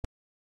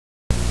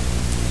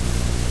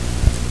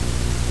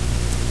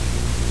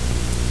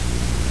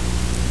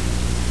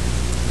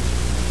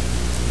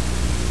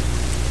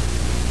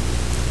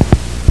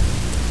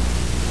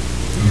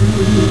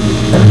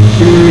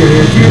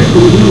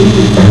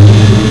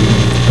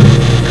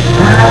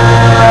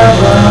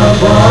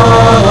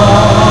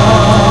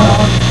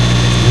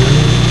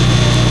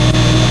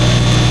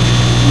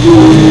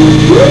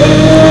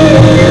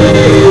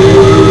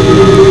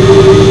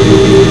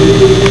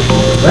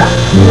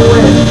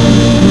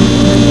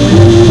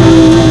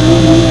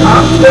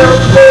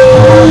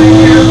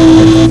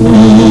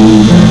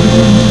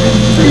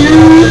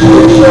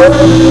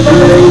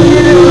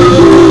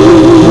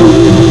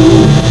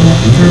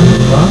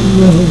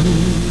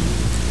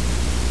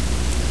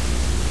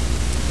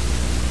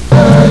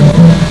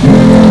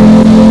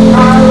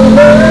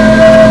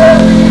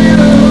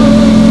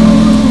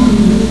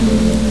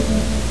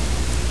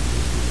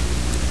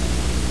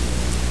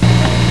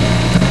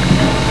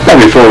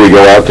before we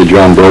go out to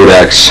John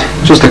Brodak's,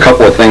 just a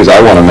couple of things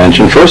I want to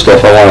mention. First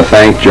off, I want to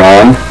thank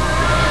John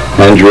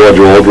and George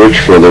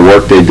Aldrich for the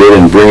work they did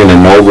in bringing the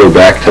Nobler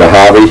back to the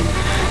hobby.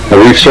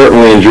 And we've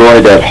certainly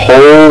enjoyed that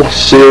whole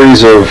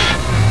series of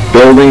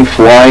building,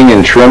 flying,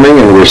 and trimming,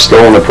 and we're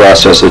still in the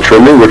process of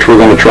trimming, which we're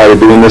going to try to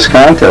do in this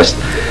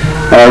contest.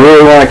 And I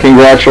really want to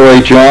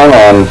congratulate John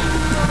on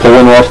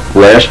pulling off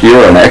last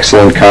year an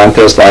excellent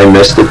contest. I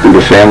missed it due to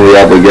family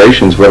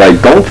obligations, but I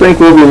don't think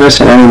we'll be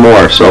missing any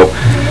more. So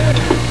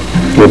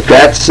with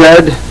that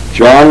said,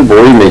 John,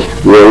 believe me,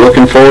 we're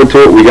looking forward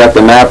to it. We got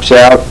the maps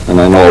out, and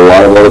I know a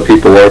lot of other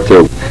people are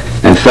too.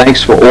 And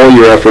thanks for all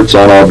your efforts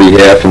on our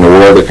behalf in the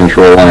War of the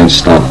Control Line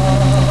stunt.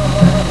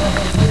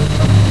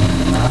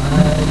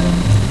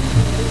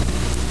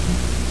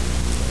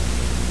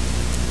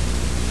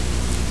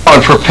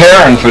 On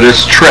preparing for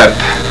this trip,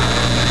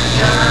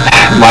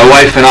 my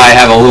wife and I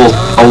have a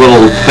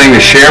little thing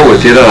to share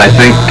with you that I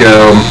think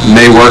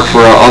may work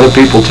for other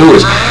people too.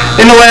 Is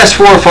in the last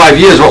 4 or 5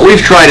 years, what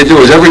we've tried to do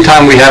is every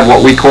time we have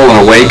what we call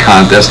an away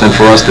contest, and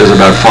for us there's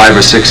about 5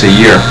 or 6 a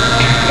year,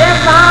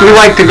 we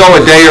like to go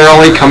a day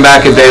early, come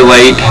back a day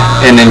late,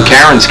 and in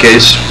Karen's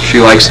case,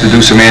 she likes to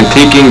do some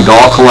antiquing,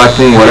 doll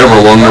collecting, whatever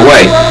along the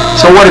way.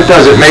 So what it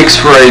does, it makes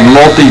for a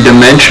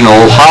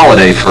multi-dimensional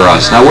holiday for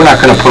us. Now we're not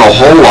going to put a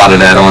whole lot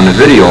of that on the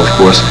video, of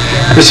course.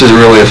 This is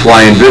really a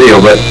flying video,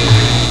 but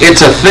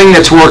it's a thing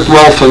that's worked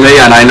well for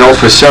me, and I know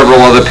for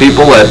several other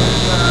people that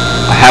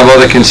have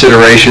other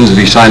considerations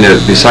beside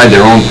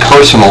their own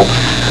personal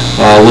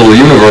little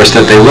universe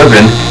that they live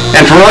in.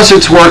 And for us,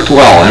 it's worked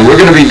well. And we're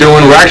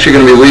actually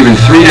going to be leaving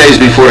 3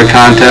 days before the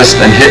contest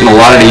and hitting a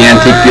lot of the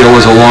antique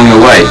dealers along the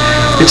way.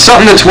 It's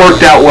something that's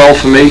worked out well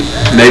for me.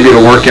 Maybe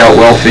it'll work out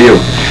well for you.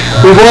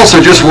 We've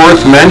also, just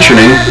worth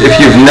mentioning, if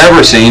you've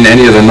never seen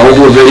any of the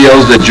Nobler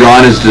videos that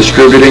John is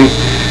distributing,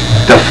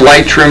 the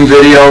flight trim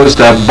videos,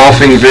 the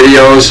buffing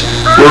videos,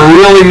 we're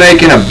really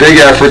making a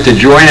big effort to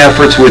join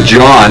efforts with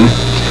John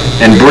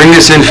and bring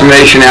this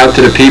information out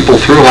to the people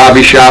through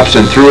hobby shops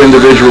and through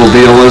individual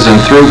dealers and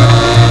through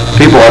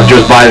people that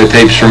just buy the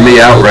tapes from me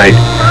outright.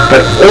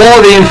 But all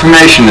the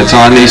information that's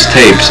on these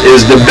tapes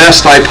is the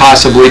best I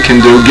possibly can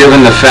do,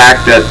 given the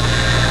fact that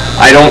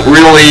I don't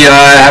really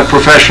have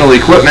professional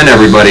equipment.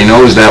 Everybody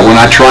knows that. We're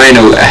not trying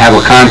to have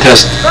a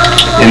contest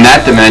in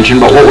that dimension,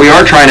 but what we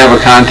are trying to have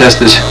a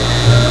contest is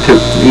to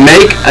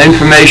make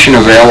information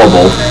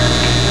available.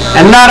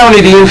 And not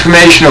only the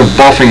information of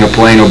buffing a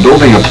plane or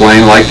building a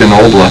plane like the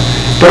Nobler,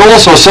 but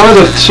also some of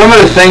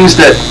the things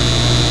that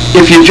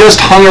if you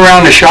just hung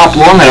around the shop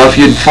long enough,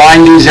 you'd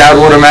find these out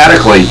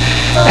automatically.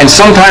 And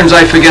sometimes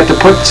I forget to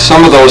put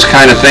some of those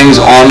kind of things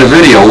on the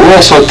video. We're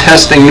also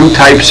testing new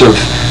types of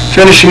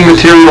finishing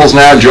materials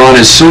now. John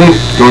is soon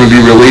going to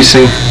be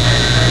releasing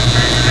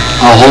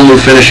a whole new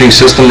finishing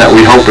system that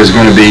we hope is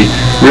going to be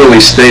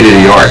really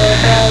state-of-the-art.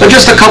 But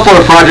just a couple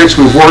of projects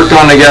we've worked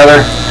on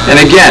together. And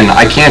again,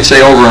 I can't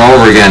say over and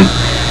over again,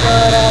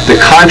 the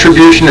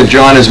contribution that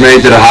John has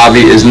made to the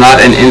hobby is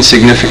not an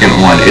insignificant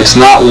one. It's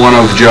not one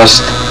of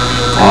just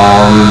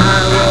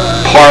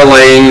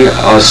parlaying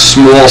a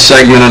small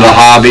segment of the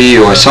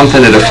hobby or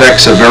something that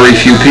affects a very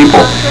few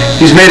people.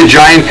 He's made a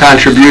giant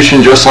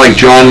contribution, just like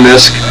John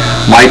Misk,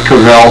 Mike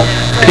Cavell,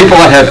 people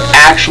that have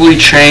actually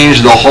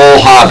changed the whole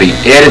hobby,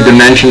 added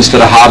dimensions to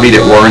the hobby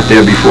that weren't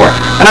there before.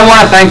 And I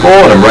want to thank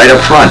all of them right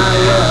up front.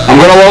 I'm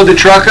going to load the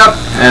truck up,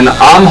 and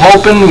I'm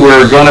hoping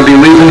we're going to be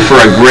leaving for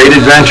a great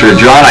adventure.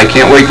 John, I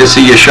can't wait to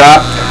see your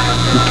shop.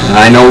 And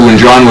I know when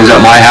John was at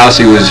my house,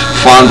 he was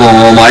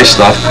fondling all my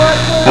stuff.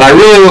 And I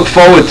really look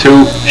forward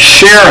to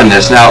sharing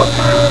this. Now,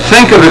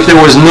 think of if there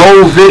was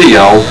no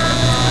video,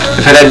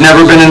 if it had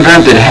never been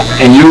invented,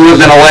 and you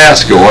lived in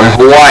Alaska or in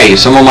Hawaii.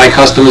 Some of my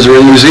customers are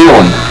in New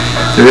Zealand.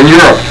 They're in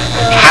Europe.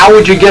 How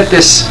would you get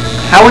this?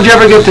 How would you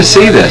ever get to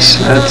see this?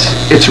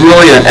 It's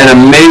really an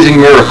amazing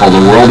miracle,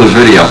 the world of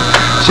video.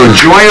 So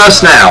join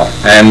us now,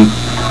 and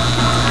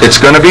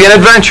it's going to be an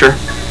adventure.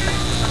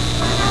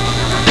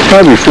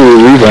 Well, before we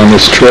leave on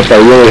this trip, I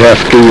really have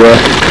to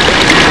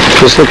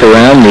just look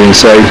around me and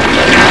say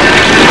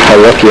how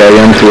lucky I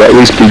am to at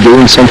least be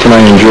doing something I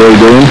enjoy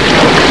doing.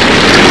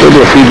 I'm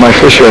able to feed my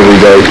fish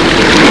every day.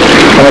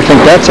 And I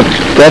think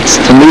that's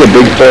to me a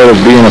big part of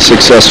being a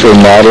successful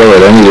modeler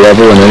at any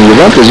level in any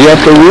event, is you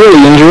have to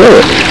really enjoy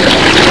it.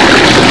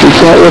 You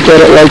can't look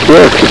at it like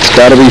work. It's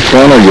got to be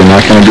fun or you're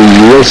not going to be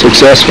real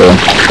successful.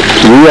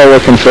 We are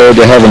looking forward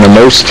to having the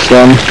most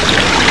fun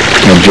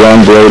at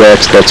John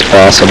Brodak's that's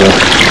possible.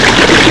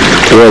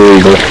 We're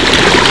legal.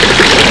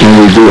 And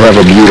we do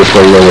have a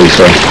beautiful lily,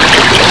 so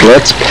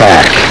let's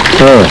pack.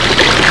 Oh.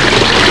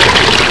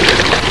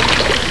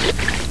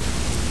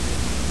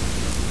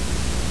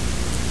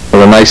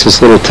 One of the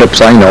nicest little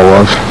tips I know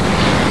of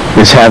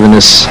is having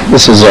this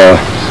is a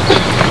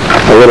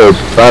little,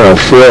 I don't know,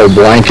 foil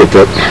blanket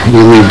that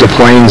you leave the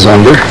planes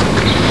under.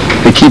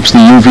 It keeps the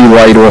UV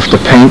light off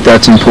the paint.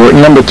 That's important.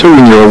 Number two,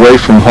 when you're away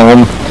from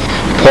home,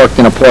 parked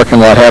in a parking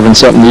lot having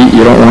something to eat,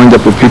 you don't wind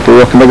up with people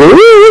walking by going,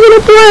 "Ooh, look at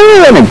the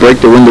play," and they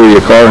break the window of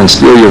your car and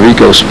steal your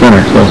Rico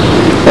spinner. So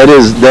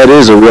that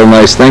is a real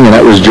nice thing, and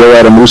that was Joe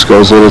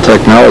Adamusco's little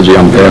technology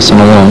I'm passing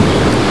along.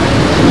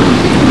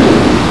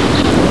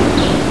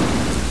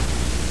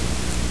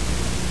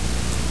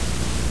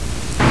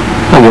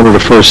 One of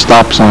the first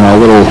stops on our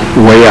little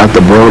way out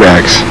to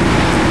Brodak's.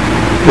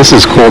 This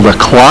is called the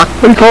Clock.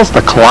 What do you call it?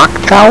 The Clock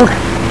Tower?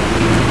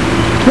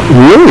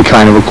 Really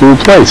kind of a cool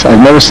place. I've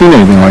never seen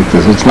anything like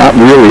this. It's not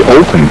really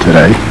open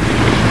today.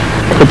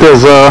 But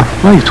there's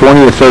like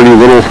 20 or 30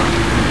 little,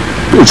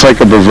 it's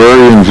like a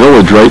Bavarian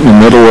village right in the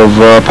middle of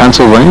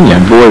Pennsylvania.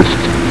 Boy,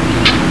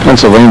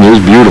 Pennsylvania is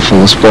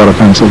beautiful, this part of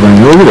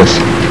Pennsylvania. Look at this.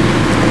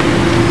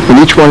 In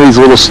each one of these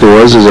little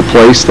stores is a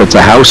place that's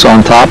a house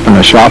on top and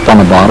a shop on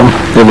the bottom.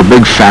 They have a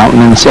big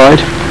fountain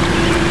inside.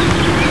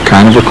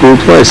 Kind of a cool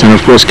place. And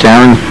of course,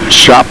 Karen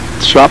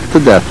shopped to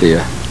death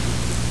here.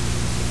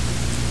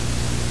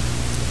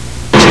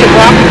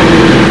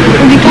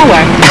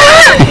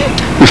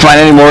 You find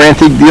any more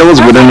antique dealers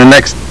within the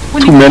next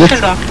 2 minutes?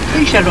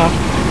 Please shut it off.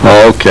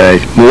 Okay,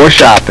 more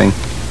shopping.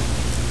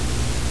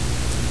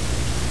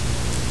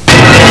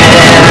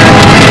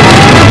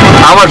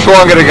 How much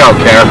longer to go,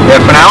 Karen?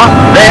 Half an hour?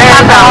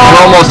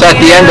 We're almost at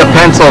the end of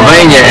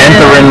Pennsylvania,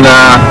 entering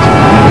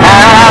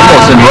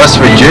almost in West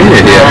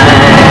Virginia here.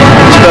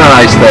 It's been a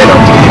nice day,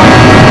 though.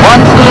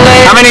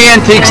 How many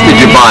antiques did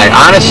you buy?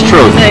 Honest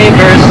truth.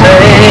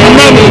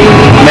 Many.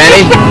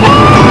 Many?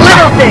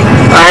 Little things.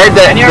 I heard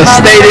that the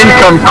state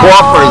income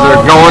coffers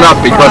are going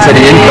up because of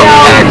the income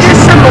tax.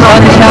 Just simple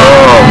on the shop.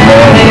 Oh,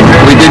 man.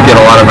 We did get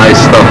a lot of nice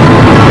stuff.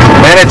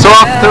 And it's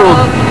off to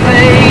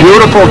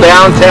beautiful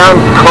downtown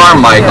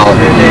Carmichael.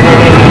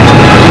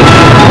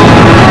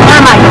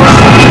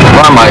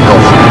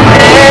 Carmichael's.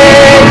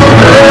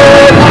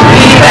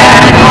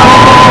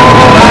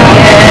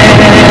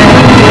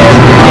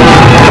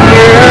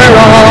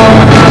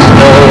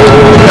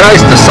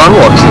 Nice, the sun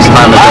looks this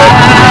time of day.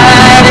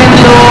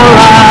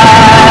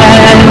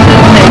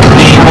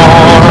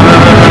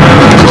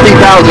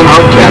 50,000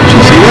 hubcaps,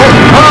 you see that?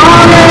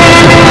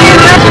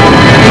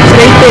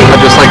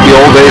 Just like the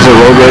old days of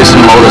road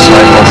racing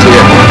motorcycles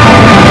here.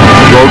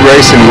 Road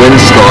racing wind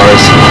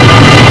stars.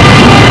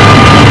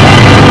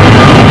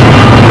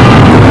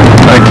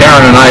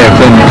 Karen and I have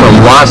been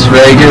from Las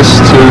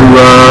Vegas to,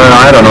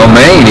 I don't know,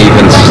 Maine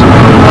even.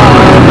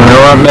 There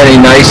aren't many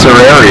nicer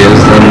areas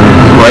than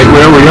right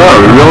where we are.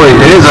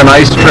 It is a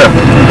nice trip.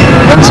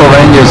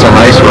 Pennsylvania is a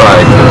nice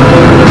ride.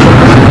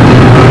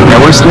 And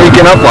we're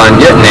sneaking up on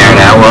getting there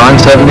now. We're on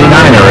 79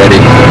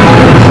 already.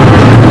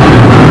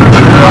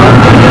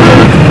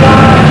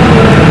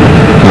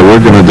 Now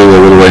we're going to do a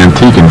little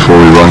antiquing before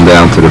we run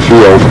down to the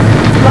field.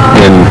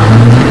 And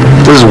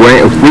this is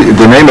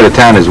the name of the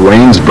town is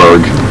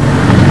Waynesburg.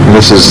 And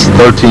this is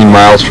 13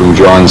 miles from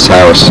John's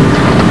house.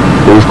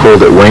 We've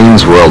called it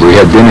Wayne's World. We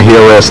had dinner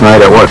here last night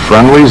at what,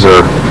 Friendly's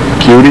or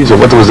Cuties, or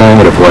what was the name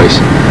of the place?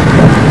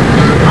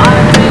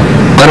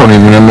 I don't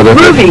even remember the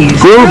Groovies.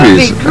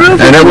 Groovies.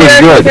 And it was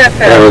good.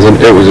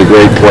 It was a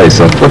great place.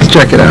 So let's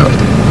check it out.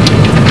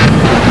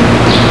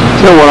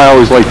 So what I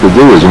always like to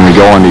do is when we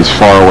go on these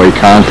faraway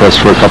contests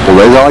for a couple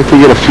of days, I like to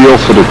get a feel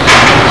for the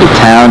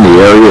town, the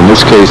area. In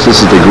this case, this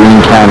is the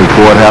Greene County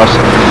Courthouse.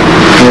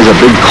 And there's a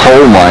big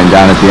coal mine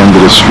down at the end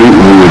of the street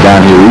when we were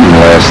down here eating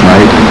last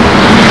night.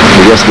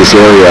 I guess this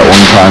area at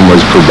one time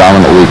was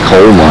predominantly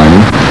coal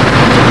mining.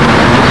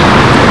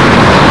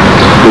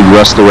 Big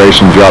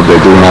restoration job they're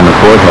doing on the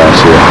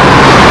courthouse here.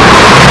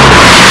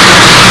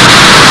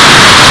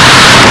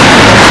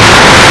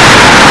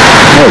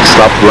 Oh, it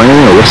stopped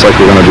raining. It looks like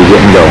we're going to be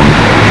getting going.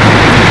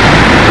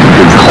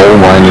 Big coal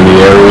mine in the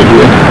area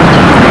here.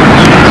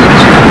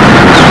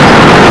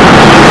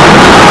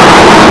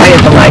 Right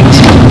at the light.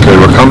 Okay,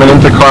 we're coming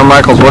into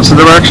Carmichael's. What's the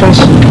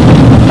directions?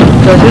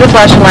 Go through the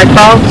flashing light,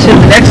 follow to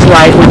the next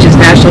light, which is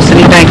National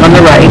City Bank on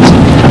the right,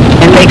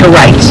 and make a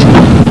right.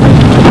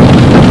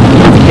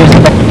 Here's the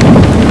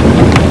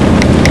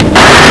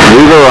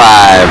We've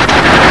arrived.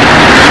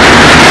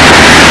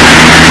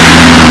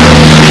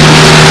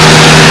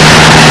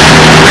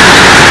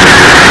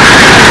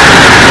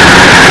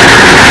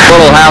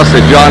 Little house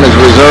that John is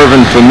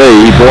reserving for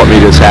me. He bought me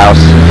this house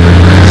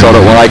so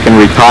that when I can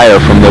retire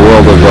from the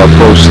world of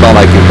pro stunt,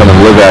 I can come and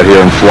live out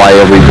here and fly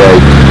every day.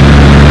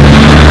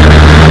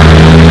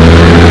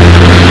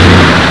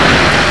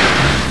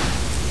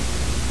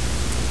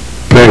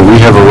 Okay, we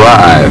have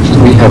arrived.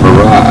 We have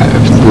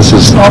arrived. This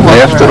is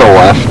after the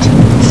left.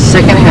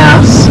 second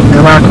house.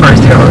 There are a lot of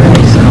cars there already,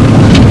 so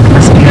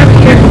let's be over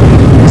here.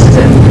 This is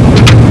it.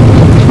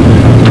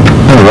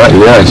 All right,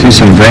 yeah, I see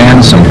some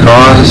vans, some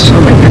cars.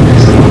 Oh my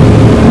goodness. A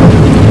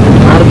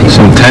lot of people.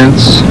 Some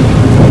tents,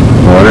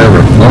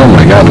 whatever. Oh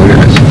my God, look at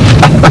this.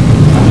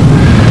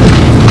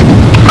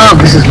 Oh,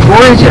 this is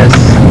gorgeous.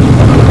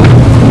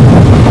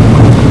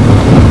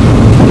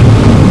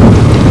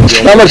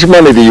 How much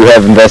money do you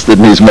have invested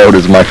in these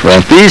motors, my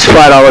friend? These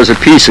 $5 a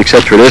piece,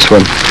 except for this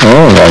one.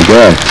 Oh my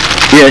God.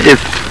 Yeah,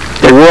 if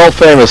the world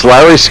famous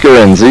Larry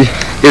Scarinzi,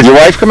 Your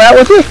wife come out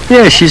with you?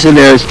 Yeah, she's in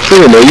there. You're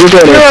going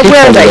antique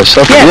hunting or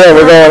something. Yeah,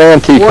 we're going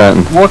antique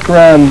hunting. Walk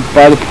around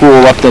by the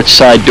pool up that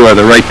side door.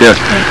 They're right there.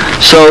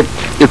 So,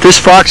 if this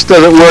fox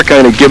doesn't work, I'm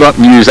going to give up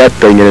and use that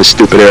thing in a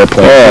stupid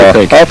airplane.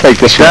 I'll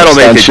take this. That'll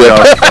make it go.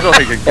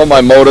 On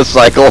my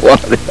motorcycle.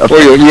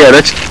 Yeah,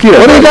 that's...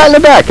 What do you got in the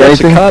back?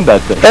 Anything? That's a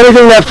combat thing.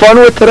 Anything to have fun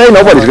with today?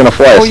 Nobody's going to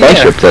fly a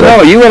starship today. No,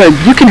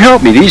 you can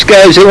help me. These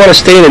guys, they want to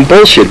stay in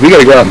bullshit. We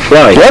got to go out and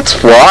fly. Let's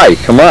fly.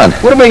 Come on.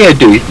 What am I going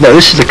to do? No,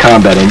 this is a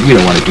combat, and we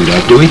don't want to do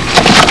that, do we?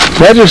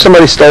 Imagine if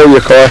somebody stole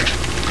your car.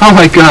 Oh,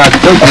 my God.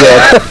 Don't do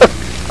that.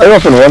 I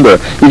often wonder.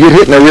 You get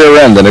hit in the rear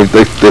end, and they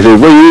say,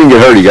 well, you didn't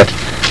get hurt. You got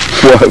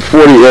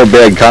 40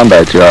 airbag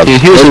combat jobs.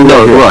 And here's a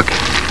note, look,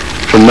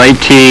 from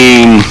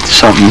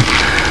 19-something.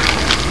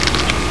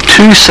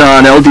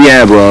 Tucson, El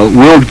Diablo,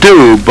 will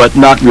do, but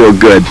not real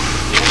good.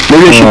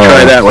 Maybe I should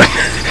try that one.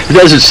 It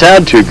doesn't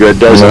sound too good,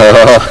 does it?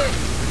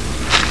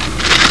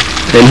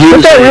 And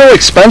But that real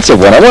expensive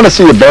one. I want to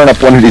see you burn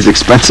up one of these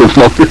expensive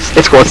motors.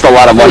 It's cost a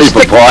lot of money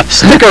for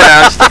parts. Stick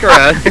around.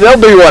 There'll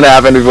be one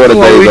happening before the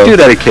day We do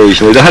that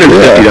occasionally. The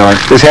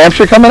 $150. Is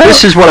Hampshire coming out?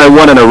 This is what I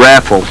won in a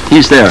raffle.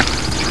 He's there.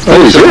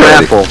 He's a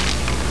raffle.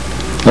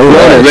 Oh,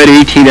 A red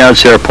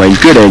 18-ounce airplane.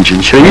 Good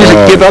engine. Should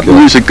I give up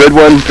and use a good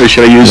one, or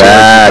should I use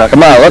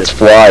come on, let's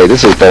fly.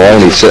 This is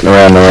baloney sitting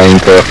around the rain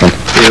talking.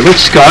 Yeah,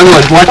 let's go. I'm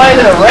like, what?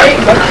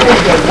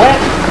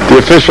 The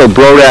official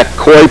Brodak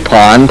koi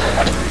pond.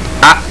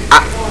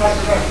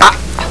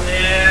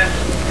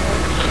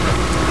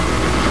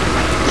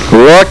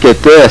 Look at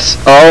this.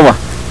 Oh my.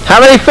 How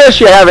many fish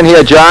you have in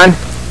here, John?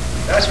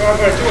 That's what I'm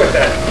going to do with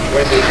that.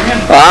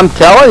 I'm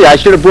telling you, I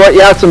should have brought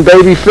you out some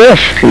baby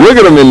fish. Look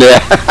at them in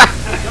there.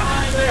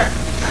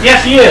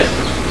 Yes, he is.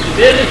 You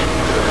did it?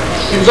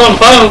 He was on the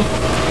phone.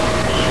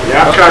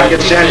 Yeah, I'm trying to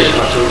get Sandy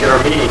so we get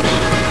our meetings.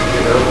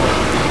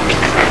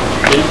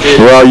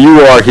 Well,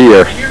 you are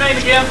here. Your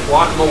name again?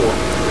 Walk Moore.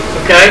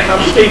 Okay,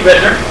 I'm Steve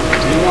Bittner.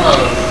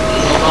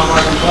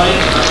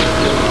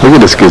 Look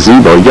at this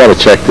gazebo. You got to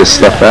check this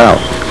stuff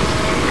out.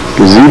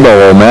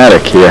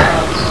 Gazebo-o-matic here.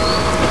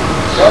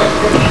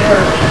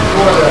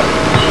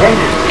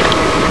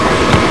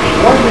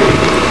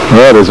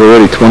 Well, there's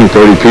already 20,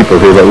 30 people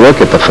here, but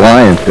look at the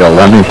flying field.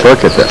 I mean,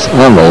 look at this.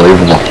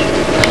 Unbelievable.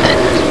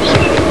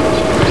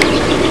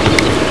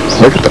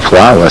 Look at the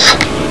flowers.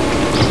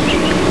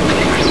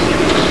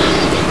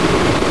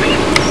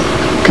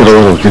 Look at a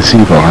little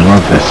gazebo. I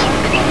love this.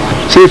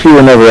 See, if you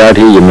were never out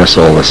here, you miss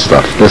all this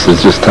stuff. This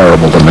is just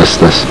terrible to miss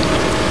this.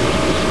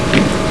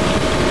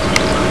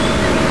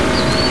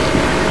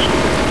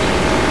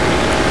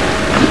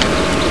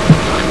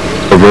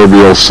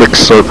 Proverbial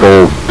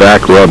six-circle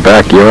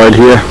backyard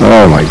here.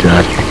 Oh my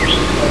God!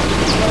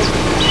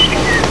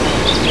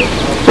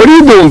 What are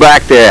you doing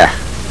back there?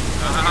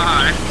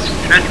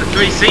 That's the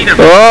three-seater.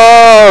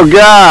 Oh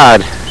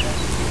God!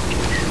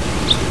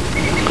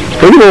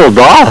 Look at the little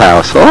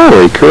dollhouse.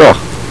 Holy cool!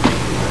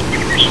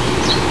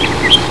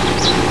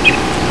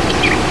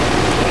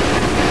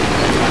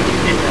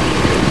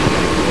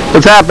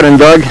 What's happening,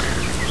 Doug?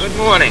 Good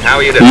morning. How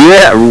are you doing?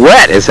 Yeah,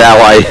 wet is how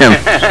I am.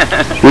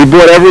 We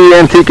bought every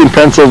antique in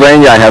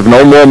Pennsylvania. I have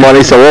no more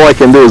money, so all I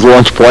can do is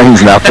launch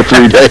planes now for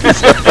 3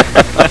 days.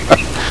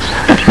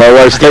 My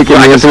wife's taking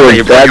me into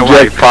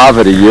abject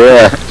poverty.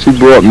 Yeah, she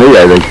brought me,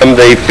 I think. I'm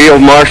the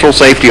Field Marshal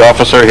Safety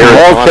Officer here.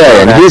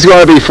 Okay, and he's going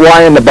to be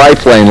flying the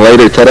biplane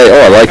later today.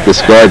 Oh, I like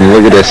this garden.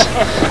 Look at this.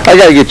 I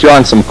got to get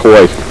John some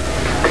koi.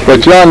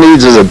 What John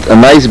needs is a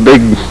nice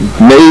big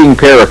mating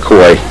pair of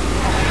koi.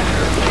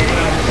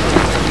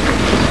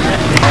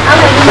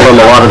 From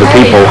a lot of the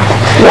people.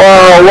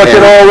 Whoa, look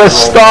at all this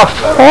stuff.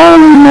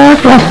 Holy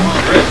mackerel.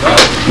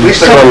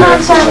 From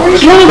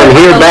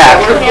here back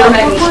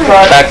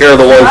there are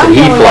the ones that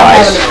he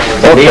flies.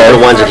 And these are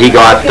the ones that he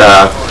got, he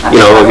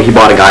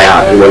bought a guy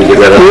out. He wanted to get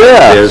rid of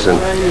his.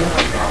 And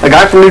a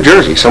guy from New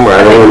Jersey somewhere.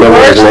 I don't remember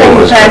what his name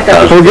was.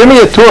 Well, give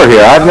me a tour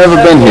here. I've never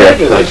been here.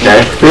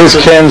 Okay. Here's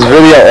Ken's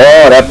video.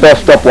 Oh, that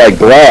buffed up like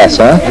glass,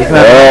 huh?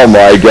 Oh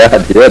my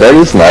God. Yeah, that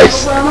is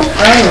nice.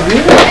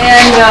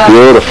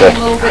 Beautiful.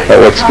 That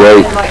looks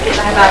great.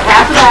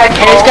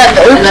 It's got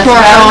the oops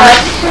mark on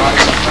it.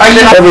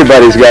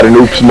 Everybody's got an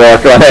oops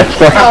mark on it.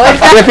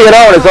 If you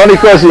don't, it's only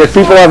because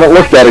people haven't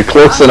looked at it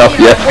close enough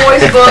yet.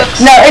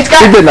 No, it's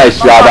got... You did a nice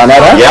job on that,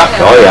 huh? Yeah.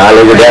 Oh yeah, I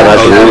look at that. I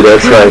said, ooh,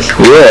 that's nice.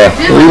 Yeah.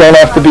 You don't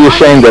have to be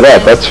ashamed of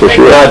that, that's for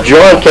sure.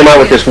 John came out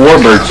with this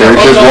Warbird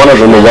series. Here's one of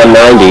them, the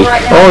 190.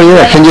 Oh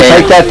yeah. Can you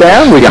take that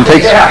down? We can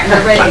take...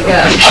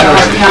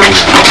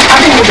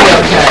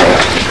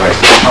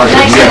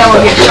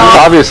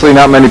 Obviously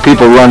not many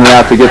people running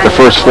out to get the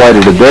first flight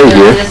of the day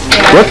here.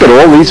 Look at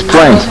all these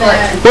planes.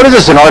 What is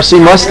this, an RC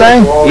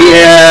Mustang?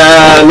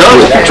 Yeah, no,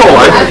 it's control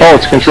line. Oh,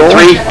 it's control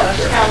line?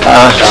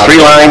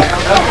 Three-line.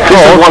 This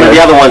is one of the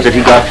other ones that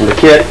he got from the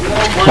kit.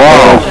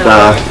 Wow.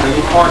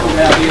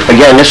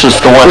 Again, this is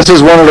the one. This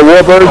is one of the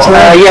Warbirds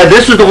now? Yeah,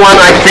 this is the one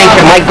I think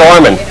that Mike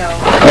Gorman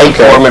paid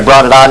for him and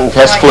brought it out and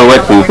test flew it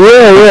and threw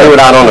it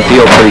out on the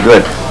field pretty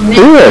good.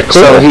 Yeah,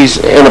 cool. So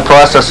he's in the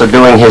process of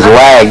doing his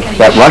lag,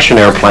 that Russian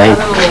airplane.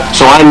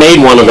 So I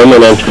made one of them and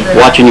then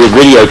watching your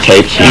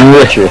videotapes.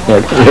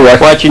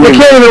 Watching you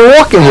can't even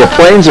walk in here.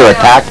 Planes are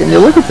attacking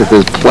you. Look at this.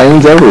 There's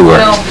planes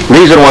everywhere.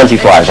 These are the ones he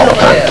flies all the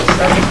time.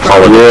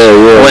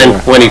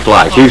 When he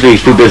flies. Usually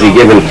he's too busy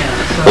giving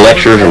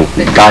lectures and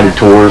guided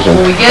tours and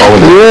all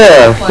of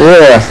that.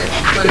 Yeah.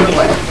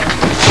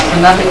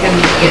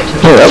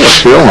 Yeah, that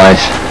looks real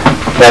nice.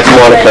 That's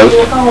Monaco.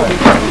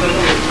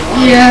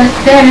 Yeah,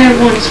 Dad had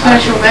one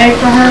special made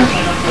for her.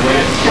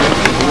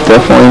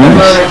 Definitely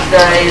nice.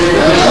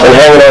 And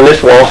hanging on this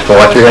wall, so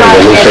watch your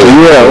head again.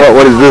 Yeah,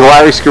 what is this?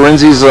 Larry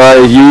Scarinzi's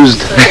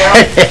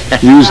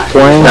used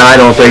plane? No, I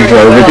don't think so.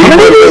 But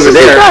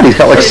He's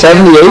got like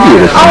 70, 80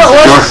 of it. Oh,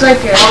 it was like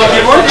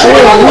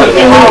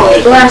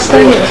last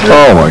thing.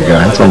 Oh my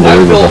God, that's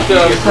unbelievable.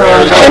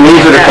 And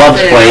these are the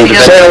club's planes.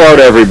 Say hello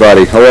to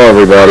everybody. Hello,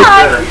 everybody.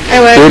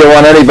 We don't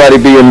want anybody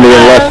being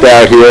left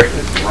out here.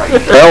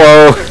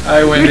 Hello.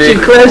 Hi, Wendy.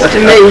 You're too close to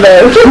me,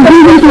 though.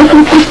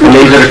 And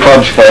these are the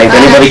club's planes.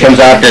 Anybody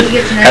comes out that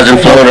hasn't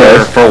flown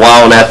for a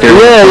while and after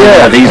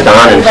these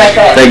on, and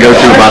they go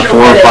through about 4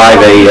 or 5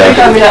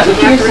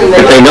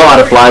 if they know how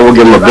to fly, we'll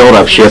give them a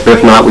build-up ship.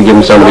 If not, we give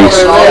them some of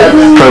these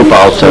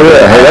profiles. So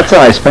hey, that's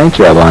a nice paint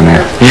job on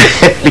there.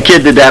 The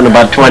kid did that in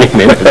about 20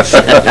 minutes.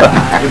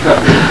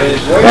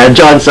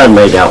 John's son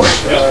made that one.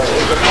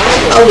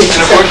 How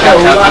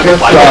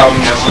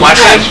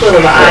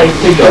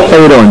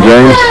you doing,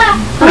 James?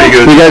 Pretty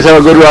good. You guys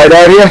have a good ride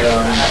out here?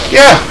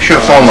 Yeah,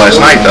 should have flown last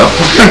night though.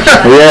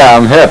 Yeah,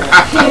 I'm hip.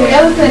 Got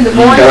out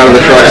of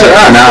the truck, said,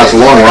 now it's a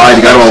long ride,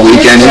 you got all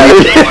weekend.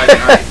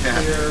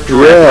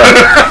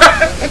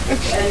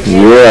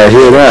 Yeah, I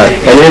hear that.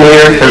 And in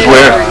here is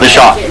where the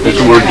shop. This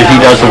is where he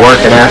does the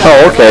work and that.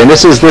 Oh, okay. And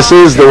this is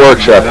the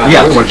workshop.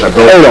 Yeah. How you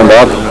doing,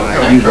 Bob?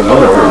 You're gonna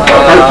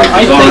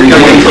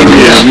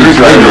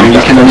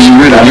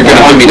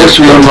give me this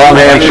one. Tom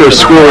Hampshire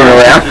screwing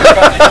around.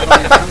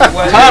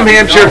 Tom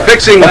Hampshire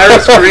fixing Larry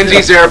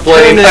Scarinzi's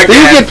airplane. Do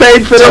you get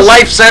paid for this? It's a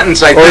life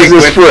sentence, I or think. Or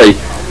is this free?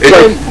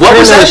 What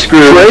was that?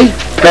 Free?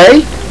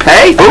 Pay?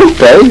 Pay? Who?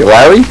 Pay?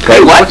 Larry?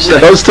 Pay? What?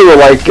 Those two are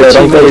like,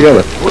 don't go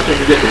together.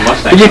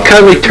 Would you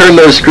kindly turn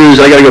those screws?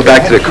 I gotta go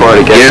back to the car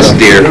to get Yes,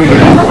 dear.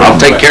 I'll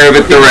take care of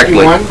it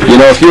directly. You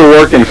know, if you were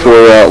working for,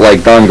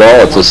 like, Don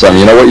Gallitz or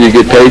something, you know what you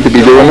get paid to be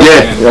doing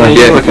that?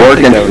 Yeah.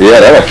 Working? Yeah,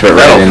 that'll fit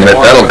right in there.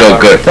 That'll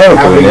go good. That'll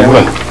go in there.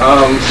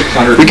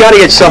 We gotta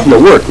get something to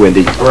work,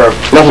 Wendy.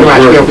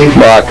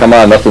 Come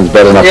on, nothing's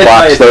better than a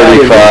Fox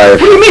 35.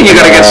 What do you mean you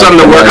gotta get something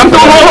to work? I'm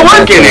doing all the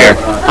work in here.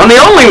 I'm the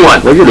only one.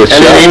 Look at this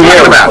And shit. then in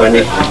here about.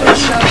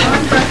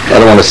 I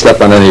don't want to step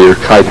on any of your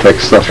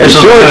high-tech stuff. This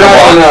is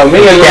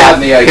me and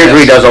Rodney, I Here's where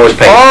he does always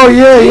pay. Oh,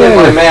 yeah.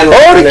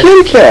 Oh, the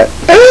kitty cat.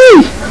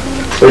 Hey!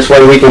 This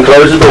way we can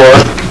close the door.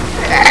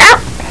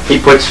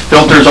 He puts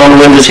filters on the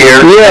windows here.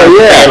 Yeah.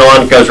 And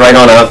on, goes right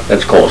on up.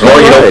 That's cool. As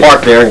long as you don't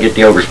park there and get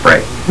the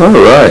overspray. All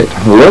right.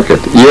 Look at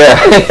yeah.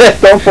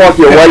 Don't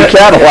park your white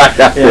Cadillac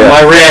out there.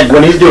 My red,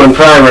 when he's doing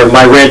primer,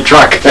 my red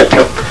truck.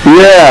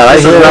 Yeah,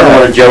 This is another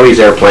one of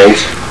Joey's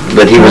airplanes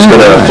that he was going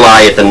to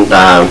fly at the...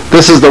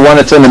 This is the one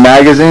that's in the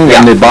magazine,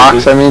 in the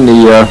box, I mean,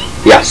 the...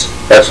 Yes,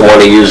 that's the one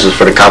he uses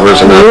for the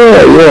covers and the...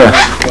 Yeah.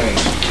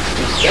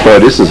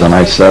 Boy, this is a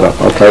nice setup,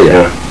 I'll tell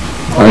you.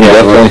 I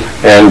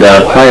am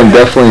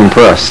definitely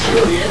impressed.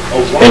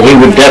 And he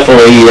would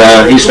definitely,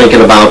 he's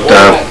thinking about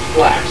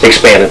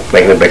expanding,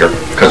 making it bigger,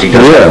 because he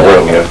doesn't have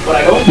room,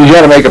 You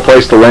got to make a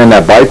place to land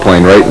that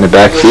biplane right in the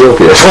back field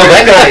here. Well,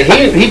 that guy,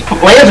 he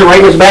lands it right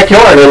in his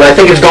backyard, and I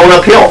think it's going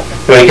uphill.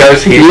 When he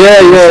goes,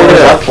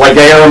 up like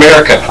they are in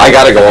America. I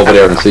got to go over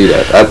there and see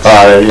that. That's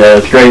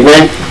it's great.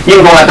 Then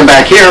you can go out the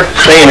back here,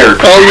 stay in here.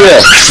 Oh,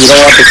 yeah. You don't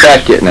want the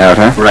cat getting out,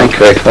 huh? Right.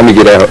 Okay, let me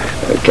get out.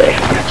 Okay.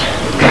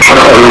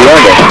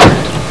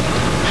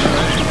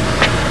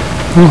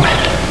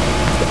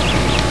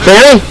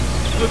 Danny?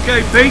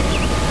 Okay, Pete.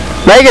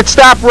 Make it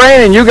stop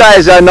raining. You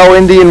guys know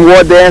Indian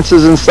war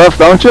dances and stuff,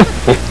 don't you?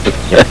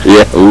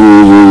 Yeah.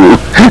 Ooh.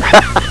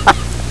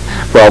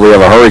 Probably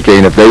have a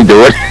hurricane if they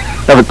do it.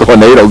 Have a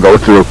tornado go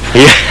through.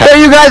 Yeah.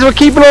 Hey, you guys were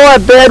keeping all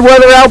that bad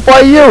weather out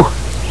by you.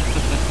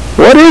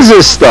 What is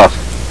this stuff?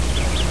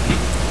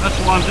 That's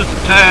why I'm just a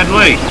tad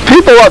late.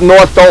 People up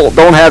north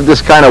don't have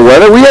this kind of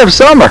weather. We have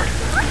summer.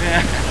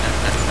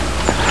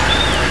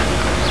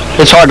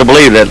 It's hard to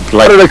believe that,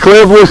 like... Under the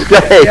clear blue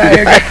sky.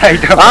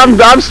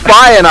 I'm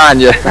spying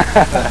on you.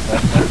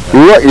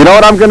 You know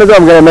what I'm going to do?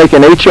 I'm going to make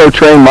an HO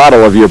train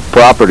model of your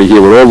property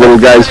here with all little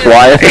guys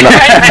flying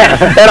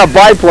and a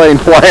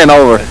biplane flying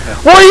over.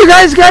 What do you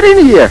guys got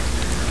in here?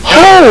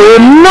 Holy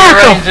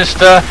mackerel!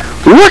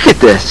 Look at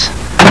this.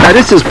 Now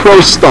this is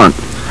Pro Stunt.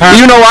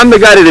 You know I'm the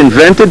guy that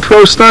invented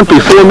Pro Stunt.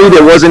 Before me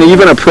there wasn't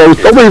even a Pro...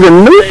 Nobody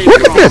even knew.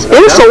 Look at this.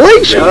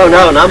 Insulation.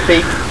 No, not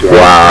Pete.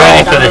 Wow.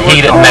 Ready for the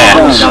heated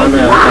mats.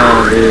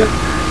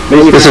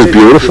 This is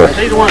beautiful.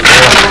 It'll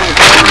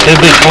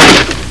be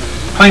 20.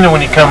 Clean it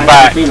when you come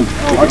back.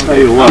 I'll tell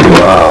you what.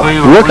 Wow.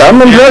 Look,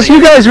 I'm impressed.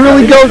 You guys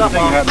really go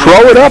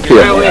pro it up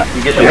here.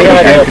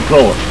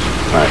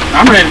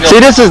 See,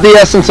 this is the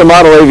essence of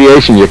model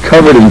aviation. You're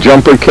covered in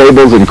jumper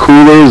cables and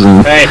coolers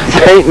and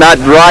paint not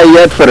dry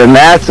yet for the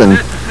gnats. And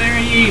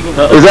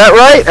is that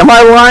right? Am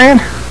I lying?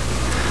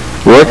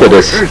 Look at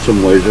this. There's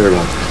some ways there.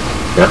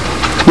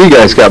 You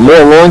guys got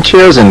more lawn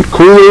chairs and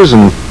coolers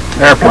and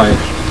Airplanes.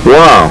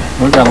 wow.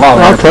 We got a lot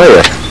of I'll tell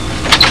you.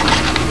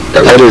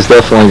 That is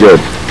definitely good.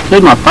 This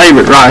is my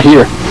favorite right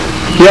here.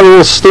 You have a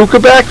little Stuka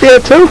back there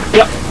too?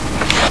 Yep.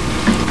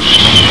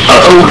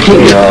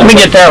 Let me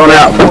get that one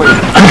out for you.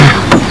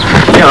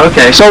 Yeah,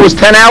 okay. So it was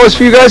 10 hours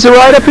for you guys to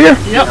ride up here?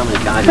 Yep.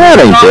 That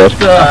ain't good.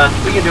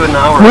 We can do an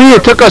hour.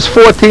 It took us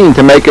 14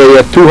 to make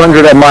a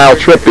 200-mile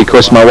trip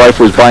because my wife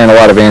was buying a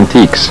lot of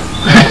antiques.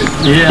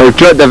 Yeah.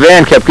 The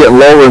van kept getting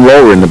lower and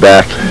lower in the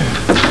back.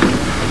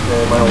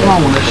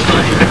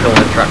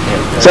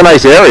 It's a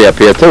nice area up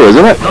here too,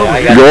 isn't it?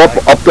 You go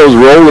up those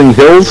rolling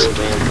hills.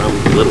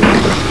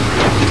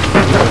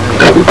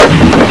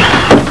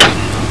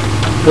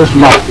 That's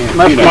my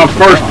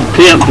first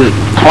attempt at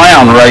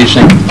clown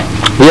racing.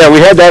 Yeah,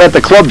 we had that at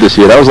the club this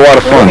year. That was a lot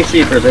of Let fun. me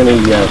see if there's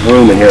any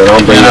room in here, and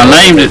I'll bring And I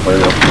named it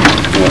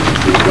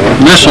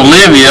Miss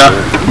Olivia,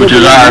 which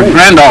is our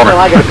granddaughter.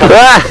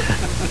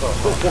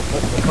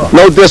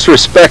 No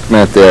disrespect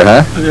meant there,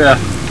 huh? Yeah.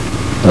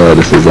 Oh,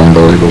 this is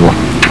unbelievable.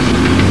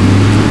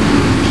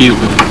 Cute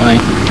little thing.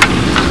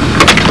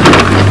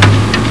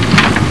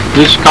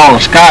 This is called a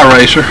Sky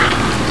Racer.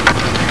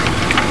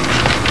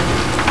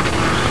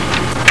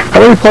 How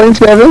many planes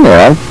do you have in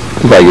there?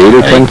 Like 8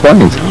 or 10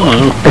 planes.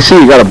 Oh, I see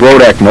you got a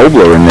Brodak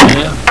Nobler in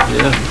there.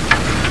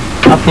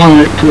 I flown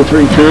it 2 or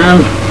 3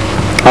 times.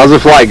 How's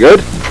it fly?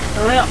 Good?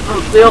 Well,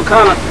 I'm still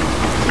kind of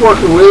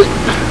working with it.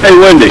 Hey,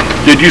 Wendy,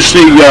 did you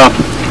see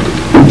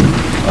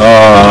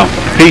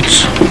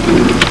Pete's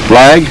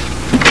flag?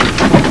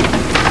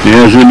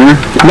 Yeah, is in there?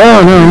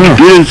 No.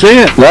 You didn't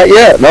see it? Not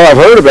yet. No,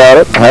 I've heard about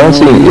it. I haven't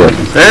seen it yet.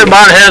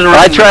 Everybody has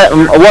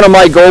One of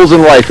my goals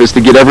in life is to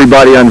get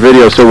everybody on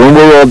video, so when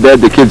we're all dead,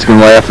 the kids can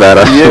laugh at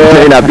us. Yeah. It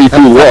may not be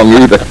too long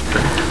either.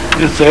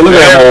 Just say, look at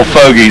them old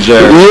fogies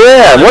there.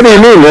 Yeah, what do you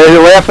mean? They're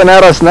laughing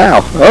at us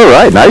now. All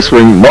right, nice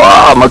one.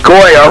 Oh,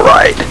 McCoy, all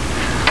right.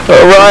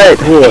 All right.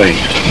 Boy.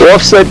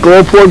 Offset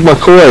Glowplug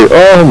McCoy.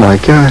 Oh, my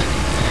God.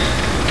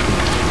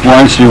 Well,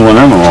 I ain't seen one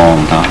of them in a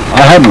long time.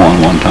 I had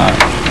one time.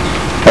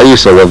 I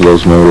used to love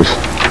those motors.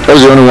 That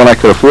was the only one I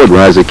could afford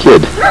when I was a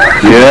kid.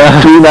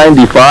 Yeah.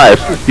 $295.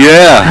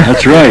 Yeah,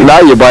 that's right.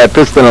 Now you buy a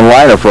piston and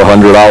liner for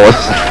 $100.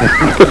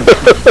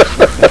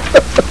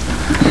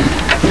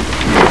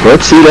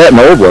 Let's see that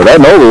Nobler. That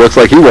Nobler looks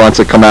like he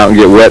wants to come out and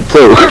get wet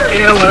too.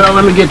 Yeah, well,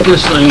 let me get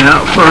this thing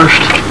out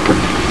first.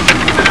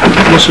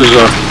 This is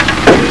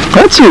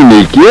That's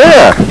unique,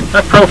 yeah.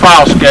 a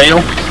profile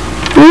scale.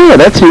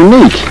 Yeah, that's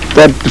unique.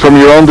 That from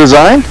your own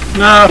design?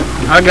 No,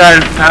 I got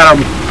it out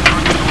of,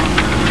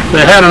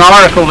 they had an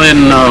article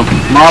in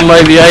Model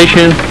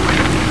Aviation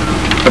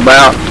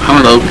about, I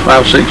don't know,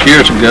 5 or 6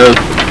 years ago.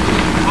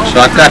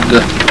 So I got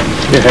the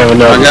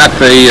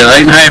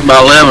 8.5 by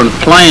 11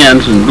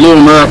 plans and blew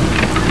them up,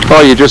 Oh,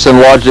 you just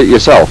enlarged it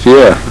yourself,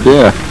 yeah.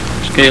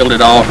 scaled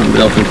it off and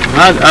built it.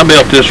 I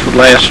built this for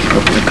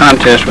the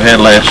contest we had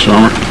last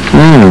summer.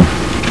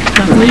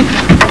 Kind of neat.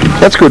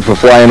 That's good for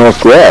flying off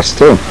grass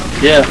too.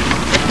 Yeah.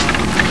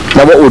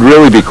 Now what would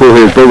really be cool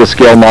here is build a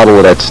scale model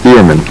of that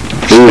Stearman.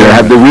 You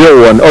have the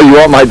real one. Oh, you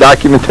want my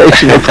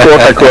documentation? Of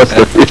course, across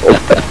the field.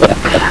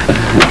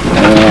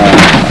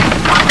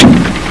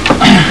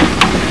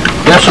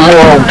 Got some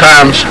more old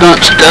time stunt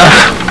stuff.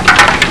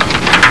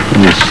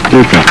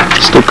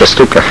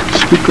 Stuka.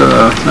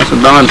 That's a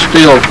Don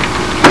Steele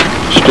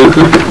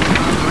Stuka.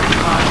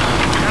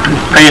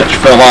 Pants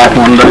fell off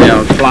one day. I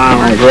was flying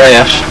on the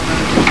grass.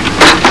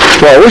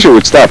 Well, I wish it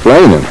would stop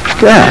raining.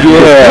 God.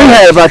 Yeah. We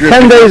had about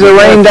 10 days of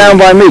rain down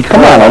by me.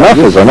 Come on, enough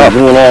is enough.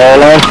 Doing all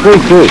last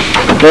week too.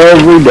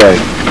 Every day.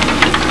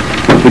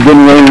 It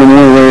didn't rain no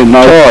more rain.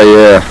 Oh,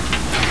 yeah.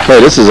 Hey,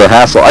 this is a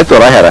hassle. I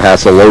thought I had a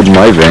hassle loading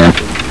my van.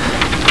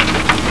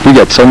 We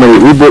got so many.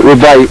 We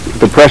buy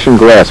depression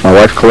glass. My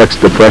wife collects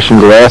depression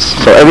glass,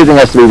 so everything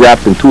has to be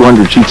wrapped in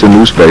 200 sheets of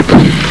newspaper.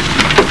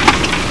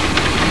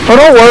 Oh,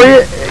 don't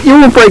worry. You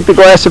won't break the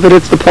glass if it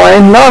hits the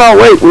plane. No,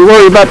 wait. We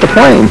worry about the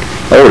plane.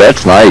 Oh,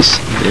 that's nice.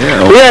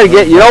 Yeah. We had to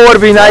get, you know what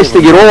would be nice? To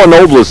get all the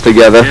Noblers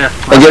together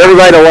and get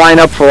everybody to line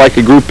up for like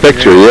a group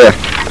picture, yeah.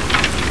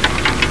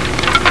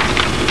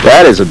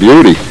 That is a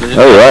beauty.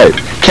 All right.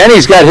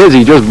 Kenny's got his.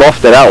 He just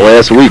buffed it out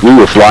last week. We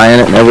were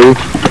flying it and everything.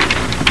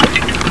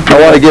 I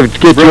want to get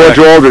George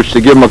Aldrich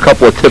to give him a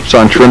couple of tips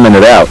on trimming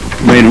it out.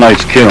 Made a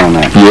nice kit on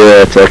that.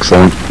 Yeah, it's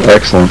excellent.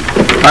 Excellent.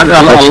 I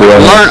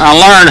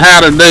learned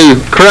how to do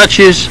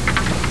crutches,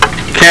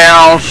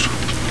 cowls,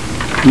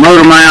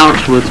 motor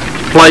mounts with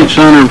plates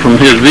under them from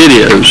his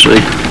videos,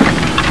 see.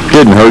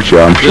 Didn't hurt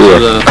you, I'm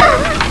sure.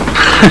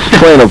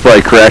 Plane will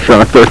probably crash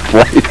on a third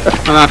plate.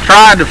 And I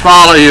tried to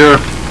follow your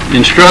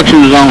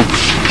instructions on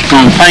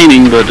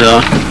painting, but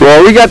well,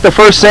 we got the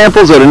first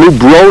samples of the new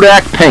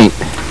Brodak paint.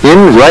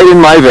 right in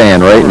my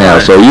van right now,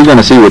 so you're going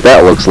to see what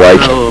that looks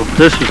like. So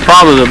this is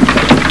probably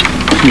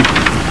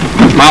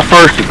my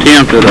first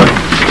attempt at a...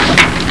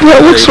 Yeah,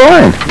 it looks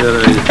fine.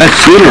 That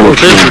cedar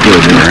looks really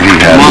good there.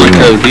 He had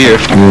Monaco deer.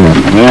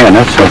 Man,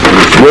 that's something.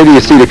 Where do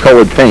you see the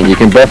colored paint? You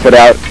can buff it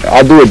out.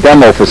 I'll do a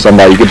demo for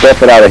somebody. You can buff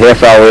it out a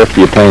half hour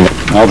after you paint it.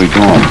 I'll be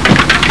gone.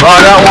 Well,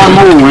 I got one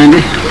more, Wendy.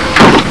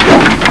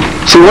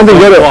 See, one thing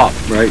better. Pop,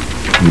 right?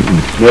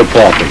 No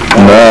popping.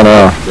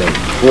 No.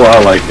 Boy, I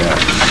like that.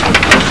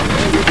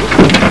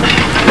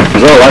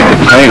 Cause I like to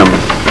paint them.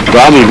 But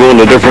I was going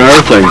to different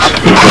other things.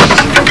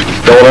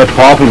 All that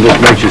popping just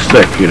makes you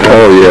sick, you know?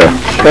 Oh, yeah.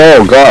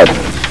 Oh, God.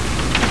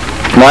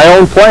 My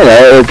own plane.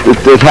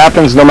 It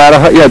happens no matter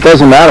how... Yeah, it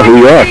doesn't matter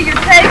who you are. You're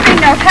taping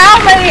of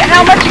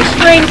how much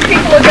extremes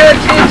people are going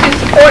to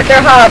support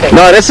their hobby.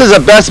 No, this is a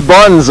best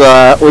buns.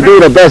 We're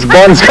doing a best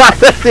buns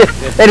contest,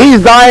 and he's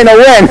dying to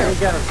win. I've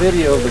got a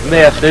video of the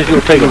mess. There's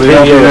going to take a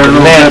video of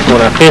the mess when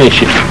I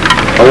finish it.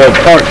 I want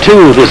part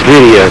 2 of this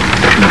video.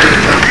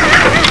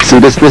 See,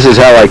 this is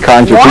how I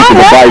conjure people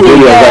to buy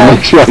videos. I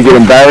make sure I get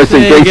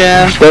embarrassing things.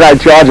 Then I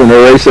charge them to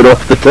erase it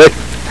off the tape.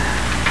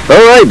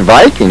 All right,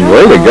 Viking,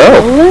 way to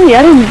go.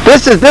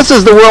 This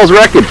is the world's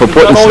record for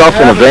putting stuff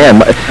in a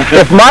van.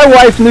 If my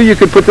wife knew you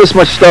could put this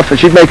much stuff,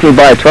 she'd make me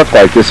buy a truck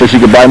like this so she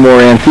could buy more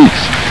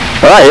antiques.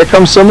 All right, here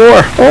comes some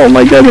more. Oh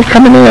my God, they're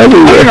coming in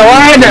everywhere.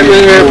 I had that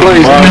many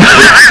airplanes.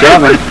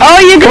 7. Oh,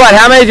 you Come on,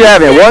 how many do you have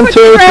here? 1, 2,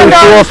 3,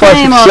 4, 5,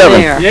 6,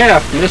 7.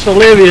 Yeah, Miss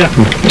Olivia.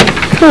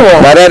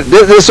 Now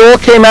this all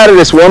came out of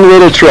this one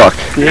little truck.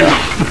 Yeah.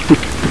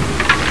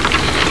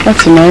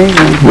 That's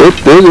amazing.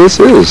 This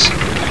is.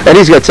 And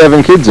he's got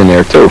 7 kids in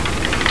there, too.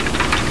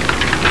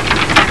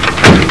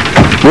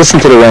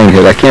 Listen to the rain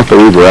hit. I can't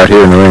believe we're out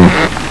here in the rain.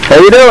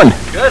 How you doing?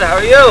 Good, how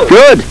are you?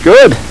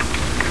 Good.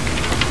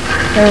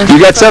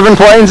 You got 7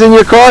 planes in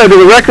your car?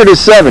 The record is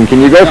 7. Can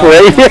you go for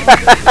 8?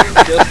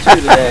 Just 2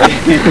 today.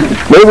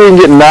 Maybe we can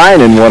get 9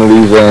 in one of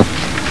these.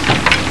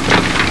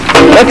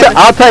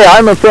 I'll tell you,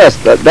 I'm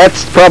impressed.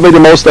 That's probably the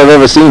most I've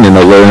ever seen in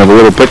a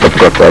little pickup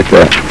truck like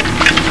that.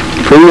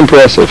 Pretty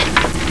impressive.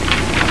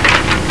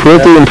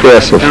 Pretty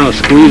impressive. Kind of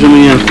squeeze them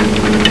in.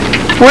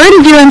 Where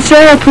did you and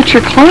Sarah put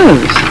your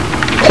clothes?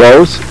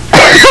 Clothes?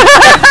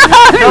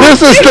 This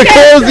is the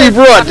clothes he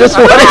brought. Just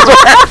what he's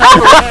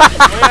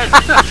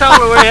Told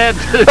me we had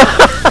to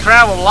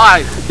travel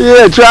light.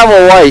 Yeah,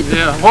 travel light.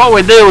 Yeah, what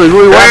we do is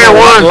we wear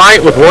one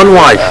light with one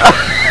wife.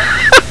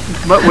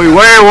 but we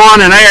wear one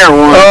and air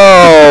one.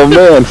 Oh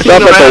man, stop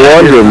at the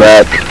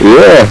laundromat.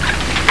 Yeah.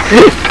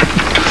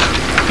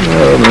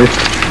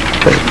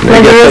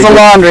 Maybe there is a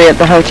laundry at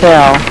the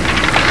hotel.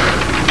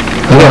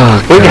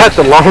 Yeah, we got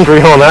the laundry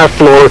on our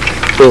floor.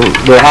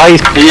 The ice.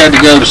 He had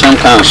to go to some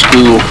kind of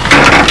school.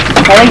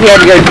 I think he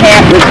had to go to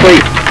camp this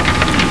week.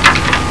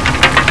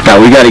 Now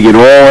we got to get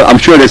all. I'm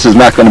sure this is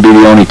not going to be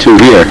the only 2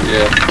 here.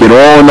 Yeah. Get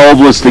all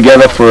Noblers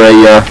together for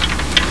a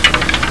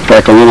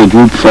like a little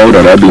group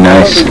photo. That'd be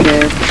nice.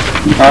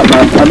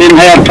 I didn't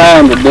have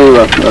time to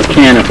do a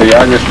canopy.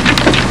 I just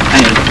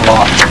painted a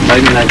lot.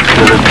 Maybe next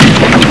time.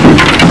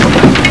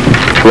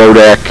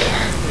 Brodak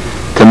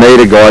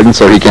tomato garden,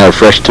 so he can have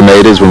fresh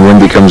tomatoes when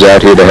Wendy comes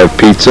out here to have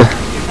pizza.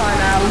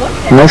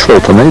 Nice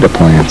little tomato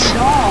plants.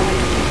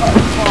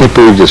 Can't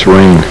believe this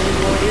rain.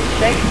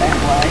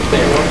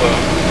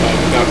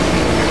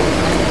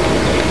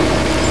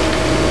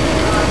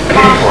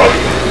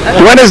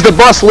 When is the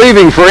bus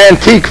leaving for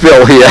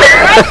Antiqueville here?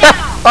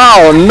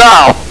 Oh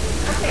no!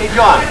 Hey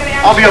John,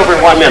 I'll be over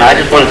in 1 minute. I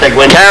just want to take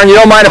Wendy. Karen, you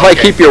don't mind if I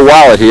keep your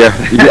wallet here?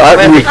 There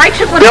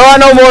are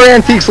no more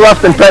antiques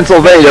left in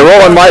Pennsylvania. They're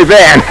all in my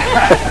van.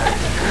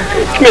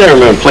 Come here a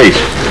minute, please.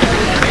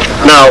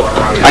 Now,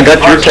 I got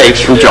your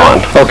tapes from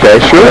John. Okay,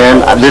 sure.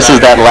 And this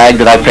is that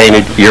lag that I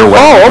painted your way.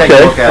 Oh,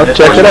 okay. Let's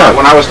check it out.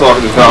 When I was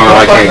talking to Tom,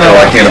 I can't go,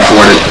 I can't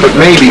afford it, but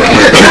maybe.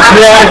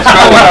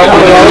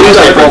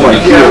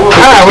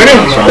 Hi, Winnie.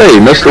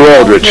 Hey, Mr.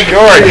 Aldrich.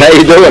 George. How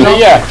you doing?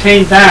 Yeah,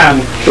 10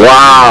 times.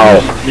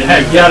 Wow. You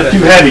got it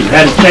too heavy. You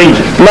had to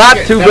change it.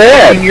 Not too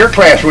bad. In your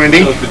class,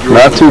 Wendy.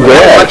 Not too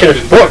bad.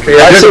 There's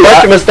a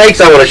bunch of mistakes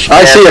I want to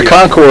I see a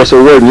concourse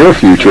of road in your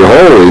future.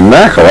 Holy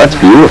mackerel, that's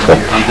beautiful.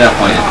 I'm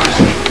definitely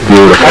interested.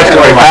 Beautiful.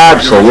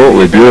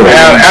 Absolutely beautiful.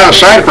 Out of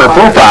sight for a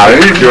profile,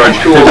 isn't it, George?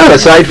 Out of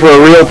sight for a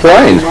real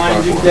plane.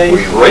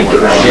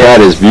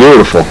 That is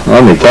beautiful,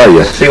 let me tell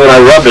you. See, when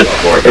I rubbed it,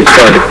 it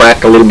started to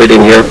crack a little bit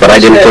in here, but I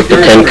didn't put the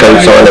 10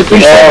 coats on it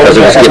because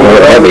it was getting a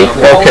little heavy.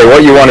 Okay,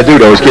 what you want to do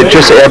though is get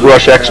just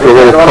airbrush extra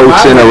little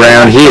coats in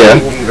around here.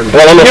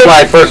 Well, I'm going to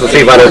slide first and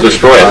see if I don't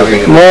destroy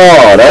it.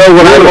 No, that's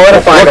What I'm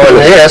modifying on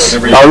this,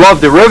 I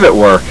love the rivet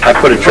work. I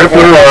put a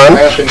tripler on,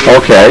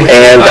 Okay.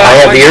 and I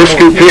have the air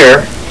scoop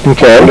here.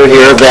 Okay. Under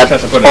here, that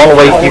all the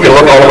way, you can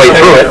look all the way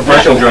through it.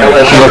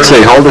 Let's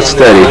see, hold it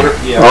steady.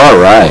 All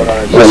right.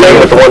 The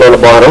same with the one on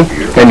the bottom.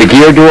 And the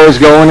gear doors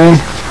going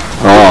in?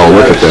 Oh,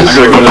 look at this.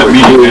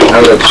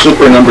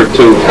 Super number 2.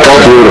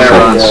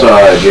 Beautiful.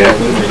 Inside, yeah.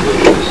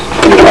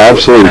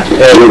 Absolutely.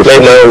 And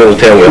made my own little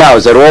tail wheel. Now,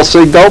 is that all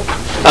sig dope?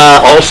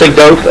 all sig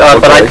dope,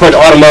 but I put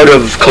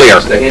automotive clear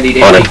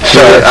on it.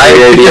 So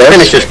I just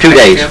finished this 2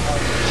 days.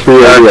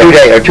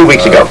 2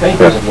 weeks ago.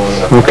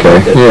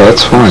 Okay, yeah,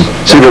 that's fine.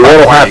 See, the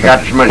what'll happen. You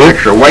got so much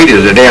extra weight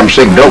as the damn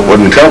sig dope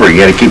wouldn't cover.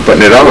 You gotta keep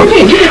putting it on.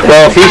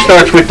 Well, if he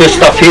starts with this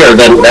stuff here,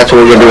 then that's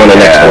what we're gonna do on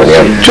the next one,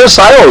 yeah. Just,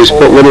 I always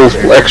put little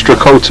extra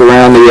coats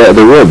around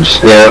the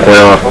ribs. Yeah,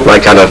 well, I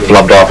kind of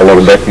flubbed off a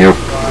little bit, you know.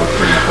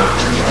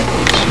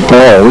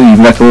 Oh, you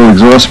got the little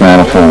exhaust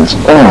manifolds.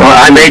 Oh. Well,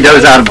 I made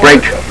those out of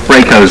brake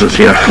hoses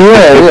here.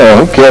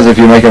 Yeah, who cares if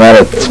you make them out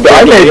of...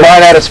 I made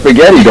mine out of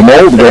spaghetti, the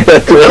mold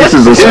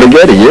pieces of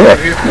spaghetti, yeah.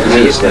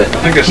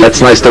 That's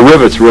nice. The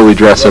rivets really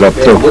dress it up,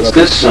 too. What's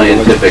this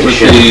scientific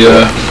shit?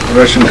 The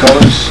Russian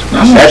colors?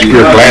 That's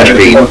pure glass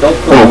bead.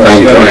 Oh,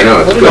 thank you.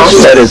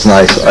 That is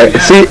nice.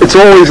 See, it's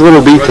always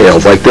little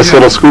details, like this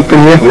little scoop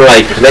in here.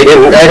 Right. They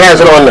didn't. It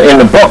has it on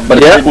in the book, but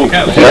it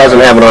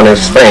doesn't have it on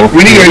his thing.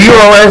 Are you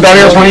aware of that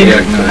airplane?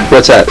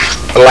 What's that?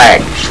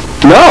 Lag.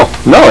 No,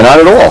 not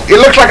at all. It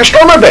looks like a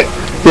Stormovic.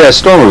 Yeah,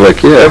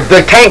 Stormovic, yeah. The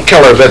tank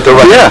killers that the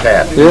Russians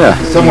had. Yeah.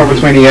 Somewhere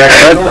between the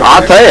action.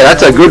 I'll tell you,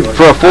 that's a good,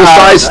 for a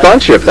full-size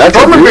stunt ship. That's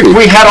a Stormovic, beauty.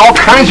 we had all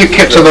kinds of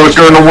kits of those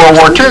during the World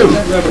War II.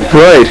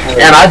 Right.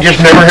 And I just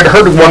never had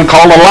heard of one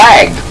called a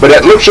lag, but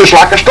it looks just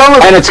like a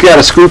Stormovic. And it's got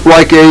a scoop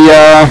like a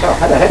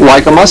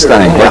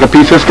Mustang, like a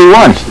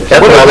P-51.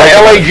 What does the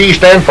LAG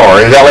stand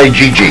for? Is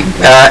LAGG?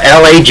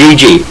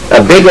 LAGG.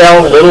 A big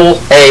L, little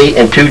A,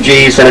 and 2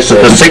 G's, and it's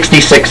the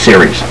 66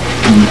 series.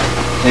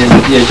 And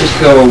just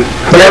go...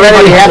 But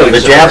everybody had them.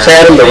 The Japs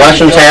had them, the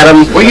Russians had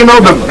them. Well, you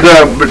know, the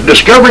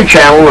Discovery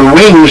Channel and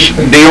Wings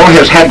deal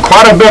has had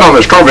quite a bit on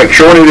the Stormovic,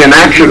 showing it in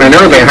action and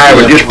everything, how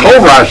it would just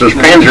pulverize those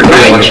Panzer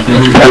tanks.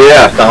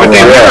 Yeah. But they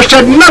never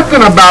said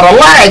nothing about a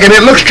lag, and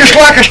it looks just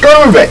like a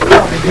Stormovic.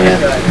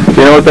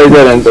 You know what they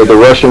did? And the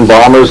Russian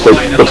bombers, the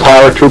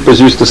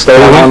paratroopers used to stay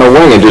on the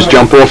wing and just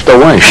jump off the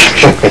wing.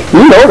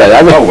 You know that.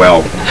 I mean, Oh,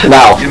 well.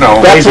 now, You know,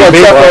 that's what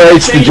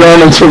separates the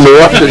Germans from the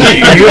Russians.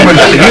 Human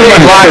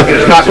life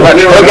is not much.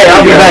 Okay,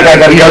 I'll be back. I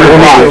gotta go to the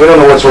meeting. We don't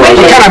know what's wrong.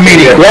 What kind of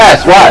meeting?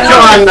 Yes, what?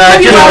 John,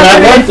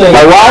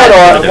 My wallet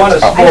or...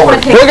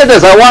 Look at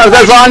this. I want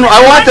this on.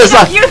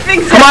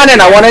 Come on in.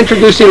 I want to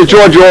introduce you to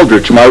George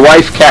Aldrich, my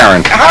wife,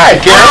 Karen.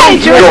 Hi, Karen. Hi,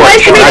 George.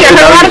 Nice to meet you. I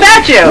heard a lot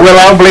about you. Well,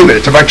 I don't believe it.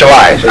 It's a bunch of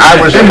lies.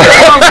 I was in there.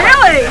 Oh,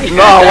 really?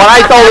 No, what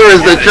I told her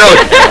is the truth.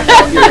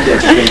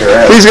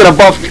 He's gonna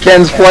buff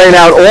Ken's plane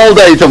out all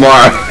day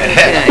tomorrow.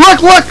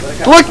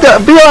 Look,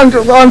 be on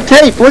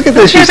tape. Look at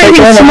this. Is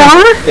anything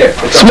smaller?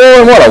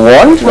 Smaller than what, a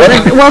 1?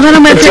 Well, then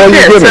I'm going to take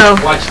this, so...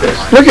 Watch this.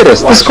 Look at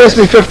this. This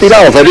cost me $50.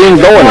 I didn't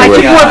go I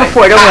took anywhere. more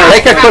before, don't worry.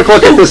 Take a quick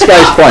look at this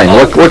guy's plane.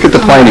 Look at the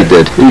plane he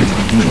did.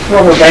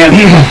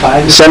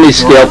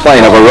 Semi-scale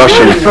plane of a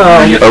Russian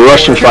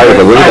fighter.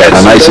 Look at that.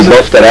 How nice he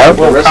buffed it out.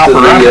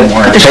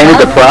 Painted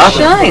the prop.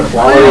 Shine.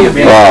 Oh, it's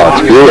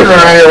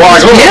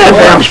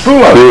beautiful.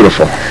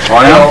 Beautiful.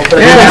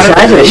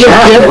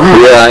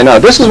 Yeah, I know.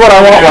 This is what I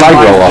want when I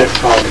grow up.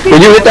 When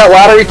you hit that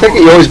lottery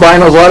ticket, you always buying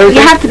those lottery You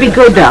tickets? have to be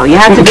good, though. You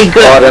have to be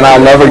good. Oh, then I'll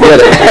never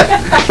get it.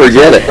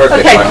 Forget it.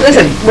 Okay,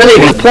 listen, we're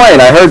The leaving. plane,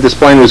 I heard this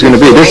plane was going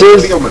to be. This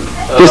is the one.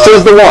 He's one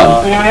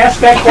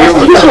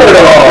of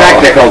those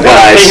practical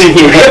guys.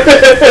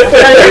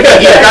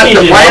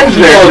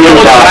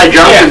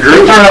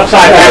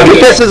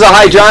 This is a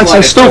High Johnson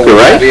Stuka,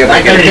 right?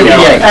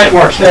 That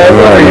works.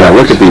 Yeah,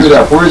 look at these.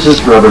 Where's his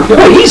brother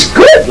going? Oh, he's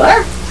good,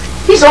 Larry.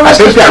 He's I almost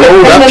think that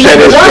old upset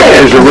is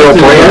a real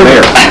plane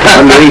there.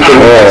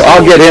 Oh,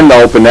 I'll get him to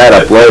open that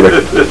up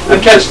later.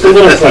 Catch the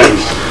little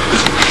things.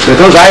 But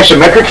those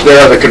isometrics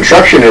there, the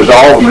construction is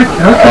all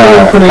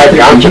High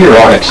Johnson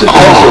drawings.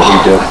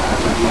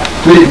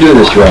 We didn't do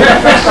this right.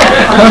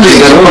 You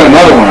gotta put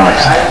another one on.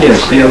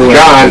 Yes, the other one.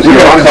 John,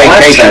 you're on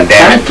vacation,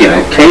 damn it.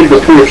 Cave the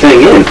poor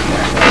thing in.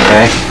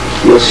 Okay.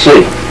 You'll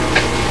see.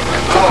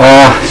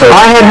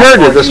 I had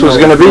heard that this was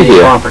going to be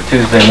here. On for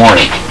Tuesday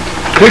morning.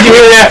 Where'd you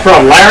hear that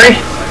from, Larry?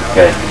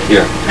 Okay,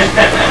 here.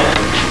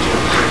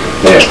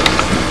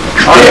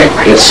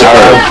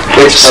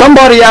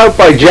 Somebody out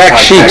by Jack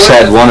Sheets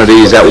had one of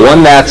these at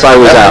one Nats I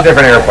was out.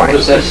 Different airplane.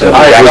 Was it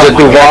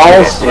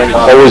Duval's?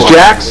 Or was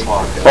Jack's?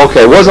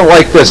 Okay, it wasn't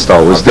like this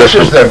though, it was This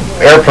is different.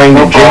 the airplane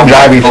that Jim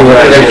Jivey flew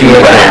at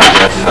 58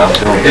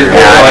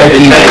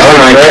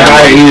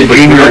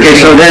 Okay,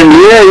 so then,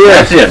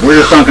 that's it.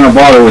 We're just not gonna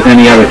bother with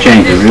any other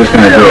changes. We're just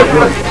gonna do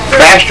it.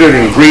 faster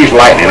than grease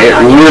lightning. It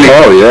really.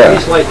 Oh yeah.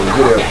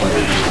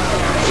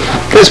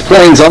 There's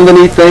planes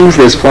underneath things.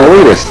 There's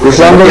planes. This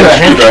is underneath.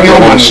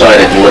 On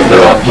side it and lift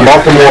it up.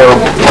 Baltimore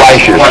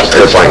flashes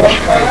airplanes.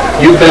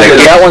 You bend it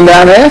That one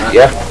down there?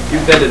 Yeah. You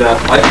bend it up.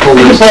 I pull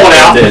it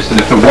out. And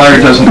if the wire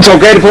doesn't. It's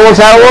okay to pull this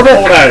out a little bit?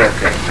 Hold out there.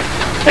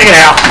 Take it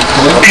out.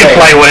 You can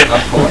play with it.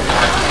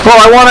 Well,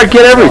 I want to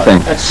get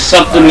everything. That's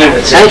something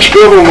that's... Hank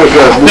Scriven was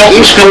a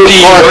East Coast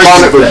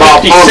correspondent with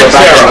Bob Palmer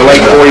back in the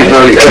late 40s,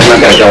 early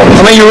 50s. I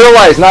mean, you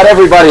realize not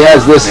everybody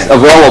has this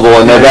available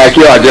in their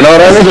backyard. You know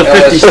what I mean?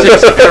 This is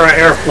a 56 era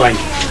airplane.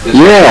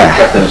 Yeah.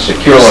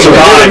 Secure.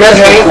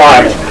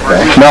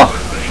 No.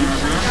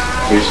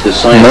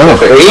 No.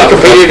 He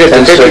competed at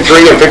the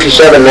 53 and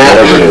 57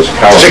 nats,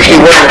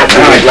 61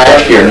 nats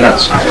last year.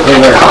 Nuts.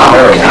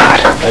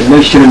 I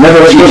should have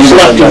never let you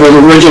select him with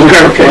original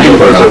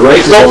airplane.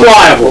 So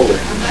flyable.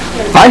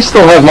 I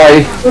still have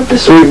my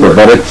sweeper,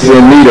 but it's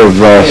in need of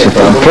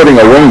putting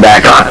a wing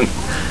back on.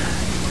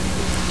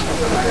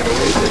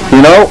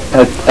 You know,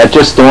 it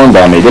just dawned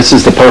on me, this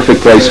is the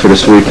perfect place for the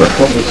sweeper.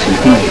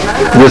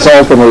 This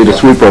ultimately, the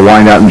sweeper will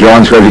wind out in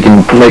John's grave. You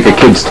can make a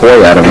kid's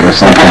toy out of it or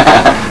something.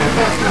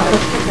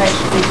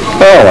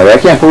 Oh, I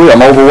can't believe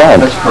I'm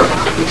overwhelmed.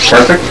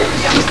 Perfect.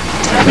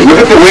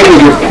 Look at the wing of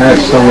your...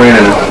 That's so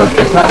raining.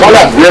 Pull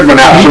that weird one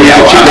out so you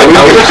can see the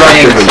wing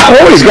construction.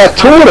 Oh, he's got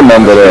two of them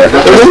under there.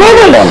 There's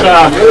another one.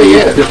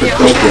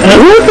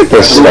 Look at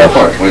this stuff.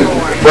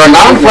 For a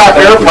non-flap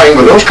airplane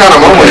with those kind of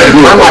moments, the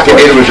turn like it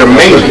did was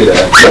amazing.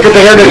 Look at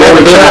the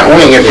aerodynamics of that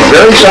wing. It's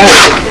very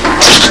sound.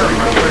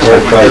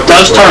 It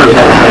does turn.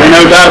 Ain't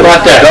no doubt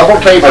about that. Double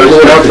taper.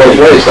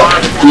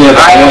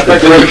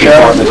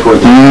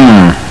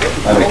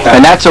 And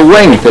that's a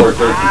wing.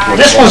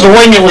 This was the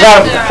wing that was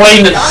out of the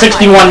plane at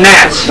 61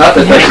 knots.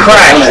 It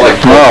crashed.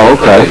 Oh,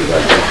 okay.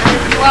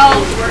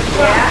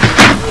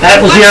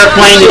 That was the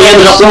airplane that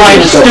ended up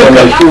flying the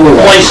Stuka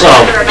place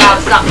of.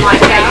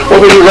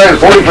 What were you running,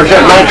 40%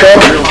 nitro?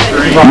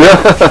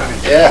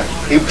 Yeah.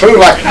 He flew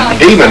like a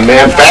demon,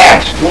 man,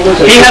 fast.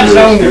 He had his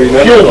own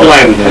fuel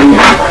blend.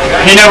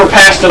 He never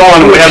passed it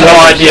on, and we have no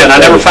idea, and I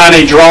never found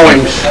any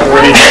drawings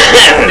or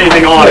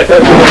anything on it.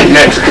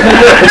 Next.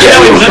 Yeah,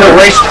 he was in the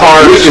race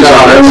cars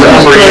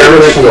for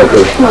years.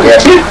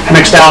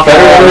 Mixed out that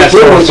all that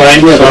sort of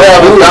thing.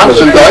 Yeah, Lou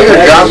Johnson, Doug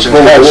Johnson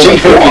had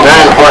C-59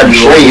 hard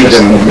sleeves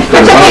and...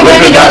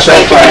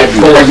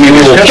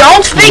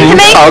 Don't speak to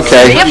me.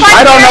 Okay.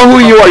 I don't know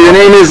who you are. Your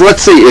name is, let's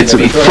see, it's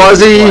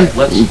Fuzzy.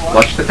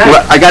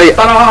 I got it.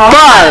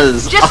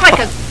 Buzz. Just like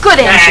a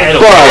good engine.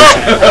 Buzz.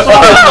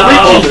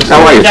 How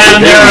are you?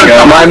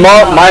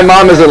 My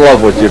mom is in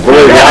love with you.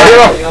 Believe me.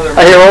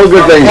 I hear all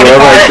good things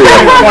whenever I see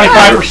her.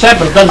 25%,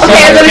 but it doesn't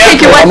sound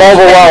I'm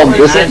overwhelmed.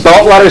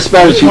 Don't let her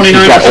spend. She's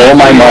got all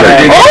my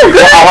money. Oh,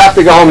 good. I'll have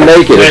to go home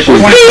naked if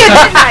she's...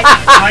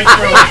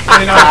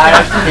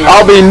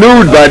 I'll be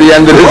nude by the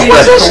end of this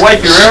day.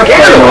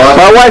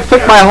 My wife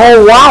took my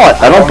whole wallet.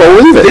 I don't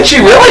believe it. Did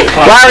she really?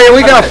 Larry, are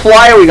we going to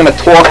fly or are we going to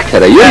talk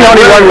today? You're the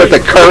only one with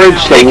the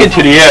courage to... Take it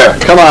to the air.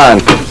 Come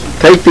on.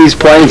 Take these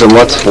planes and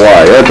let's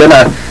fly.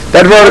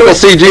 That vertical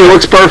CG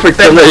looks perfect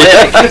to me.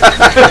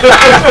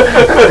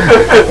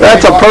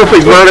 That's a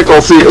perfect vertical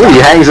CG. Ooh, he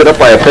hangs it up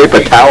by a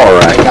paper towel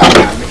rack.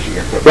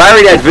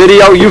 Larry, that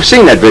video, you've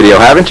seen that video,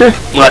 haven't you?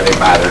 What?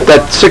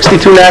 That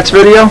 62 Nats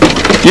video?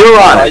 You're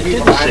on it.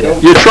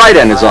 Your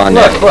Trident is on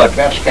there.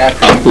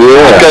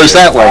 Yeah. It goes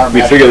that way.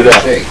 We figured it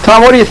out.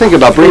 Tom, what do you think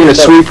about bringing a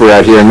sweeper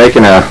out here and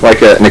making an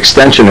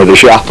extension of the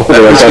shop over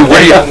there?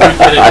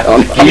 I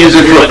don't know. You use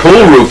it for a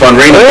pool roof on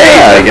rainy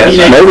days, I guess.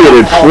 Maybe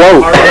it'd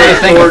float. What do you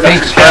think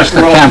express the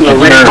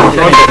temperature?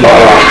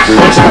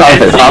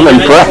 I'm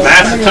impressed.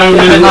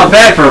 It's not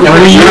bad for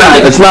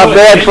It's not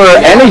bad for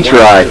any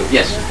try.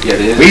 Yes, it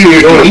is. We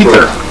used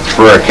ether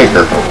for a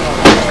kicker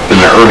in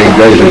the early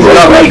days of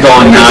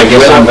Going now, I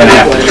guess I'm going to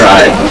have to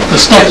try it. The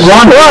stuff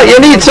runs. Well, you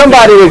need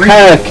somebody to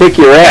kind of kick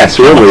your ass,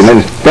 really.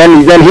 And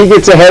then he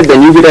gets ahead,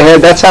 then you get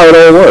ahead. That's how it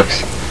all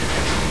works.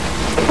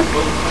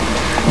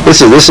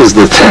 This is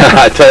the...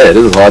 I tell you,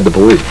 this is hard to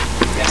believe.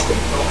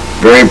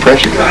 Very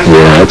impressive.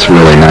 Yeah, that's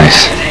really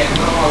nice.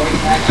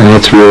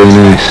 That's really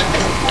nice.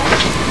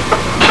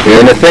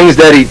 And the things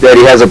that he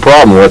has a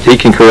problem with, he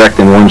can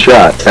correct in one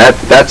shot.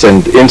 That's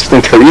an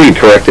instant. You can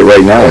correct it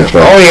right now.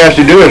 All he has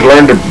to do is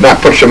learn to not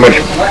put so much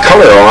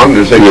color on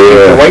as they keep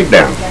the weight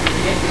down.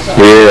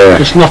 Yeah.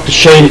 Just enough to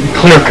shade it and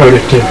clear coat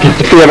it to get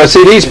the... Yeah, but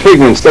see, these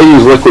pigments, they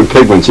use liquid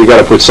pigments. You got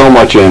to put so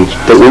much in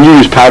that when you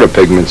use powder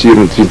pigments, you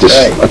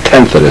just a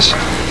tenth of this.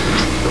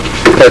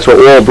 That's what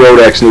all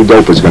Brodak's new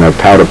dope is going to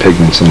have, powder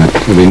pigments in it.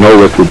 There'll be no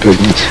liquid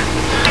pigments.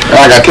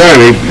 Like I tell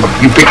you,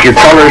 you pick your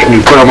colors and you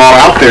put them all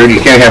out there, and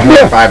you can't have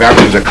more than 5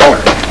 ounces of color.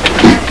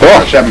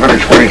 Oh, 700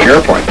 square inch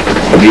airplane.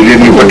 You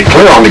didn't even put the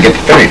clear on to get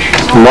the finish.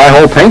 My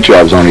whole paint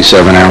job's only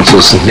 7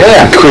 ounces.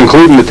 Yeah.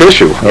 Including the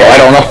tissue. Yeah.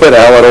 I don't know where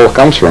the hell it all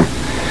comes from.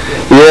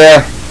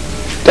 Yeah.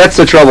 That's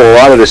the trouble. A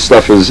lot of this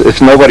stuff is, if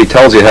nobody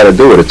tells you how to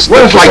do it, it's...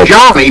 Well, it's like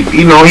John,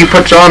 he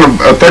puts on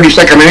a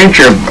 32nd of an inch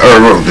or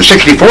the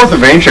 64th of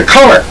an inch of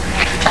color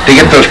to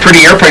get those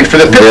pretty airplanes for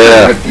the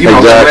picture. Yeah,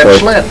 exactly. The red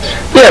sleds.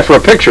 Yeah, for a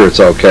picture it's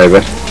okay,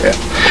 but... Yeah.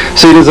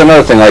 See, there's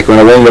another thing, like when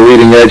I wing the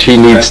leading edge, he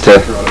needs to...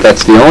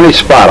 That's the only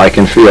spot I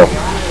can feel.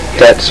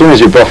 That, as soon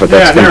as you buff it,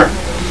 that's gonna...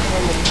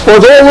 Well,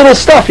 it's all little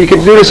stuff. You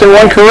could do this in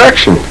one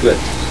correction. Good.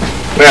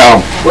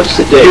 Well,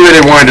 if you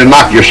really wanted to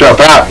knock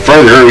yourself out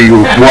further,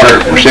 you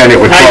sand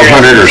it with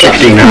 1200 or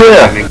 1600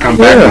 and then come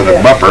back with a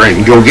buffer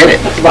and go get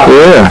it.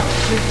 Yeah.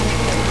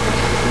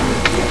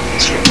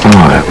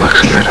 Oh, that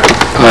looks good.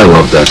 I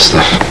love that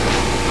stuff.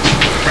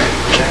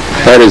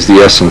 That is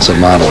the essence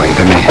of modeling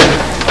to me.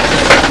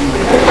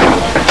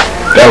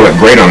 That'll look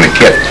great on the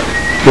kit.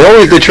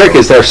 The trick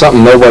is there's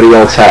something nobody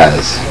else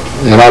has.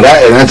 You know,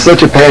 that's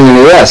such a pain in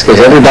the ass, because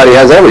everybody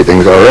has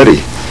everything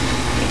already.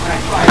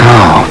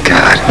 Oh,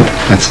 God,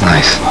 that's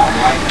nice.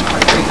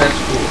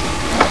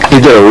 He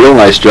did a real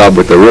nice job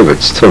with the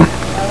rivets, too.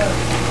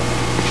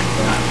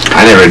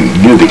 I never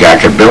knew the guy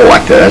could build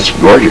like that. That's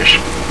gorgeous.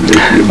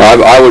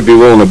 I would be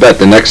willing to bet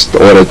the next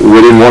order,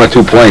 within 1 or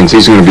 2 planes,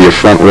 he's going to be a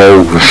front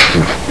row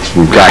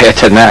guy at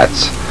the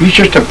Nats. He's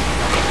just a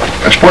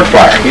sport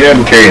flyer. He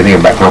doesn't care anything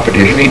about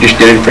competition. He just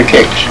did it for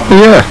kicks.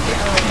 Yeah.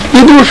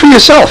 You do it for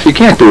yourself. You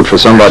can't do it for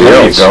somebody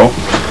else. There you go.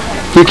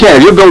 You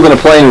can't. If you're building a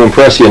plane to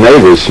impress your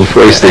neighbors and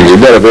race things, you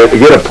better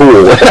get a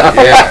pool.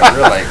 Yeah,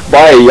 really.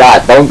 Buy a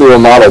yacht. Don't do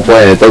a model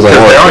plane. It doesn't work.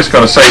 They're always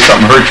going to say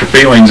something hurts your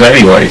feelings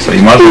anyway, so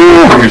you might as well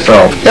do it for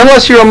yourself.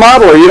 Unless you're a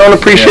modeler, you don't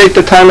appreciate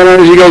the time and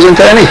energy goes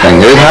into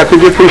anything. How could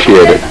you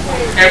appreciate it?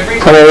 I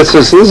mean, this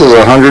is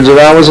hundreds of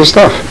hours of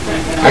stuff.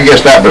 I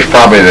guess that was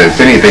probably, if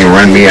anything,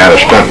 run me out of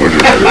stunt, was,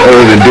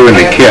 other than doing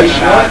the kits,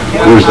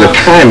 was the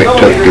time it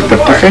took to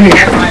put the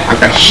finish on. I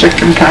got sick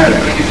and tired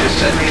of it.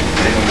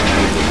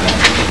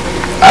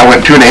 I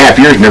went 2.5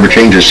 years and never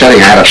changed the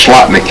setting. I had a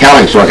slot in the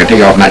cowling so I could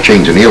take off and not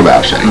change the needle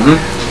valve setting.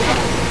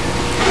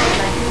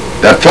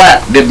 The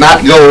flat did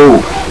not go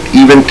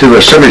even to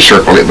a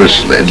semicircle. It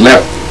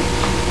left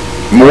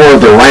more of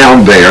the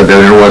round there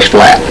than there was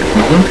flat.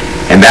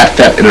 And that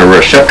fit in a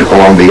receptacle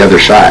on the other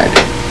side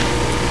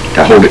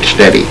to hold it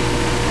steady.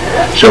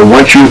 So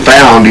once you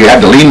found you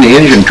had to lean the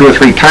engine 2 or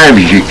 3 times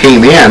as you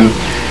came in,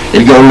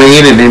 it'd go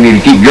lean and then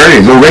you'd keep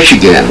gurney and go rich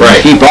again.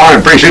 Right. Keep on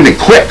and pretty soon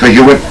it quit because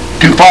you went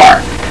too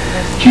far.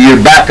 So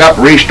you'd back up,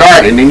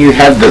 restart, and then you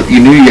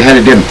knew you had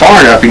it in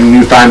far enough and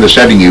you find the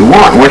setting you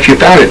want. Once you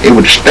found it, it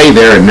would stay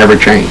there and never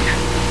change.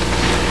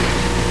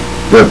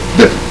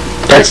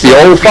 That's the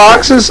old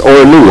Foxes or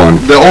a new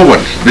one? The old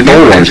ones. The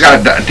new one's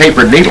got a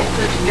tapered needle.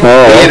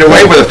 Oh, they did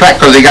away with the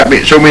fact because they got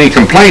so many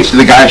complaints,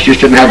 the guys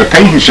just didn't have the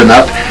patience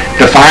enough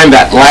to find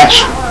that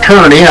last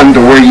turn in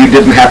to where you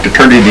didn't have to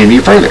turn it any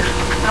further.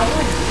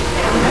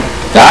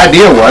 The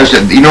idea was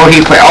that, he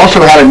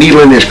also had a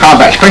needle in his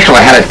combat special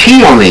that had a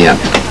T on the end.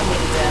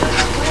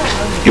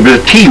 It was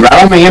a T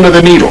right on the end of the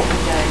needle.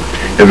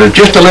 There was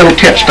just a little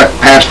tip stuck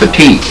past the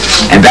T,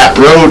 and that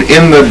rode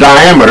in the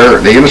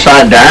diameter, the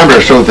inside diameter,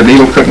 so that the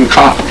needle couldn't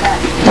cock.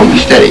 Hold it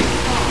steady.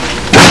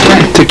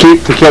 To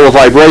kill a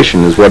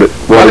vibration is what it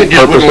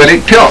just wouldn't let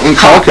it tilt and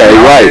cock. Okay,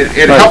 right.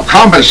 It helped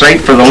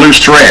compensate for the loose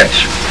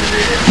threads.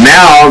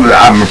 Now,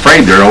 I'm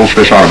afraid they're old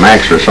Swiss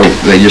automatics, so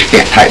they just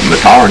can't tighten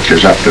the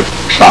tolerances up to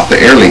stop the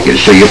air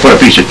leakage. So you put a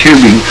piece of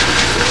tubing,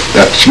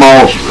 that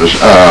small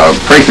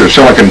Prather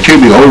silicon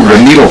tubing over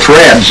the needle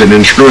threads and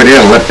then screw it in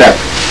and let that...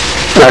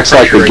 Acts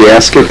like a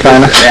gasket,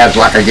 kind of? It adds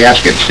like a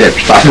gasket instead of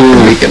stopping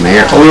the leak in the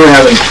air. We were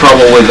having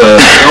trouble with a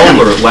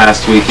roller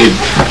last week. He'd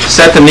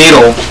set the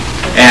needle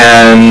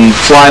and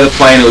fly the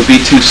plane. It would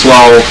be too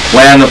slow.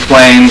 Land the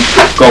plane,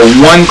 go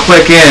 1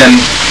 click in,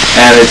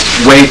 and it's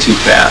way too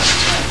fast.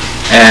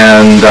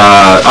 And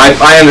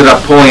I ended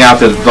up pulling out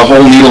the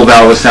whole needle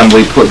valve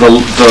assembly.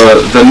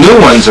 The new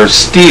ones are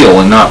steel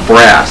and not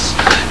brass.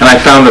 And I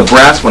found the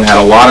brass one had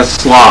a lot of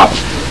slop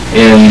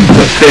in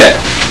the fit.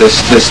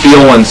 The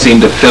steel one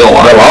seemed to fit a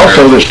lot. Well,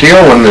 also the steel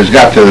one has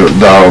got the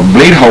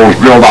bleed holes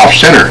drilled off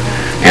center,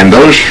 and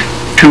those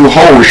 2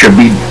 holes should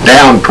be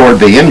down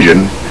toward the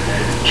engine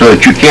so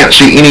that you can't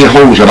see any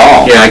holes at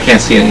all. Yeah, I can't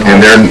see any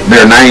holes. And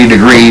they're 90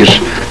 degrees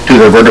to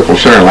the vertical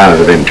center line of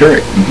the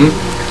venturi.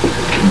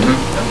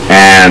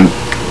 And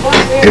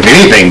if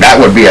anything, that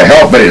would be a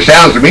help, but it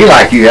sounds to me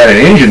like you had an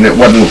engine that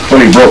wasn't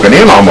fully broken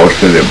in almost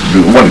to the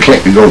 1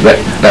 click that goes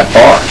that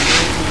far.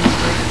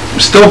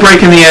 Still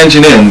breaking the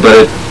engine in,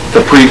 but the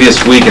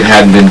previous week it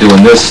hadn't been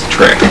doing this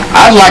trick.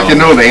 I'd like to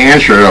know the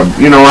answer.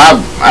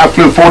 I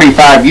flew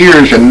 45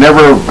 years and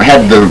never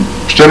had the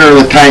center of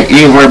the tank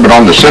anywhere but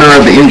on the center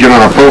of the engine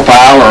on a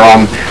profile or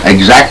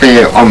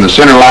exactly on the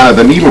center line of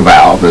the needle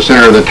valve, the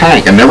center of the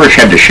tank, and never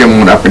had to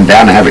shim one up and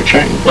down and have it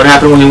changed. What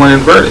happened when you went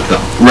inverted,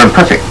 though? Run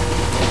perfect.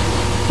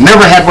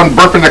 Never had one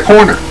burp in the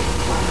corner.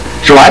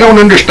 So I don't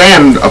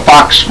understand a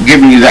Fox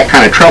giving you that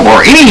kind of trouble,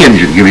 or any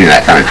engine giving you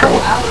that kind of trouble.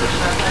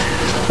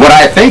 What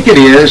I think it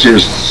is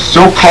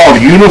so-called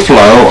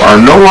uniflow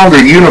are no longer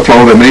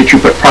uniflow the minute you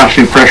put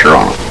positive pressure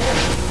on them.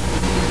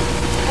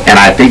 And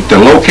I think the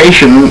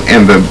location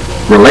and the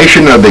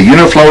relation of the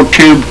uniflow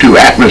tube to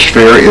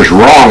atmosphere is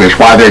wrong, is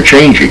why they're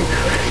changing.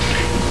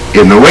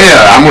 In the way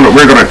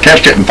we're going to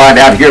test it and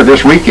find out here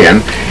this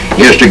weekend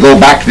is to go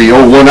back to the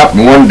old 1 up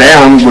and 1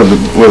 down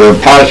with a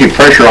positive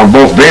pressure on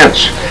both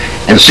vents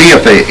and see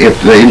if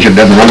the engine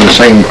doesn't run the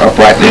same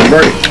upright and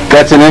inverted.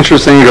 That's an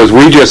interesting, because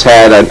we just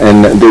had,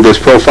 and this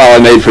profile I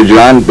made for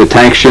John, the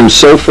tank shimmed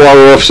so far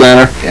off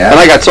center, and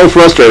I got so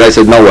frustrated, I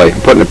said, no way,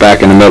 I'm putting it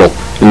back in the middle,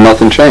 and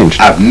nothing changed.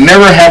 I've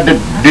never had to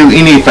do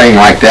anything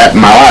like that in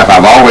my life.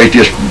 I've always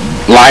just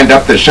lined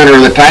up the center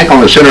of the tank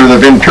on the center of the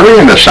venturi,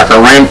 and the sucker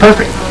ran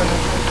perfect.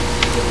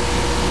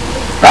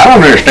 I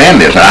don't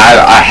understand this.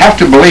 I have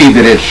to believe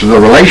that it's the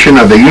relation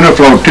of the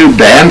uniflow tube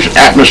to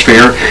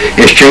atmosphere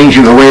is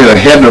changing the way the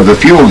head of the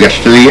fuel gets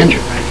to the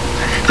engine.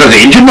 Because the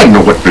engine doesn't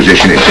know what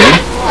position it's in.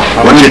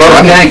 I run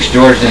both tanks,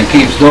 George, and it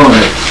keeps doing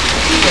it.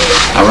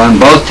 I run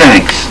both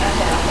tanks.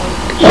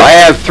 I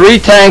have 3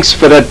 tanks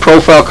for that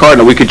profile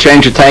cardinal. We could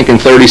change a tank in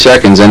 30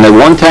 seconds. And the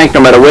one tank,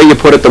 no matter where you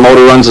put it, the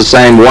motor runs the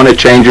same. One, it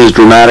changes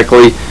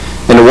dramatically.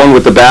 And the one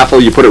with the baffle,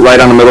 you put it right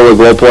on the middle of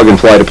the glow plug and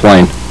fly the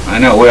plane. I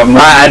know.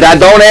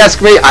 Don't ask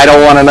me. I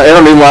don't want to know.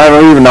 I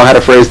don't even know how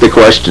to phrase the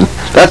question.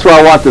 That's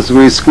why I want to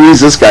squeeze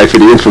this guy for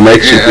the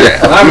information. Yeah.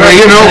 Well,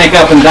 tank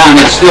up and down,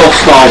 it still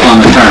stalls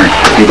on the turn.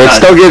 It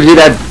still gives you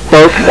that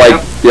burp,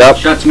 like, yep.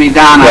 Shuts me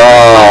down.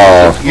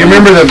 Oh. You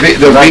remember the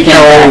back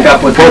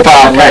up with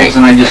profile tank?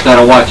 And I just got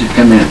to watch it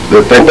come in.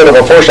 They put up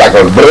a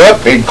four-cycle, blew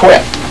up, he'd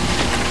quit.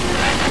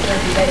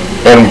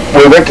 And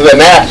we went to the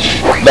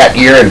Nats that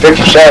year in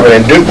 '57,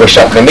 and Duke was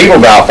setting the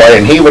needle valve for it,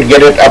 and he would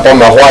get it up on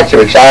the whites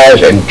of its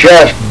eyes and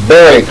just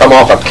barely come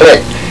off a click,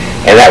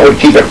 and that would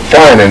keep it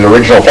flying in the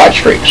original flight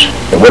streaks.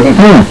 It wouldn't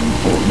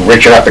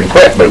reach it up and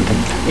quit, but,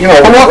 you know.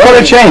 And what would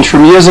have changed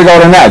from years ago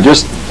to now?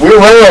 Just we were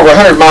running over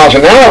 100 miles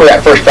an hour with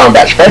that first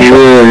combat special.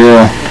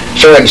 Yeah.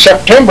 So in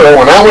September,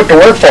 when I went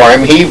to work for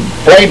him, he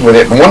played with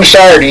it. And one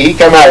Saturday, he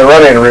come out of the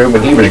running room,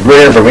 and he was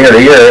grinning from ear to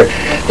ear.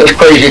 This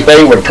crazy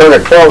thing would turn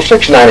at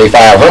 12.6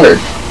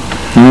 9500.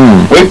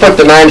 We put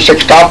the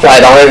 9.6 top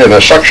light on it in a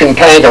suction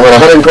tank and went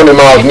 120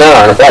 miles an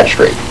hour on a flat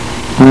street.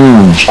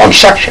 On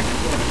suction.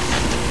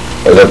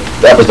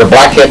 That was the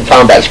Blackhead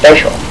Combat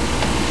Special.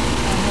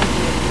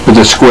 With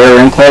the square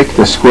intake,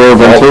 the square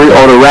venturi,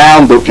 or the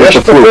round,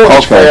 just the full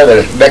square.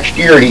 The next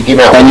year he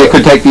came out. And you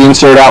could take the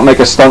insert out,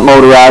 make a stunt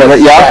motor out of it.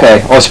 Yeah,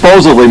 okay. Or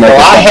supposedly make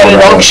a stunt motor. I had it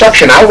on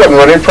suction. I wasn't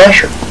running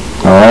pressure.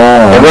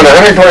 Oh. I run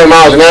 120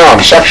 miles an hour on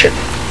suction.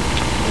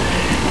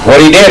 What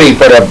he did, he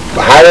put a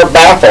higher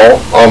baffle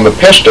on the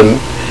piston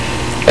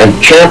and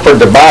chamfered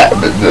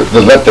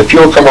let the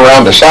fuel come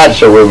around the side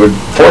so we would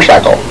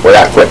four-cycle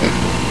without quitting.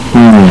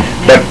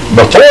 But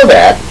before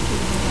that,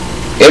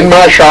 in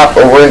my shop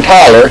over in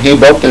Tyler, he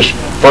built this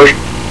first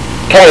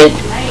tank,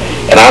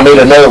 and I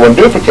made another one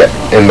duplicate.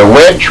 And the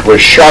wedge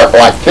was sharp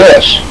like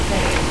this,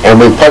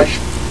 and we punched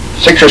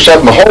 6 or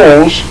 7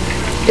 holes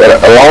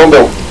along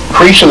the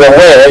crease of the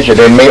wedge, and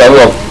then made a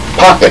little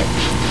pocket,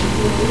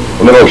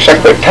 a little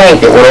separate tank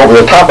that went over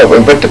the top of it,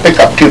 and put the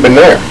pickup tube in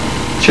there.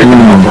 Chicken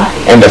hopper.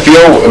 And the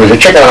fuel, it was a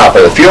chicken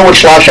hopper. The fuel would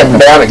slosh up and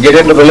down and get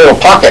into the little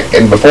pocket,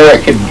 and before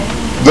it could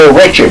go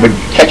rich, it would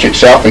catch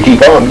itself and keep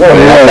on going.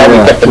 And that's how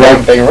we kept the damn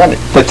thing running.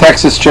 The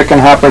Texas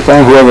chicken hopper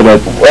thing, who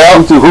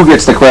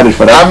gets the credit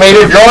for that? I made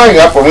a drawing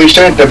up when we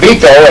sent it to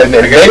Vico, and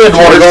they didn't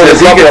want to go to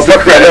the trouble to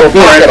put that little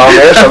pocket on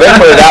there, so they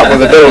put it out with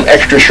a little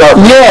extra sharp.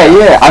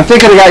 Yeah. I'm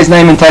thinking of the guy's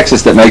name in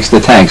Texas that makes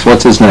the tanks.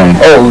 What's his name?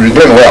 Oh,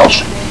 Glenn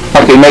Wells.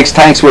 Okay, he makes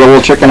tanks with a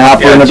little chicken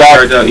hopper in the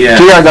back.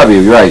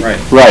 GRW, right.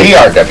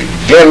 GRW,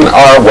 Glenn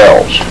R.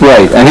 Wells.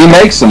 Right, and he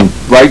makes them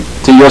right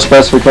to your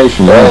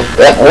specifications. Well,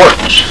 that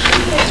works.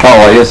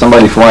 Oh, I hear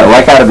somebody flying. Well,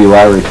 that gotta be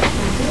Larry.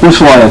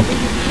 Who's flying?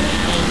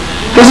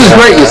 This is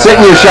great. You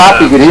sit in your shop,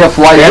 you can hear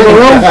flight in the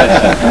room.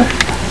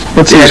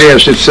 It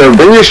is. It's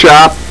in your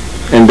shop,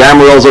 and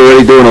Damarel's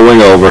already doing a wing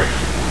over.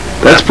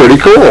 That's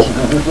pretty cool.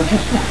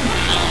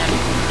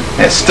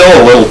 It's still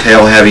a little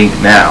tail heavy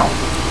now.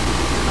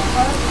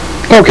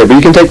 Okay, but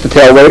you can take the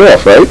tail weight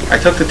off, right? I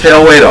took the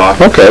tail weight off.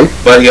 Okay.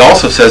 But he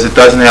also says it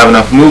doesn't have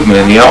enough movement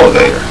in the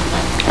elevator.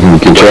 And you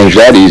can change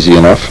that easy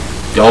enough.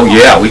 Oh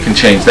yeah, we can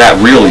change that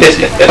real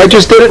easy. I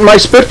just did it in my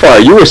Spitfire.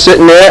 You were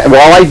sitting there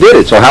while I did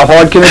it, so how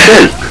hard can it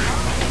be?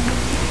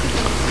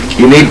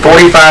 You need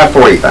 45.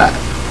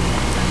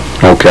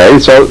 Okay,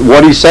 so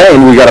what he's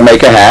saying, we got to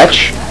make a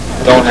hatch.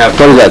 Don't have.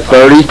 What is that,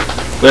 30?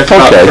 That's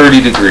about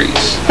 30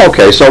 degrees.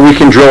 Okay, so we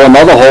can drill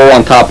another hole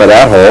on top of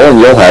that hole, and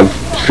you'll have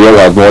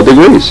more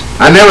degrees.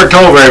 I never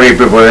told very many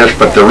people this,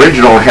 but the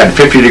original had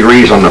 50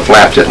 degrees on the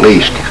flaps at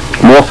least.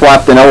 More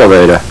flap than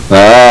elevator.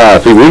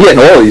 We're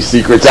getting all these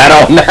secrets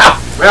out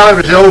now. Well, it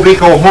was the old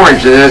Vico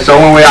horns, and it's the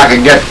only way I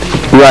could get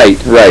right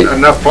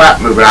enough flap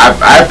movement.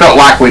 I felt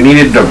like we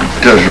needed to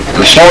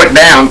slow it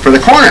down for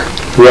the corner.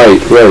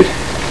 Right. Well,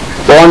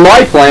 on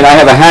my plane, I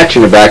have a hatch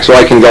in the back, so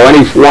I can go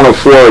any one of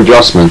 4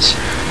 adjustments.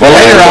 Well,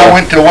 later I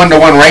went to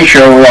 1-to-1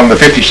 ratio on the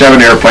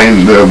 57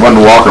 airplane, the one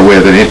to Walker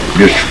with, and it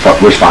just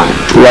was fine.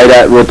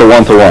 With the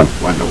 1-to-1.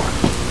 1-to-1.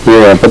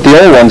 Yeah, but the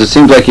old ones, it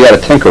seems like you had a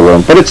tinker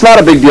room. But it's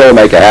not a big deal to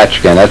make a hatch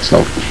again. That's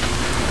no.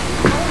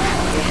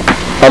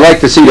 I'd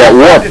like to see that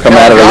warp come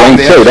out of the wing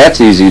too.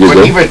 That's easy to do.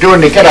 When he was doing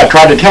the kit, I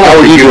tried to tell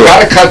him, you've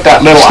got to cut that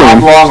little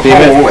oblong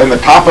hole in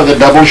the top of the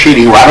double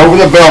sheeting right over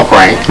the bell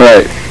crank.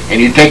 Right. And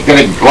you take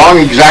the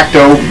long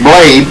X-Acto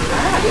blade,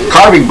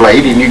 carving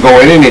blade, and you go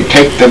in and you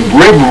take the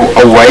rib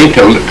away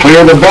to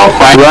clear the bell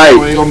crank.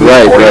 Right. It'll move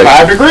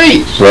 45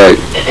 degrees. Right.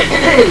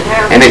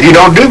 And if you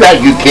don't do that,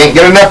 you can't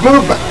get enough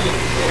movement.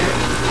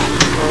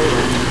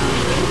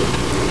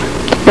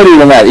 But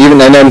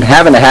even and then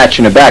having a hatch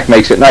in the back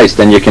makes it nice.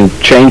 Then you can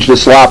change the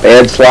slop,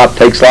 add slop,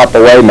 take slop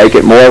away, make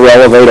it more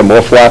elevator,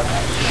 more flap.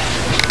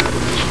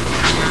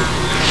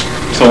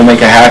 So we'll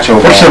make a hatch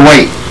over. What's the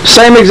weight?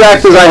 Same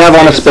exact as I have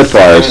on a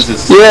Spitfires.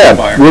 Yeah,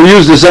 we'll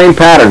use the same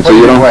pattern, so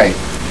you don't.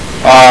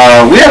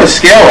 We have a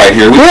scale right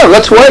here.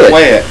 Let's weigh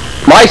it.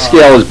 My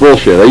scale is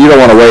bullshit. You don't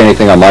want to weigh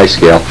anything on my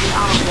scale.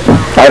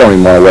 I don't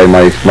even want to weigh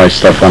my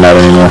stuff on that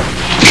anymore.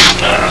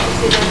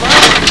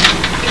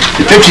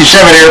 The 57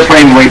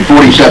 airplane weighed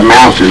 47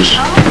 ounces.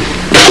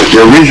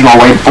 The original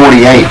weighed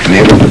 48, and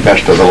they were the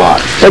best of the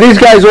lot. But these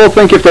guys all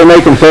think if they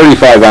make them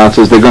 35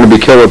 ounces, they're going to be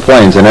killer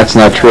planes, and that's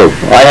not true.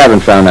 I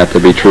haven't found that to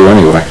be true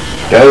anyway.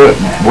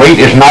 Weight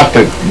is not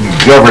the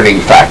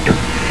governing factor.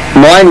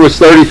 Mine was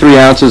 33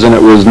 ounces, and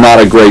it was not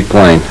a great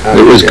plane.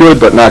 It was good,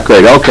 but not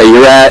great. Okay,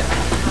 you're at...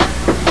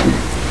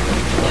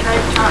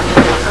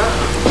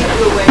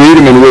 Read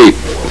them in wheat.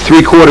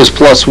 3/4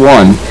 plus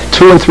 1.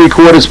 2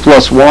 3/4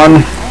 plus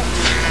 1.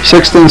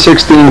 16,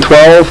 16,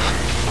 12.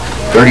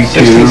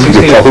 32.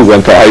 You probably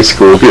went to high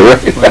school. You're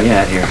right. What do you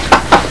had here?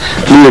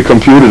 Need a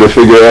computer to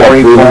figure out.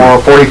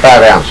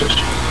 45 ounces.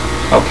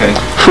 Okay.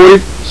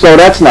 40, so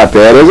that's not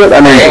bad, is it?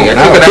 I mean,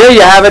 here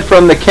you have it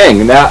from the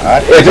king. Now,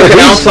 if Took an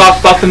ounce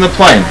off buffing the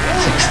plane.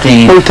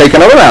 16. We'll take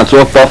another ounce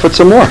off, buff it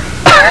some more.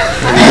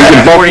 You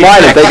can buff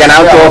mine and take an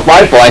ounce off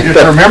my plane.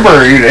 Just remember,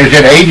 as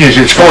it ages,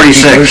 it's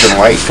 46.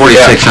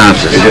 46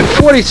 ounces.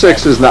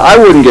 46 is not, I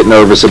wouldn't get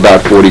nervous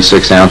about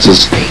 46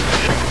 ounces.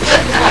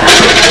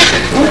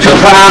 So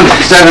pound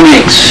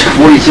 7/8,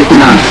 46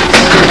 ounces.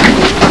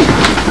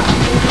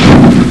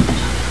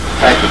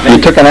 You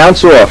took an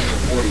ounce off.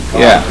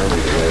 Yeah.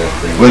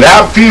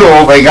 Without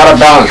fuel, they got a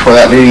balance where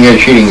that leading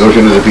edge sheeting goes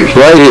into the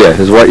fuselage. Right here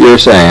is what you're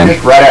saying.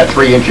 Just right at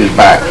 3 inches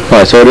back.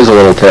 All right, so it is a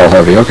little tail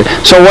heavy. Okay.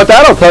 So what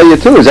that'll tell you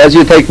too is as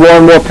you take more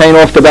and more paint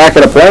off the back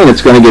of the plane,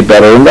 it's going to get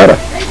better and better.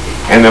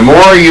 And the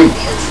more you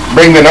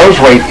bring the nose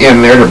weight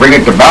in there to bring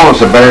it to balance,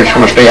 the better it's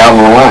going to stay out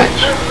on the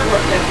lines.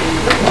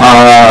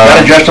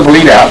 Got adjustable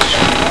lead outs.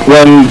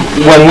 When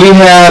we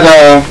had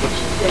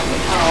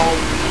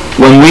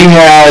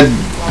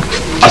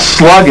a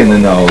slug in the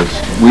nose,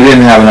 we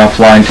didn't have enough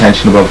line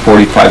tension above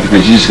 45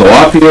 degrees. You just go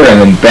up here and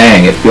then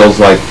bang, it feels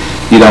like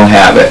you don't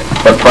have it.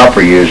 What prop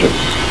are you using?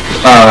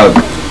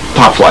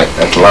 Top flight.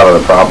 That's a lot of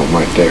the problem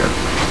right there.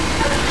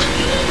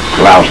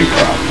 Lousy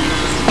prop.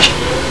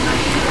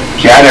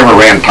 See, I never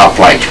ran top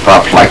flights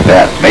props like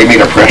that. They made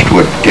a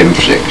Prestwood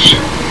 10.6.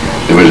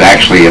 It was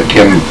actually a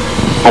 10.4.5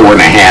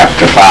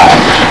 to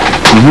 5.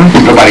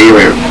 Nobody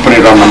ever put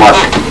it on the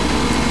market.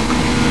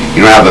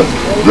 You know how the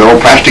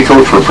old plastic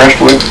coats were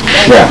Prestwood?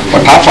 Yeah.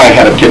 Well, Top Flight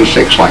had a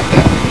 10.6 like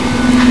that.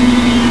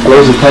 Are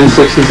those the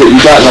 10.6s that you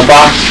got in the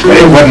box? But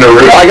it wasn't a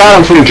real... I got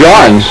them from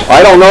John's.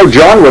 I don't know.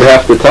 John would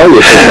have to tell you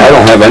because I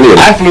don't have any of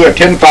them. I flew a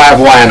 10.5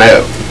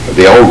 YNO,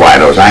 the old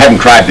YNOs. I haven't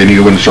tried the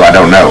new ones, so I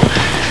don't know.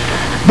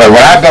 But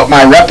when I built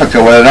my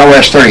replica with an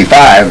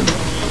OS-35,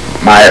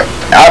 my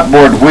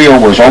outboard wheel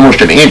was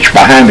almost an inch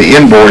behind the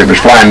inboard. It was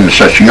flying in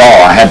such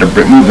yaw. I had to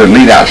move the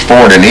lead outs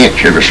forward an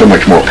inch. There was so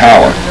much more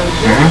power.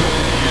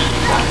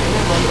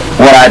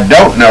 What I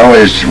don't know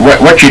is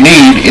what you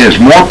need is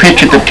more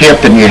pitch at the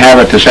tip than you have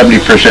at the 70%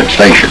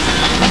 station.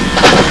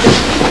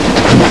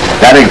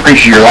 That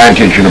increases your line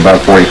tension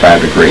above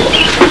 45 degrees.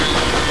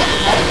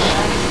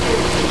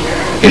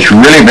 It's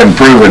really been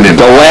proven.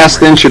 The last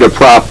inch of the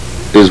prop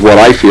is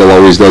what I feel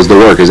always does the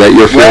work. Is that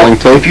your feeling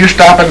too? If you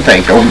stop and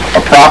think,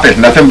 a prop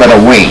is nothing but a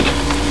wing.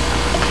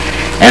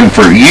 And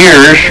for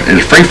years,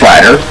 as free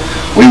fighter,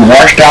 we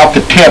washed out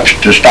the tips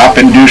to stop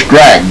induced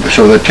drag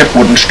so the tip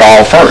wouldn't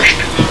stall first.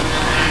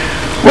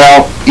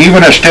 Well,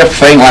 even a stiff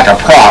thing like a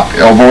prop,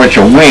 although it's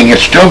a wing,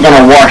 it's still going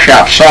to wash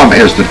out some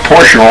as the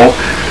torsional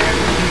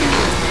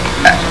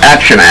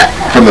action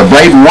from the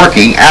blade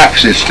working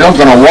acts. It's still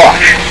going to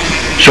wash.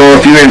 So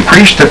if you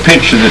increase the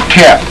pitch of the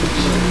tip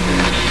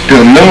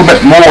to a little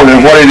bit more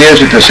than what it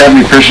is at the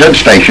 70%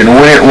 station,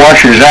 when it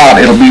washes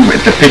out, it'll be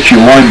at the pitch you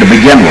wanted to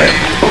begin with.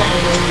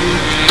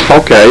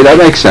 Okay, that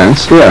makes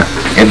sense, yeah.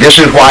 And this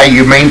is why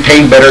you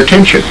maintain better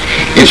tension.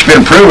 It's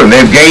been proven.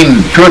 They've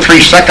gained 2 or 3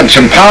 seconds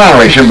in power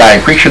elevation by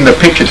increasing the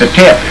pitch at the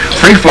tip.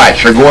 Free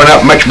flights are going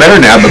up much better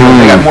now because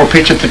they got more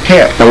pitch at the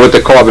tip. And with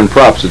the carbon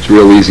props, it's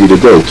real easy to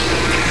do.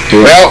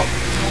 Yeah. Well,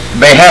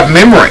 they have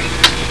memory.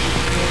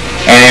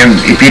 And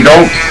if you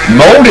don't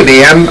mold it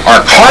in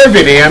or carve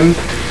it in,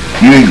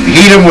 you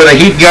heat them with a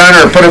heat gun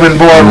or put them in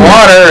boiling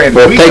water. And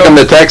well, take them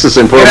to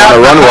Texas and put them on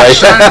a runway.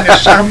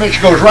 This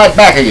bitch goes right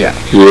back again.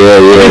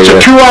 Yeah. It's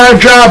a 2-hour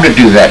job to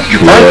do that.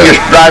 Your Frank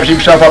just drives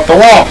himself up the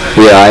wall.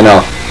 Yeah, I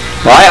know.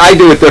 I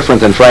do it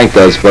different than Frank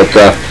does, but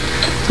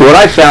what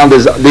I found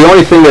is the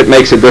only thing that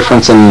makes a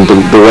difference in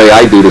the way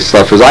I do this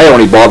stuff is I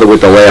only bother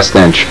with the last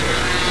inch.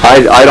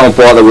 I don't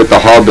bother with the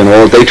hub and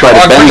all. They try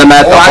to bend them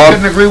at the hub. I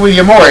couldn't agree with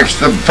you more. It's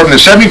from the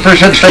 70%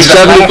 stage.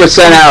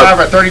 70% out.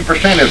 25 or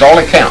 30% is all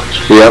it counts.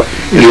 Yep.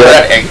 It's where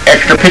that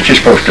extra pitch is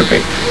supposed to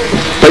be.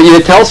 But you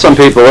tell some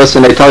people,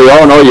 listen, they tell you,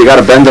 oh no, you got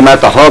to bend them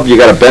at the hub. You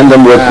got to bend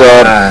them with.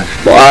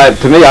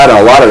 To me, I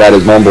don't know. A lot of that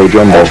is mumbo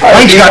jumbo.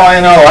 I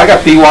got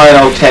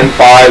BYNO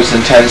 10.5s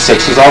and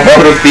 10.6s. I'll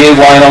put a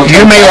BYNO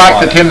 10.5. You may like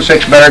the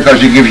 10.6 better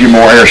because it gives you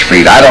more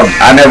airspeed.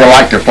 I never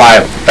liked to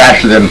fly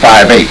faster than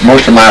 5.8.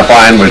 Most of my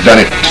flying was done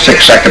at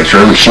 6 seconds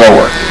or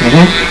slower.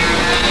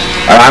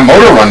 My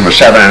motor run was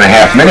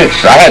 7.5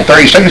 minutes. I had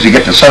 30 seconds to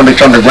get the son of a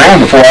bitch on the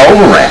ground before I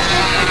overran.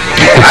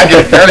 I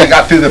just barely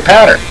got through the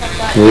pattern.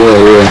 At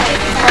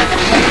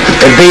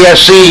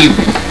BSC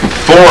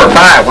 4 or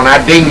 5, when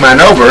I dinged mine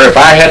over, if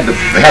I had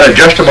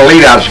adjustable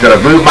lead outs, going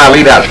to move my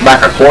lead outs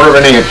back a quarter of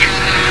an inch,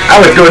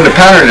 I was doing the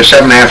pattern in a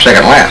 7.5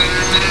 second lap.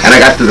 And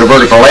I got to the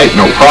vertical 8,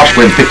 no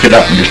crosswind, picked it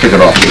up and just took it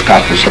off the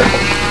top of the circle.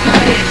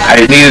 I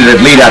needed the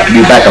lead out to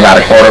be back about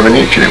a quarter of an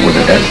inch and it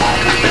wouldn't have done it.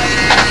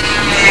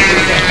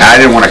 I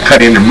didn't want to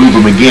cut in and move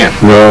them again.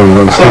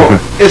 So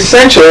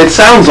essentially, it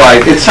sounds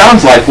like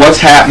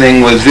what's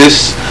happening with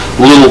this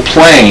little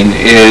plane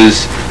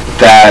is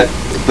that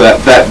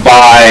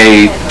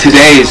by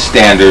today's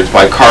standards,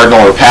 by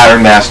Cardinal or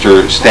Pattern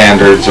Master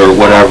standards or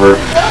whatever,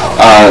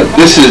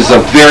 this is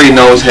a very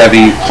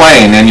nose-heavy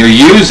plane, and you're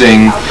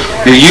using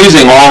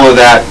all of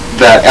that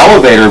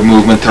elevator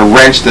movement to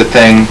wrench the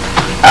thing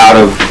out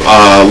of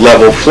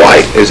level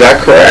flight. Is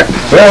that correct?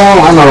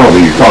 Well, I don't know if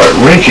you call it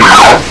wrenching.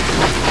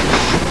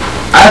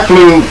 I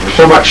flew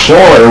so much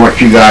slower than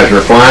what you guys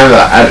were flying.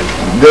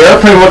 The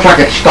airplane looked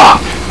like it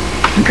stopped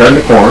and turned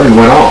the corner and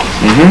went off.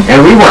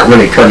 And we weren't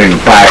really turning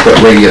 5-foot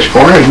radius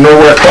corners,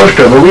 nowhere close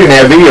to it, but we didn't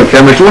have video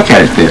cameras to look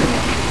at it then.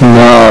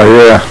 No,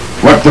 yeah.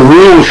 What the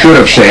rule should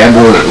have said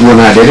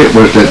when I did it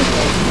was that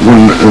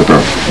when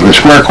the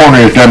square corner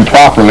is done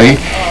properly,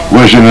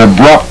 was an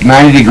abrupt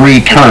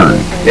 90-degree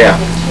turn. Yeah.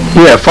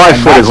 Yeah,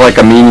 5 foot is like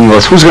a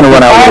meaningless. Who's going to run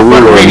out with a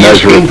ruler and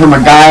measure came it? from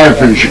a guy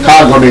from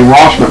Chicago named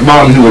Ross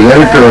McMullen, who was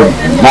editor of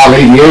Model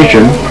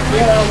Aviation,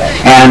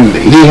 and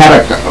he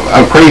had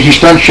a crazy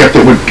stunt ship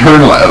that would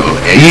turn.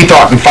 He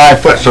thought in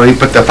 5 foot, so he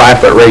put the 5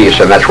 foot radius,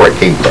 and that's where it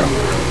came from.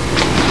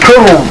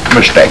 Total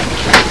mistake.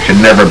 Should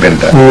never have been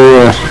done.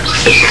 Yeah.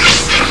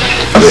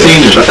 I've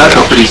seen it, but that's a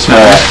pretty small.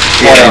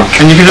 Yeah.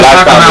 And you can just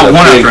talk about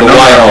one after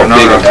another.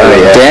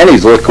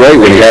 Danny's looked great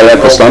when he had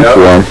that for stunt for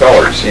him.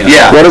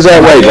 Yeah. What does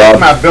that weigh, Bob?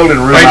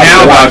 Right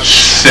now, about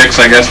 6,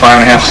 I guess,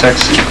 5.5,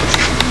 6.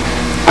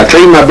 I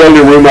cleaned my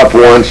building room up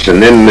once, and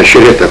then the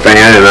shit hit the fan,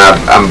 and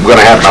I'm going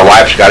to have my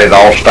wife's got it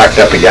all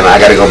stacked up again. I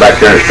got to go back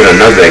there and spend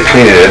another day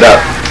cleaning it up,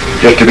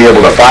 just to be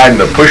able to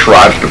find the push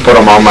rods to put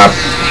them on my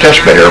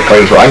test bed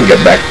airplane so I can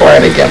get back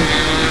flying again.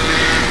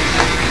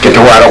 Get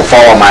to where I don't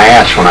fall on my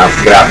ass when I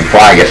get out and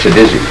fly. I get so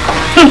dizzy.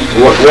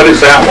 What is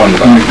that one?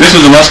 This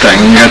is a Mustang.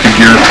 You got the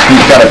gear.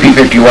 He's got a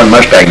P-51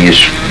 Mustang he's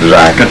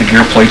designed. Got the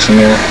gear plates in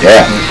there.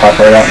 Yeah. Pop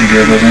right out and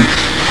gear goes in.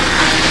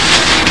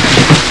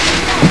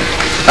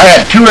 I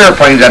had 2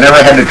 airplanes I never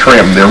had to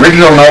trim. The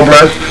original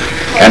Nobler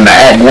and the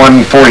Ag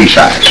 140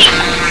 size.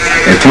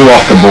 They flew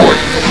off the board.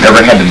 Never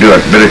had to do a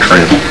bit of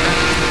trim.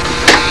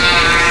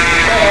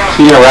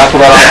 So you're going to raffle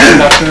that off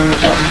this afternoon or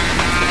something?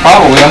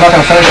 Probably. I'm not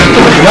going to finish it.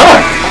 No.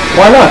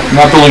 Why not? I'm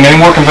not building any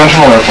more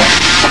conventional airplanes.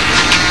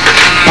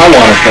 I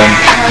want it then.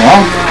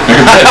 Well,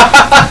 make a bid.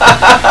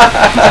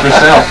 For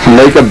sale.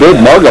 Make a bid,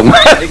 mug them.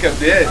 Make a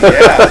bid,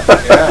 yeah.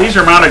 These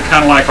are mounted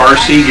kind of like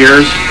RC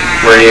gears.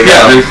 Where you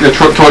Yeah, the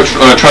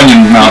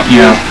trunnion mount.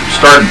 Yeah.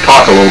 Start and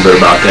talk a little bit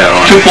about that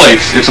on 2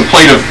 plates. It's a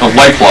plate of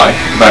light fly,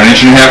 about 1.5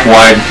 inches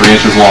wide, 3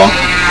 inches long,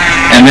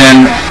 and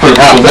then put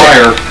a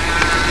wire,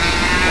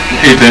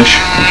 1/8 inch,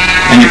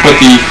 and you put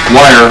the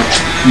wire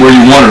where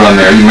you want it on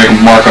there. You make a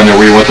mark on there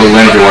where you want the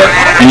landing gear wire,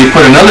 and you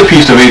put another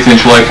piece of 1/8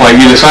 inch light ply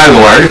either side of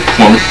the wire to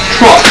form a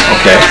truck.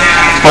 Okay,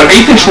 but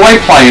 1/8 inch light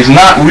ply is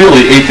not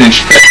really 1/8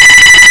 inch thick.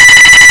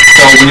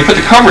 So when you put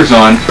the covers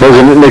on,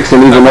 Doesn't it mix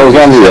in even those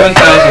on here?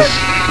 7,000.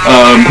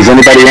 Does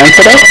anybody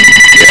answer that?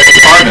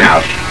 Carbon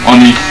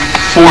on the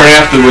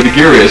 4.5 where the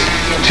gear is,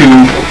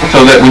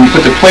 so that when you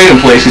put the plate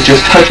in place, it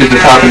just touches the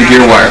top of the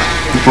gear wire.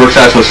 It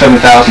works out so 7,000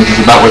 is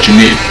about what you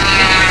need.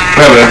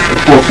 I have a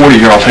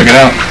 440 here. I'll take it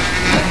out.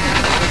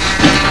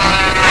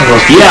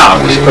 Yeah,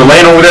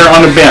 laying over there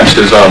on the bench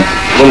is a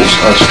little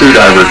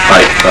screwdriver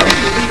type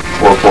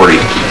 440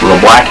 with a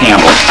black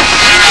handle.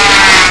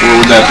 Where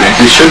would that be?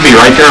 It should be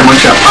right there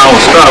amongst that pile of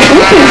stuff.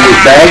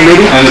 His bag,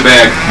 maybe? And the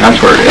bag. That's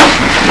where it is.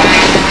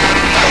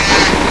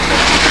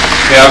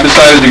 Yeah, I've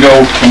decided to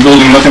go. I'm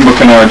building nothing but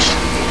canards.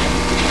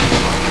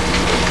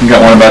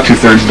 Got one about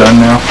 2/3 done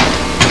now.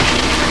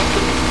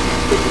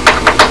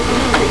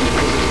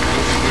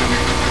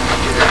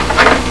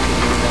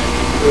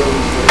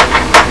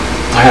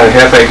 I had a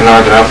half-acre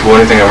canard and I don't do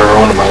anything I've ever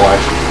owned in my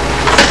life.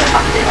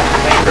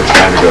 It's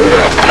time to go to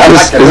that.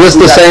 Is this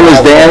the same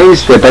as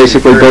Danny's? They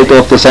basically built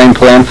off the same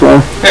plan for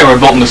him? Yeah, we're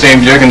built in the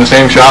same jig in the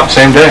same shop,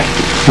 same day.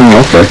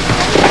 Okay.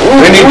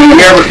 Did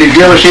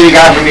you ever see the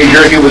guy from New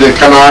Jersey with a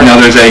canard? No,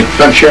 there's a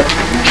stunt ship?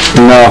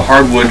 No.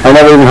 hardwood. I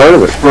never even heard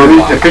of it. Well,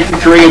 the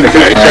 53 and the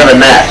 57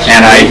 Max.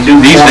 And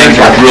these things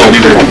are drilled.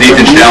 These are 1/8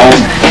 inch dowels.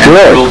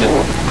 Really?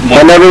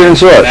 I never even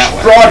saw it.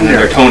 Extraordinary.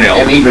 Their toenails.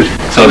 And he was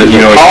So that, you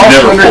know, tall, it's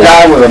never slender full.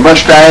 guy with a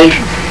mustache,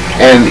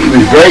 and he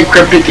was very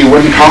cryptic. He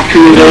wouldn't talk to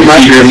you very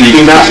much, and he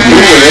came out and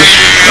deal with us.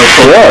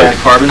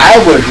 Carbon. I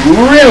was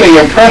really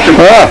impressed with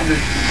him.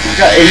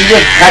 And he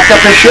just packed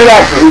up his shit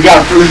up. We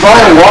got through his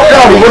line and walked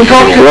out. He wouldn't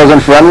talk to He us. wasn't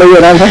friendly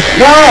or anything?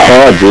 No.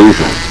 Oh,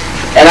 Jesus.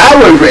 And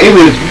it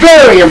was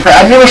very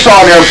impressive. I never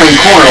saw an airplane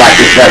corner like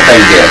that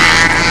thing did.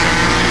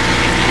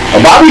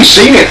 Well, Bobby's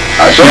seen it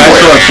somewhere. Yeah,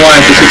 I saw it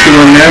flying for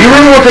 61 minutes. You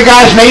remember what the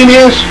guy's name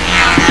is?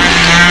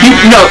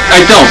 No,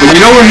 I don't. But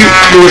you know where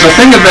there was a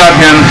thing about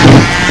him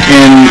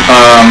in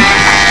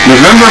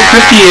November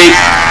 '58,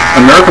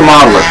 American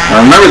Modeler. I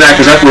remember that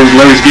because that's where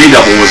Larry's Gay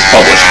Double was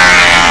published.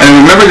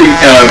 And remember the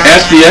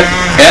Ask the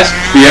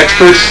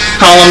Experts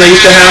column they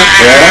used to have?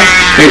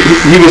 Yeah.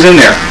 He was in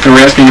there. They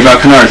were asking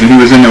about canards, and he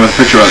was in there with a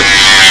picture of it.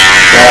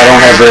 Well, I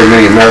don't have very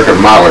many American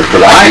modelers,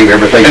 but I see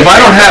everything. If I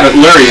don't have it,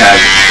 Larry has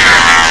it.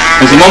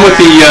 It's the one with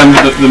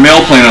the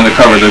mail plane on the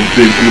cover. It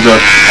was a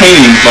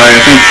painting by,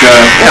 I think,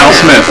 Cal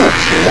Smith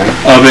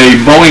of a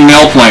Boeing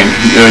mail plane,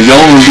 a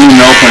yellow and blue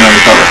mail plane on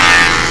the cover.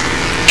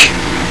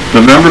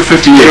 November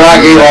 '58. You know,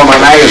 I gave all my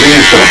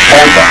magazines to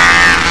Tampa.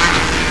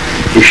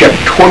 He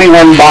shipped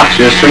 21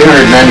 boxes,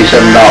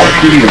 $397.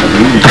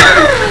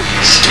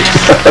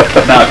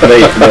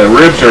 The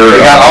ribs are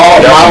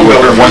model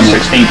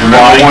 1/16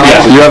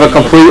 You have a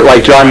complete,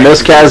 like John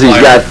Misk has, he's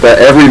got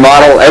every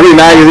model, every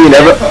magazine,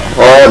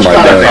 oh my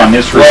God.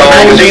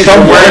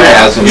 Somebody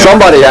has them.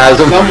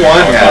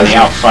 Someone has the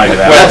outside of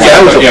that.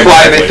 That was a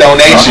private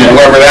donation,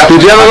 whoever that was.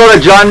 Did you ever go to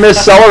John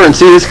Misk's cellar and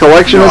see his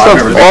collection and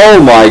stuff?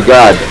 Oh my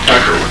God.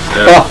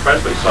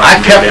 I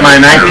kept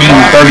my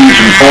 1930s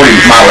and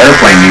 40s model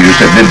airplane units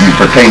that didn't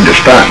pertain to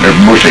stunt. They're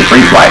mostly free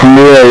flight.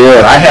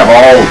 Yeah. But I have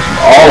all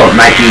of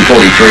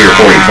 1943 or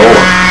 44.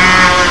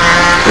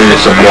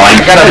 It's a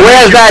blind.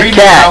 Where's that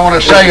cat? I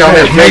want to say on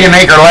this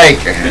million-acre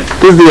lake.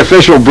 This is the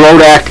official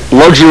Brodak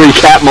luxury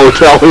cat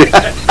motel.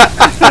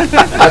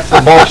 That's the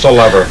balsa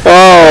lover.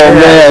 Oh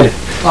man.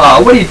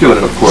 What are you doing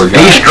to the poor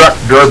guy? He struck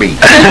Derby.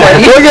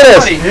 Look at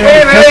this.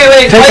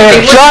 Wait.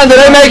 John,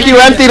 did they make you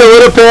empty the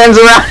little pans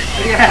around?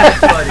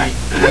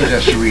 He's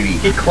a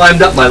sweetie. He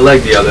climbed up my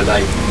leg the other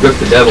night, ripped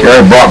the devil.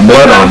 They brought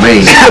blood on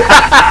me.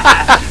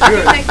 You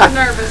make me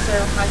nervous, so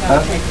I gotta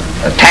take them.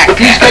 Attack.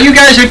 You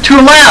guys are too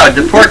loud.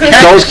 The poor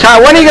cat.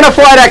 When are you going to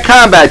fly that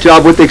combat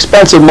job with the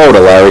expensive motor,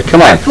 Larry?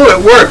 Come on. Flew,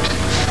 it worked.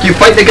 Do you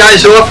fight the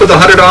guys off with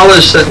 $100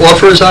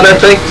 offers on that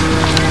thing?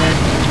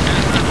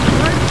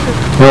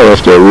 Well,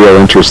 after a real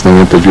interesting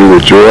interview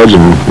with George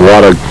and a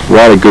lot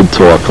of good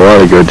talk,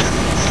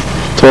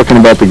 talking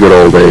about the good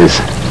old days.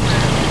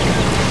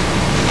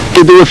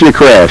 What do you do if you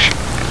crash?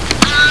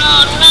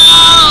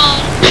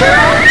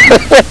 Where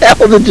the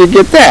hell did you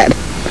get that?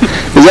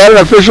 Is that an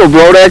official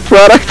Brodak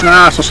product?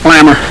 Nah, it's a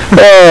slammer.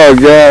 Oh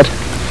God,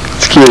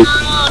 it's cute.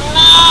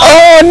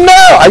 Oh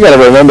no! I gotta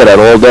remember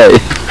that all day.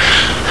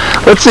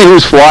 Let's see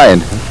who's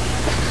flying.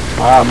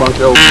 Got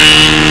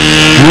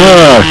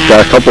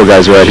a couple of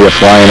guys right here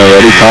flying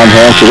already. Tom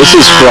Hampshire. This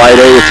is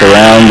Friday. It's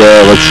around,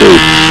 let's see,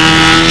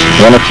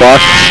 1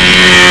 o'clock.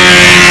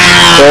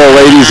 All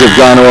the ladies have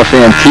gone off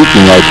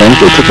antiquing, I think.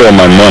 They took all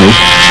my money.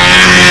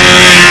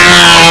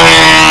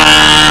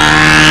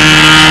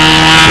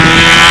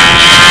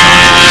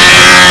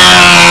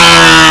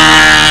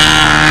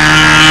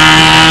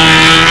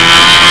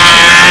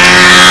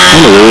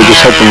 Anyway, we're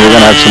just hoping we're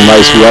going to have some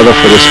nice weather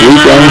for this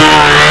weekend.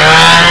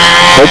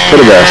 Hope for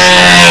the best.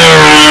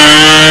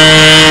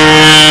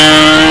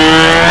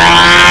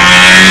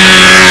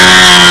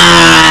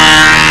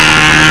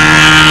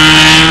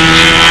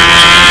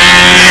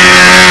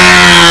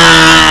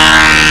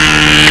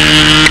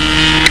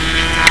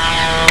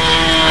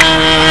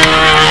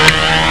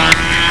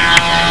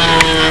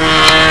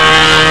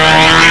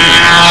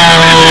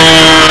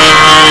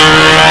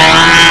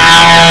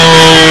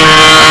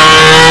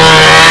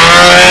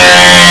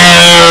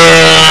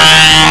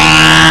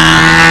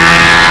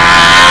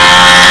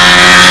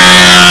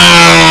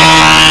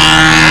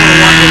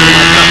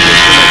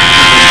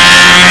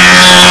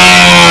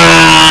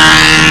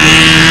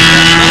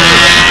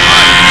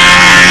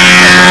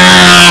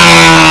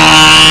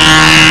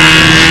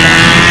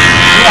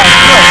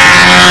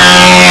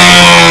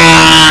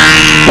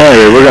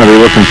 We're going to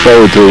be looking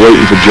forward to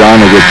waiting for John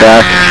to get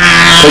back.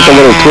 Take a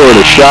little tour of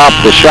the shop.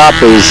 The shop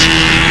has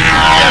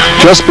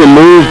just been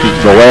moved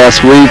the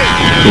last week.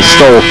 It's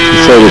still,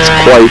 it's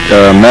quite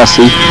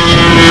messy.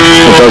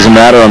 It doesn't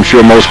matter. I'm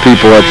sure most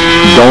people that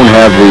don't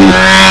have the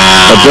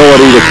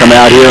ability to come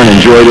out here and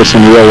enjoy this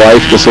in real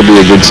life, this will be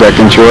a good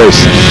second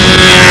choice.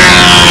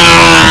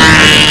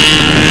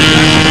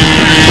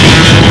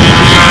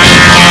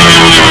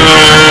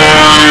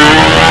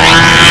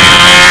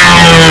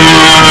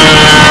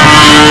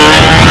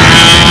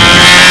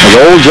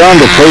 Old John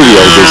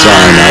DeClavio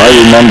design. Now, I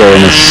remember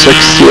in the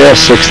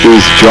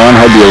 60s, John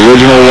had the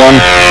original one.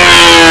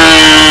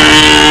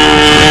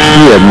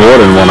 He had more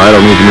than one, I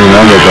don't even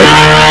remember, but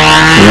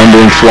I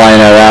remember him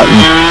flying that out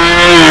in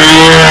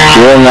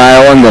Long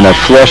Island and at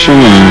Flushing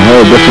and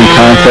all different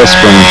contests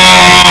from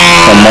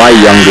my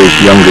younger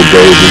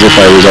days, as if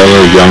I was a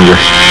little younger.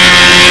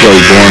 I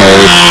was born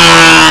old.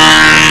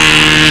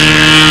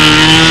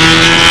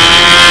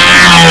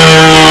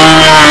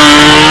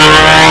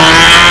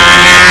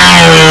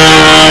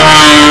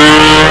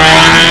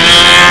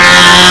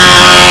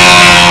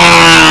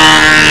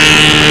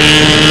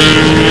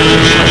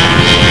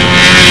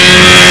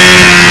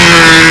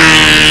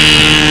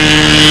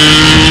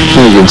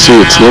 You can see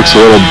it looks a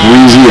little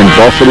breezy and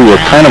buffety.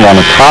 We're kind of on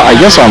the top, I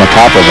guess on the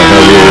top of a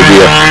hill would be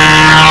an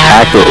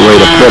accurate way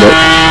to put it.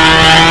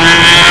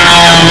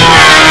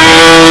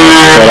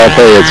 But I'll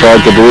tell you, it's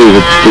hard to believe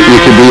it. You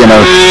could be in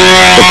a,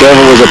 if there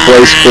ever was a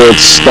place called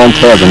stunt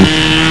heaven,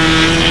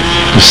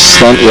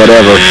 stunt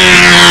whatever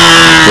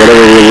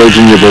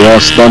religion you belong,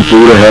 stunt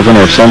Buddha heaven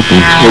or something,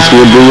 this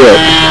would be it.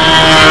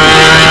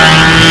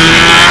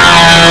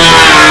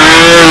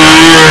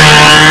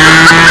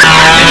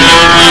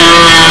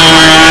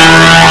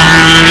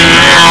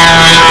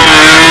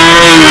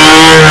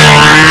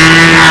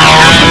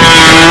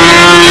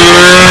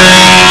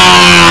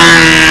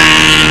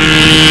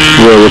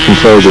 Really looking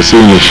forward to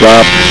seeing the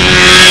shop.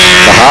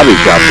 The hobby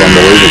shop's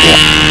unbelievable.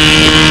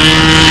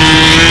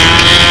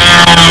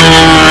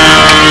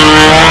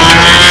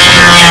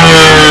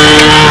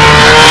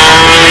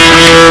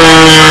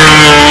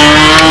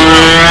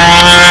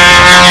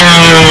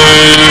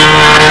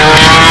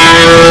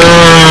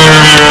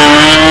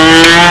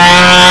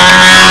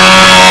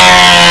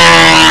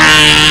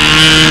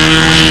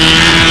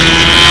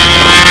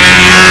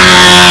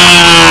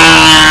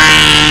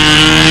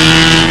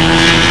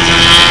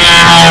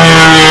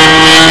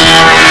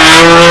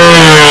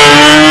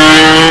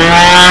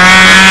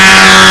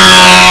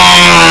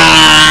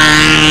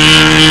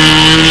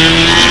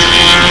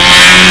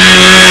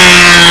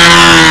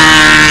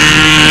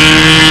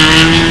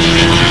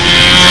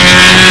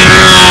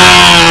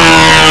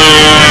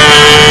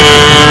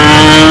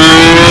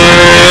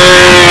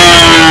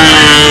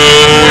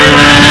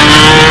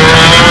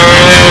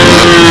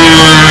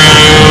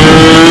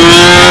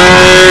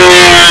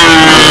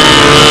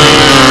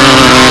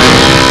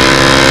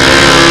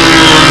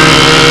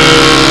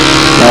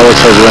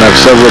 Looks like we're going to have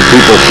several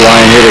people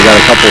flying here. They got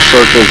a couple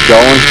circles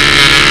going.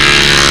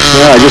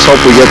 Yeah, I just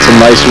hope we get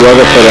some nice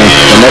weather for the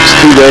next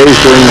 2 days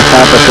during the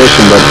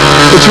competition. But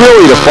it's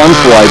really the fun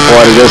fly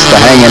part of this, the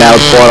hanging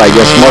out part, I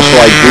guess, much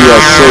like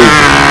BSC.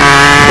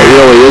 It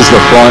really is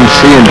the fun,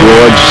 seeing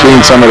George,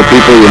 seeing some of the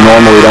people you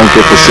normally don't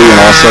get to see in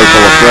our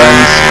circle of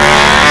friends.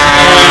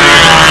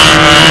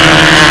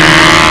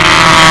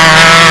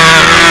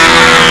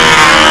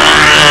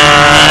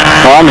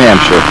 Palm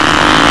Hampshire.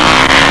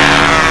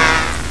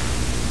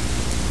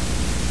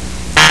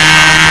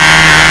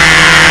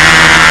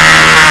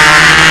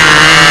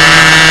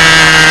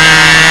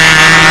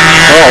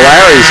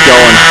 Larry's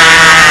going.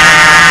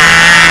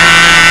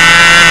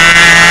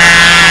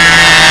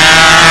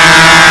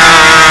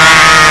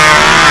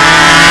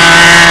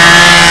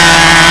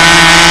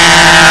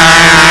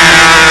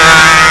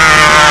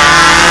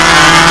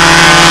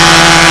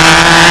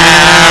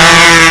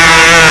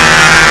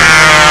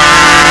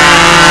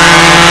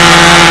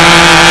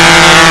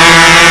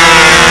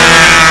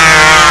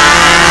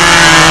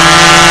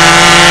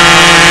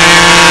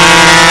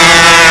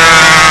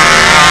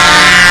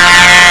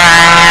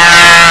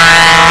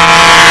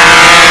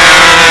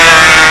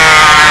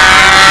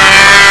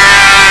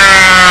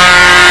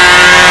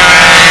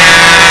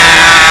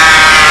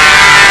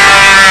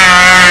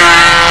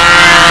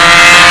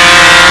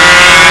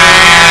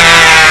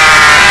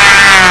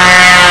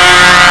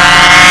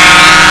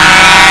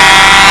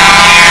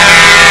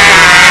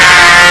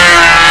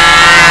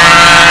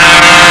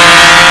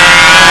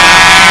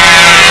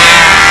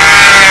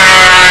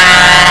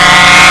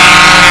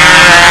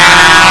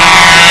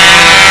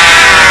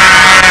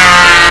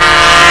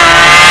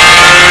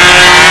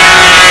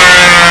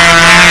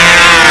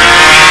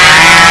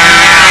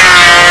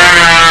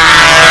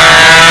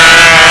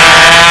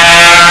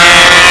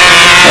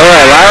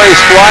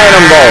 Larry's flying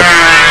them both.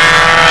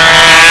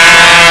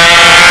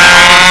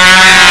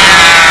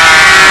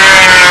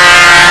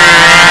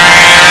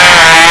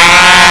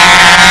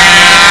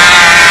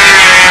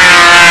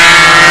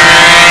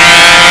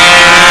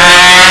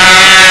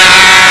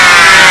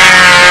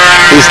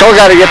 He's still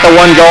got to get the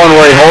one going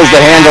where he holds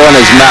the handle in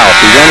his mouth.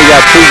 He's only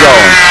got 2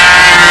 going.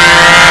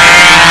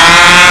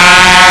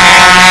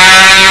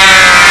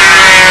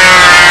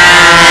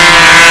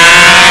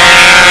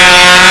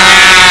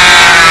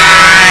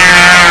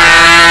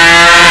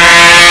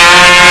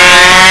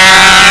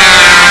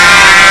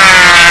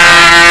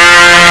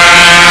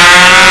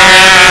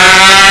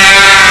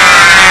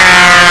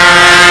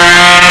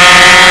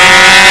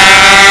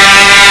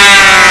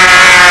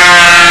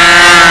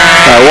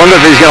 I wonder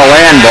if he's going to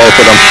land both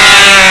of them.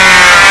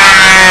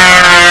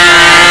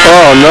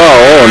 Oh no,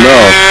 oh no.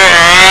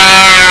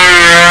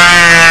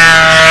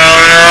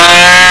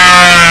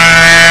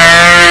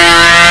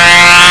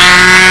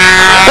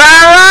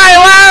 All right,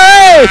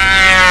 Larry!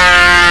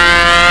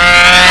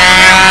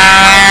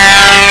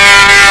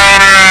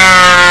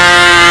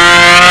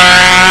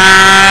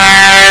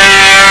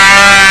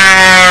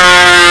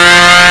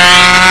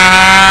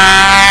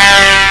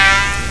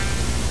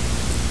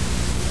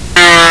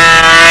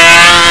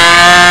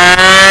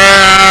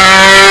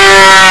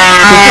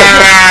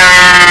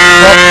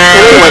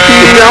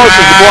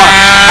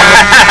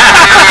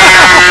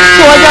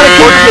 So I got a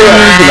quick,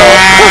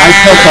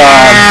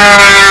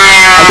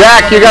 I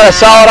Jack, you got a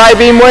solid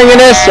I-beam wing in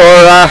this, or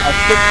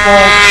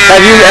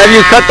have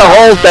you cut the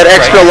hole, that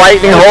extra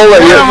lightning hole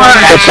that you,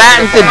 the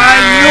patented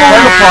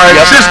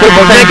system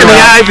of making the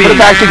I-beam.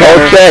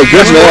 Okay,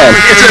 good man.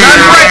 It's an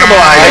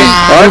unbreakable I-beam.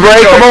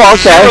 Unbreakable,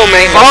 okay.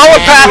 All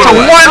the parts of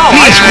one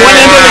piece went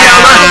into the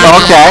other.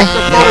 Okay.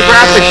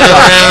 Photographic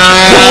shot.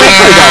 2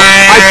 weeks ago,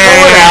 I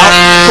pulled it out,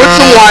 put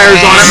some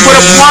wires on it, put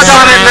a plug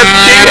on it, and the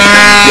damn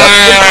thing.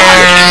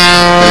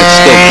 And it's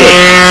still good.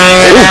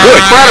 Ooh, good.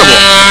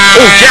 Incredible.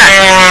 Ooh, Jack.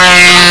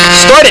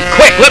 Start it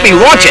quick. Let me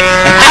launch it.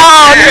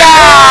 Oh, no!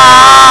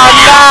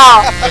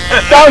 No!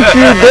 Don't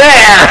you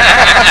dare!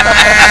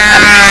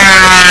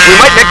 We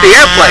might make the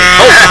airplane.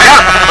 Oh,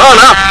 yeah. Oh,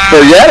 no.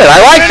 Forget it. I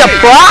like the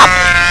prop.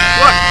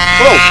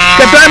 Oh,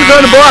 got diamonds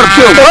on the bottom,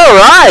 too. All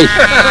right.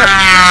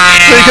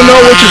 So you can know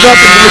which is up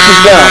and which is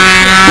down.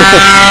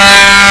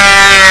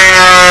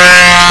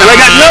 And I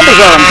got numbers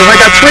on them, because I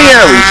got 3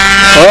 Aries.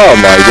 Oh,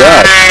 my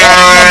God.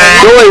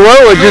 Billy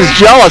Woolridge is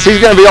jealous. He's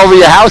going to be over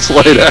your house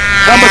later.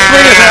 Number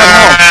 3 is at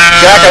home.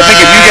 Jack, I think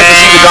if you get to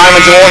see the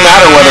diamonds, it won't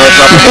matter whether it's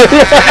up.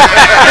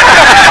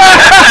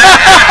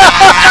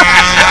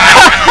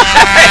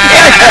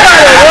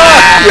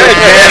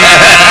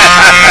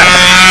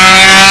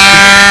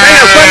 Hey,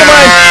 a friend of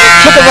mine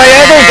took a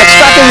Viagra and got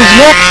stuck in his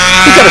neck.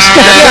 He got a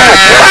stick in his neck.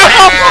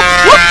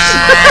 Whoops!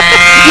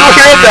 You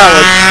heard that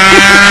one.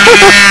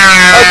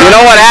 You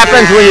know what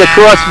happens when you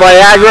cross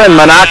Viagra and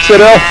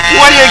minoxidil?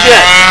 What do you get?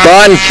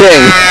 Don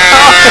King.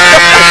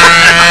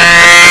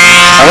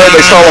 I heard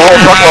they stole a whole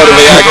truckload of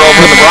Viagra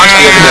over in the Bronx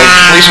the other day.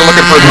 Police are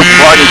looking for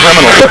hardened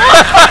criminals.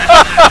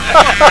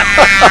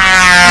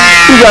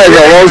 You guys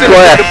are low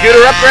class.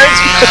 Computer upgrades?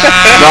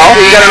 No,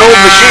 you got an old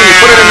machine. You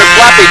put it in the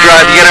floppy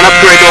drive, you get an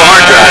upgrade to a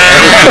hard drive.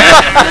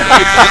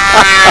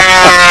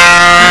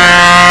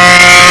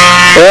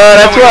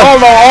 That's We all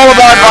know all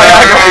about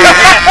Viagra.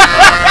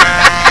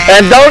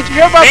 And don't...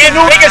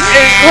 Biggest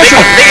fear.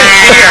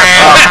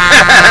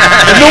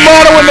 The new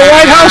motto in the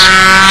White House?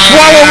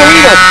 Swallow the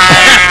needle.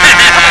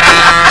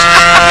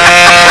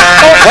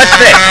 What's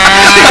this?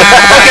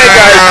 Okay,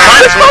 guys.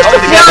 I'm supposed to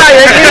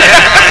fly.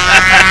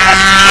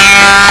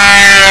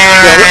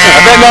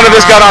 I bet none of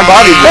this got on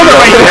Bobby.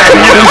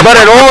 But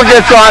it all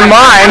gets on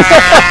mine.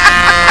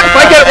 If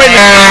I get ready.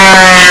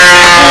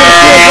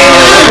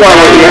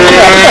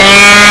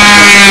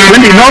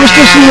 Wendy, notice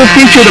this little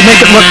feature to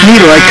make it look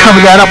neater. I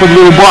covered that up with a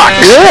little box.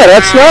 Yeah,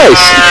 that's nice.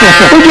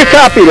 Who'd you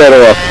copy that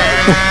off?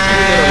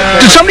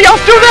 Did somebody else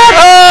do that?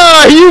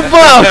 Oh, you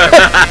bum!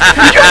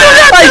 Did you do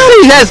that? I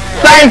see it has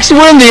 "Thanks,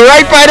 Wendy"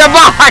 right by the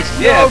box.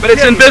 Yeah, but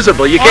it's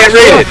invisible. You can't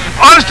read it.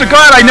 Honest to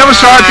God, I never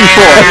saw it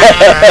before.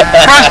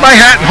 Cross my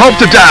hat and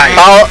hope to die.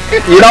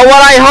 You know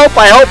what I hope?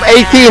 I hope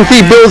AT&T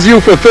bills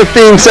you for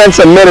 15 cents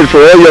a minute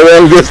for all your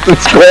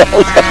long-distance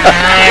calls.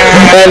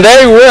 And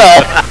they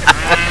will.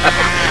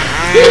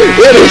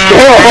 It is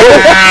cool.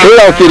 We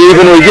don't get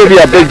even. We give you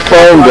a big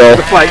phone bill.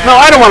 No,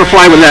 I don't want to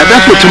fly with that.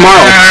 That's for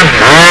tomorrow.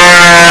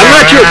 I'm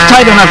not sure it's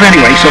tight enough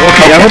anyway, so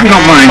okay. I hope you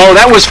don't mind. Oh,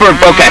 that was for,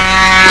 okay.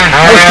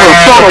 That was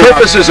for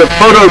purposes of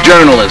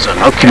photojournalism.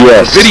 Okay.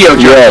 Yes. Video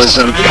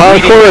journalism. Yes.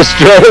 Concourse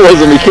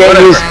journalism. You can't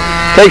use...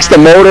 Takes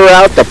the motor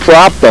out, the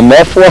prop, the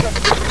muffler.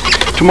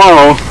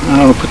 Tomorrow,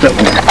 I'll put that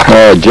one in.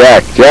 Oh,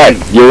 Jack,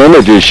 your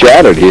image is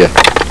shattered here.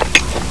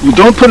 You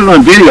don't put it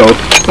on video.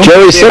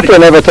 Jerry Sipper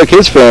never took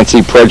his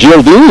fancy prop.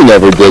 Gildini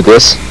never did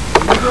this.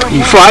 He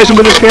flies them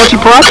with his fancy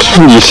props?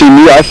 You see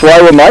me, I fly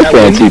with my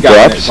fancy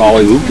props.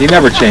 He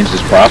never changed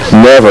his props.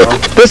 Never.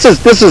 This is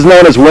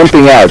known as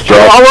wimping out,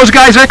 Jack. All those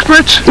guys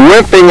experts?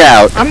 Wimping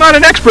out. I'm not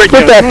an expert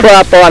Put that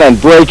prop on and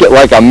break it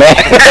like a man.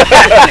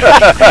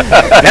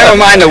 Never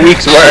mind the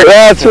week's work.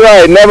 That's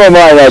right. Never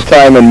mind that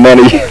time and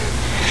money.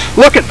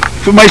 Look,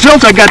 for my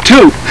zilts, I got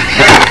 2.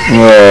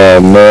 Oh,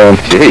 man.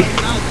 Gee.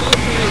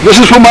 This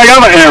is for my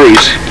other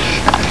Aries.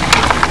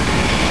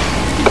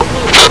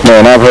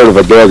 Man, I've heard of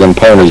a dog and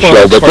pony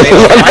show, but this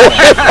is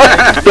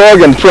a dog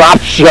and prop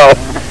show.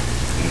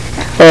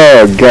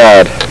 Oh,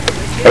 God.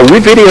 Are we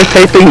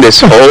videotaping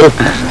this whole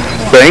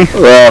thing?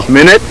 Well,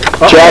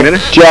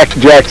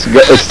 Jack's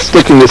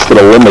sticking this to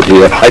the limit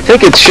here. I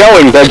think it's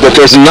showing that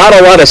there's not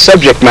a lot of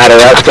subject matter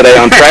out today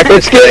on track.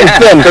 It's getting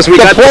thin. Because we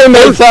got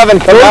playmates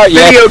haven't come out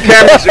yet. Video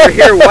cameras are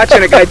here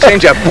watching a guy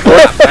change a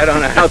prop. I don't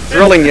know how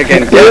thrilling you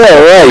can get.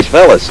 Yeah, right.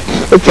 Fellas.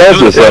 It tells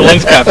you something.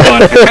 Lens cap's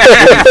on.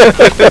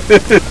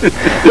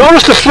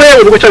 Notice the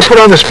flare with which I put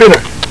on the spinner.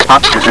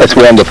 That's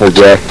wonderful,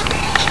 Jack.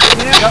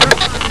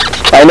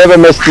 I never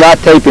missed not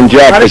taping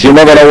Jack, because you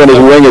never know when his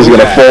wing is going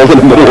to fall in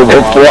the middle of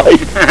a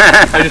flight.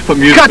 I just put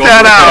music Cut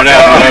that out.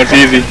 It's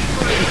easy.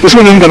 This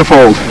one isn't going to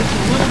fold.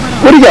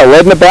 What do you got,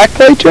 lead in the back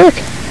plate, Jack?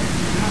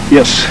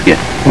 Yes.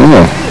 Yeah.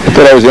 Oh, I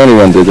thought I was the only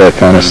one that did that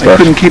kind of I stuff.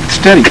 couldn't keep it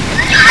steady.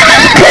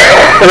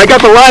 And I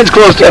got the lines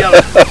close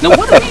together. Now,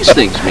 what do these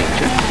things mean,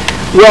 Jack?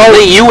 Well,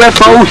 the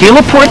UFO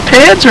heliport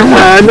pads or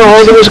what? No,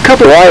 there was a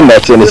couple of line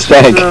nuts in his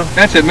tank.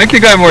 That's it. Make the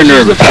guy more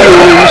nervous.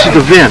 This is the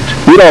vent.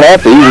 You don't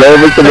have to. He's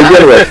nervous to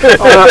begin with.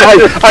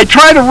 I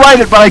tried to write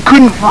it, but I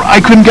couldn't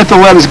get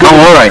the letters going.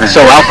 Oh, all right.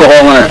 So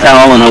alcohol and a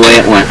towel and away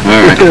it went. All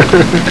right.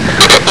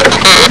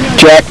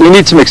 Jack, we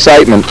need some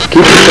excitement.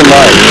 Keep this in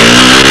mind.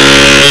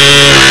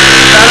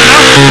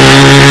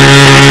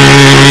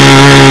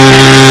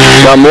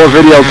 Got more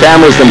video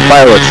cameras than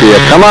pilots here.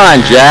 Come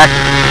on, Jack.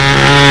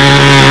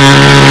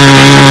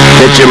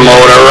 Get your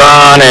motor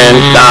running.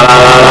 Da da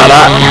da da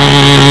da.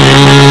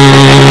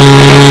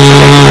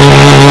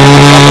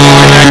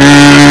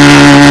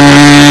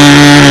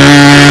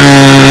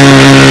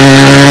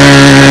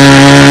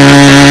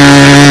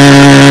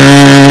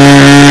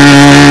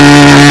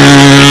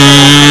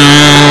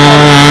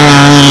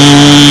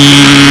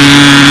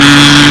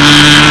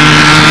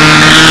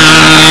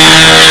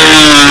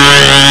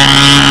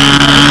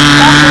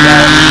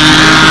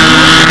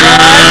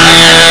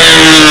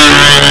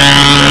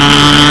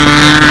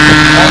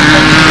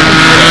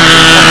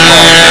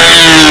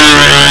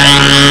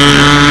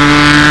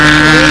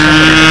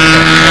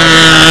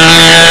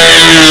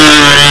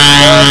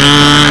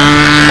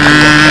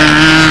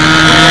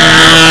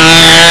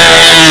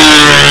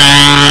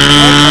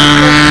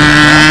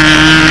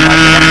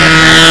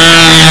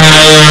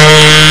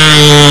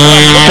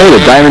 The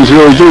diamonds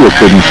really do look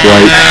good in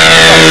flight.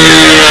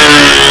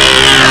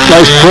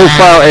 Nice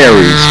profile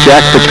Aries,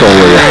 Jack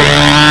Petrolia.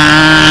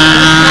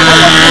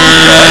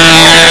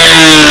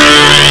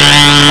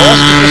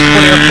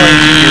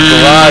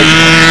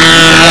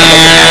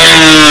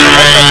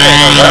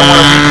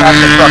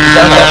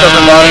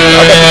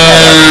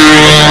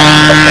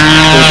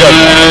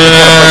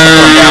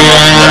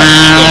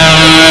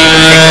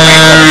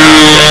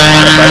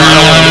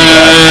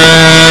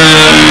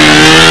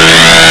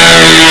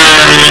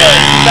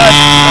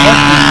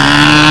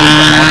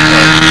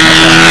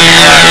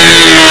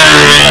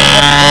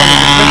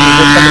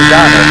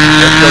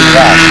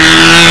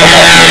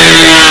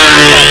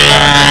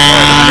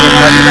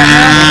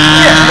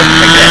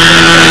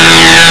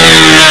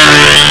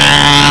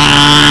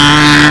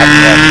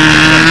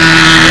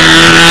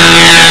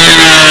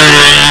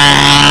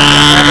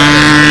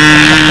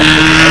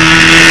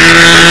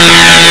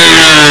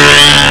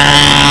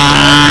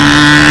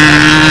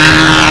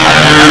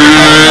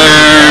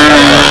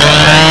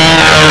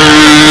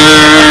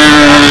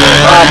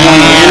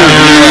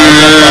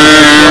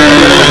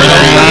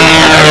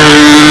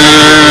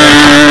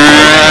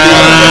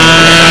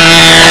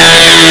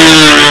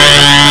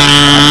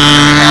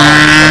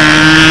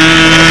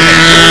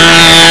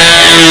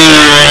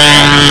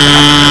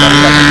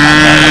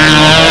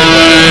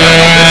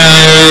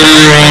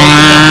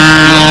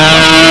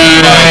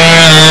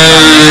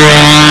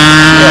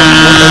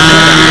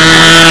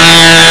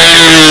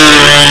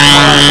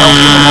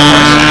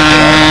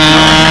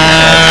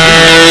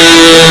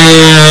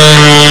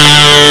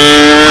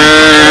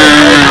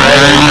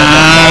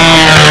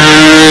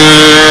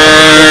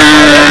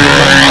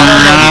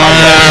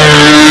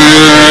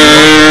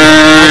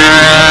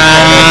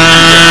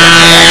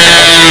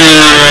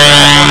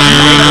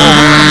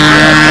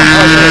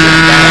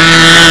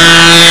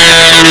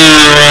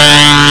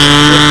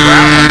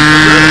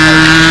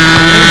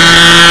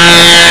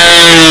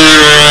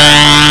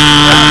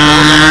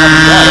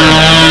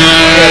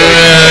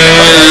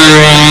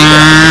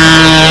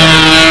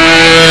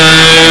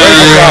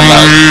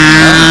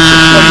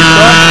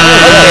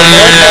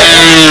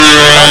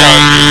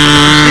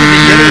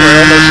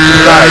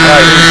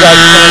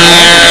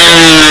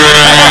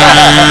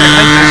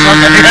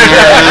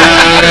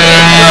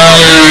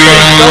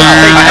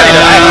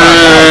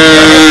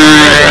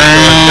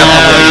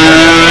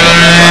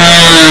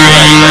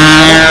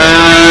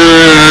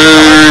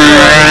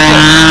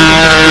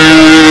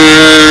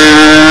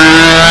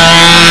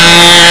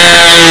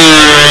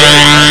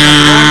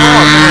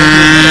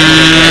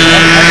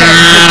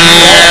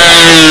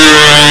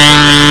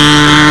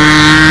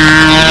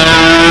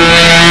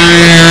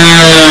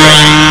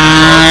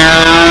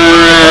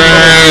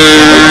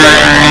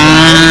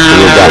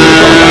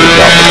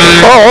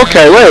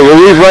 Okay, wait, we'll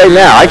leave right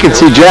now. I can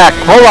see Jack.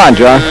 Hold on,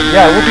 John.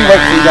 Yeah, we'll be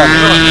right till you're done.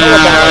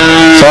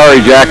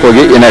 Sorry, Jack, we'll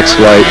get you next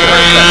flight.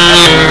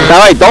 All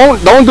right, don't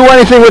do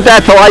anything with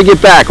that till I get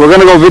back. We're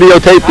going to go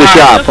videotape the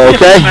shop,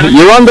 okay?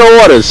 You're under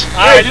orders.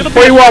 All right,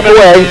 before you walk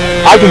away,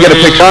 I can get a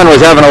picture. John was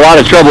having a lot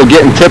of trouble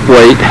getting tip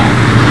weight,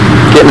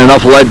 getting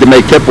enough lead to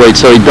make tip weight,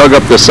 so he dug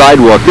up the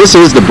sidewalk. This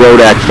is the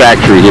Brodak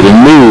factory here, the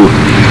new,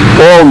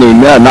 all new,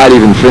 not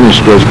even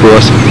finished, of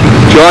course.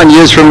 John,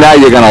 years from now,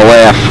 you're going to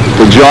laugh.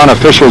 The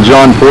official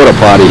John Porter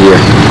party here.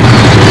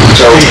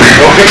 So,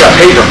 don't pick up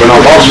paper, but I'll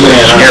also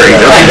scary.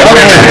 Don't get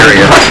that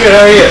area. Good,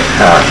 how are you?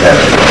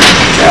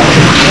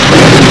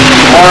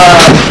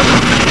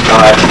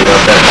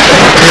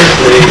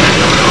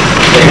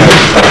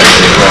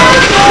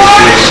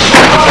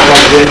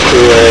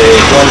 Into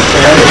a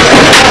 110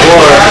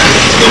 or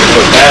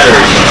put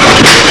batteries in.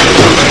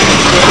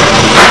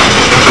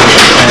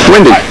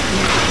 Wendy,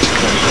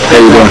 how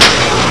you doing?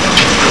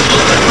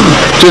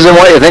 Isn't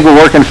what you think we're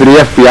working for the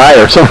FBI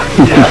or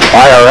something,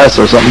 IRS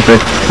or something.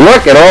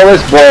 Look at all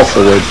this balsa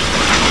wood.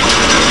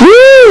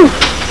 Woo!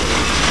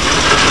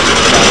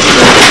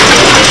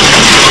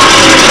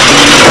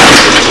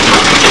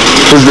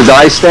 Is the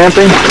die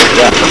stamping?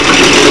 Yeah.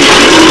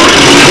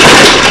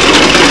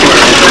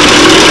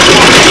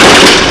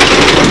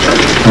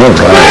 All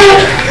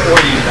right.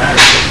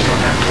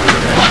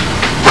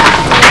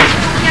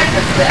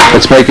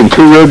 It's making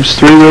 2 ribs,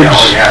 3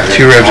 ribs?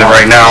 2 ribs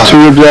right now. 2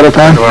 ribs at a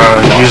time?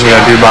 Usually I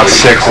do about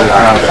 6 at a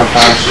time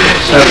sometimes.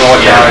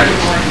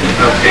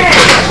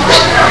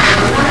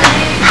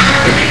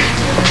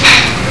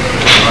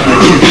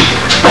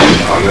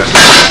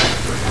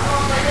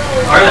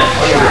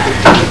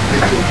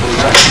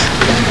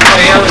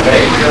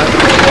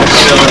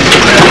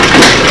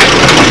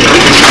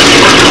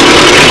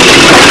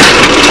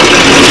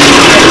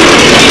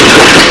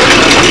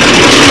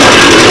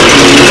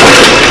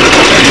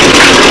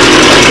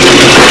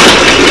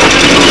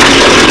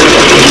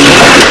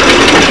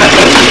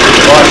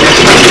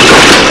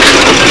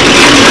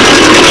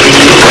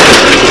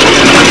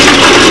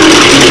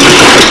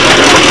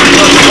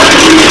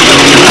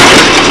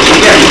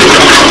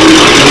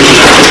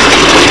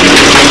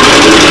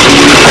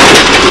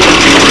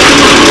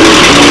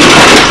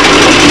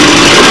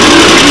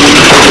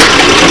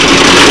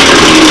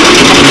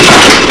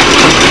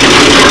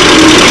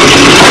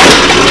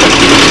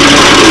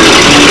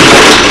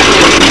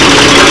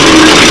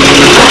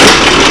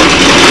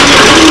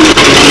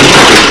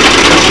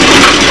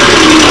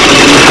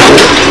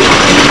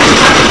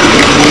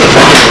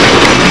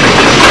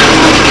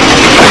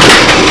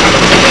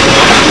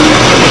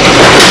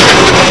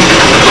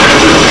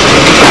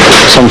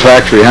 Some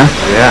factory, huh?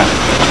 Yeah.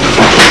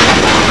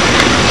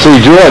 See,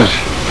 George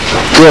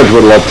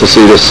would love to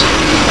see this.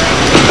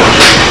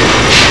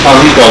 Oh,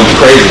 he's going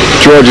crazy.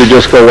 George would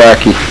just go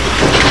wacky.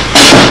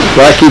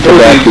 Wacky to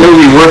wacky. It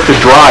would be worth the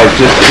drive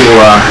just to,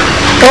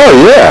 oh,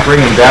 yeah. Bring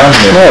him down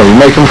here. Yeah, we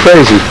make him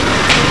crazy.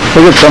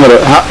 Look at some of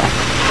the...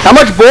 How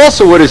much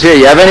balsa wood is here?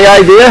 You have any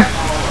idea?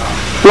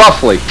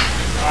 Roughly.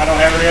 I don't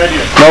have any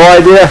idea. No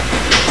idea?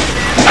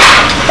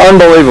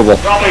 Unbelievable.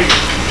 Probably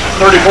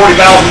 $30,000,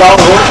 $40,000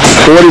 worth.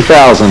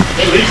 40,000.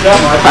 At least that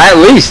much. At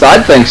least,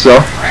 I'd think so.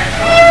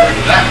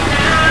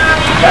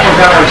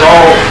 That was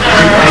all.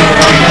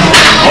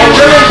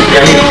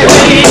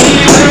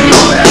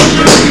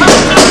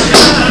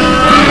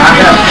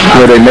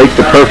 Where they make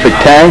the perfect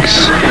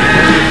tanks.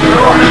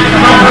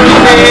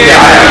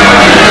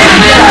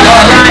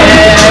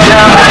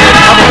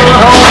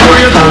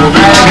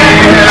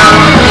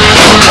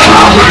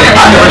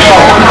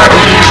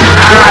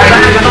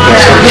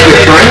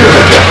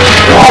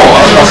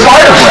 A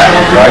fire rat,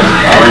 right?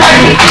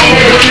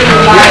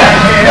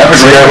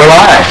 Yeah, well,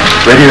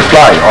 ready to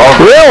fly.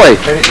 Really?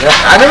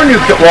 I never knew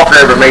Walker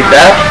ever made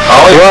that.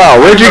 Wow,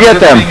 where'd you get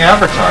them?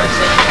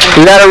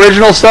 Is that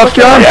original stuff,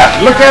 John? Yeah,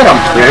 look at them.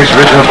 Yeah, it's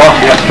original book.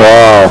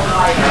 Wow.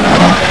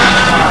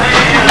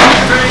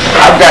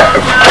 I've got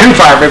 2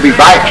 fire-baby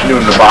bikes new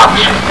in the box.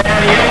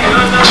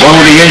 One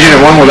with the engine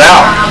and one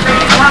without.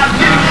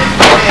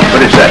 What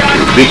is that?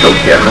 Vico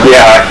kit, huh?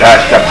 Yeah,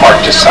 that part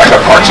just, I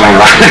got parts laying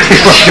around.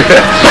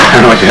 I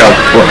don't know what the hell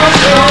it's for.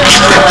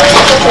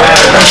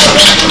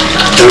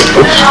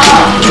 Oops.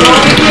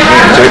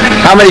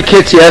 How many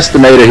kits you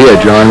estimated here,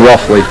 John,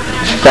 roughly?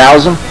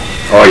 1,000?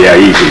 Oh, yeah,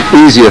 easy.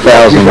 Easy,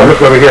 1,000.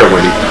 Look over here,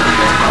 Woody.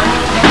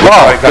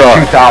 Oh, I got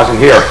 2,000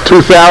 here.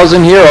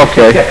 2,000 here?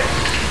 Okay.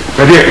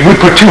 But here, we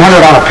put 200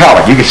 on a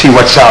pallet. You can see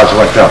what size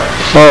what's up.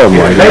 Oh,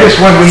 my The God. latest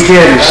one we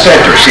did is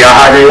Center. See how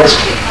high it is?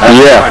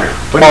 Yeah.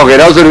 Okay,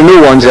 those are the new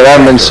ones that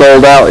haven't been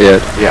sold out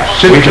yet. Yeah.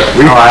 Some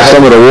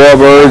of the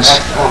Warbirds.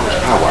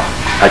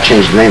 I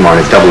changed the name on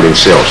it, doubled in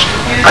sales.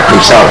 I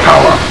couldn't sell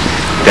power.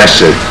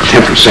 That's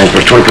 10% or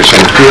 20%.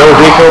 The old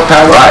Vico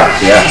power? Right,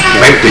 yeah.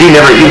 He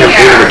never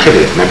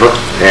kidded it, remember?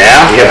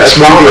 Yeah. He had the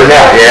smoothie in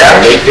that. Yeah.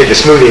 They did the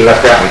smoothie and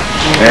left that one.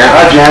 Yeah.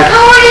 Hi, Jan.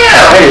 How are you?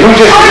 Hey, who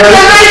just... Oh, it's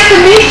so nice to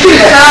meet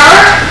you, sir.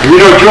 You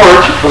know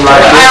George from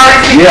last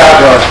year?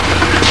 Yeah.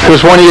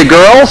 Was one of your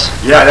girls?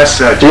 Yeah, that's...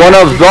 One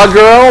of the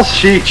girls?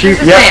 She,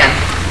 This is yeah.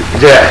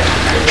 Dan.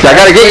 Yeah. I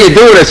gotta get you to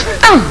do this.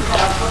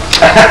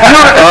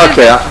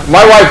 Okay,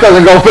 my wife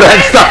doesn't go for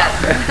that stuff.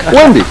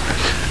 Wendy.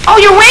 Oh,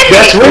 you're Wendy.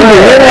 That's Wendy,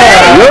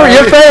 yeah.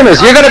 You're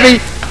famous. You're gonna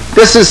be,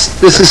 this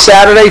is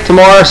Saturday,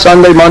 tomorrow,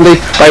 Sunday, Monday.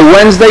 By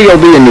Wednesday,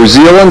 you'll be in New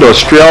Zealand,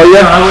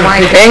 Australia,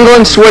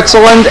 England,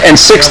 Switzerland, and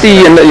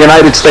 60 in the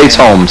United States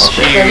homes.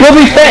 You'll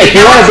be famous.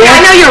 You wanna dance?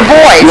 I know your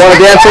voice. You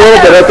wanna dance a little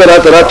bit? And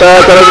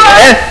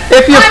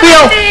if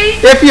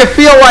you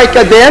feel like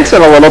dancing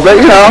a little bit,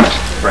 you know.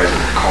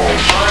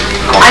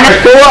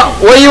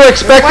 Were you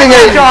expecting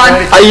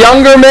a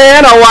younger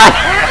man or what?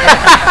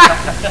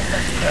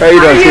 How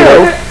you doing,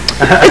 Tito?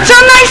 It's so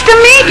nice to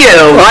meet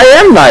you.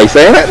 I am nice,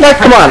 ain't it? Like,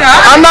 come on.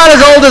 I'm not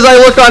as old as I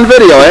look on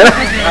video, ain't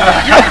I?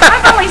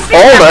 I've only seen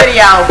Older. that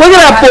video. Look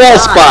at that ball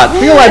spot.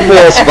 Feel that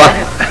ball spot.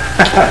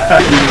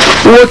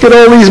 Look at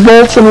all these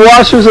bolts and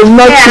washers and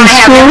nuts Yeah, and I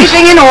have screws.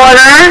 everything in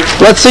order.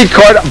 Let's see,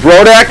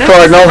 Brodak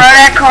Cardinal.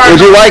 Brodak Cardinal.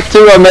 Would you like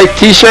to make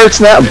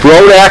T-shirts now?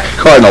 Brodak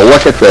Cardinal.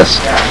 Look at this.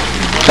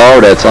 Oh,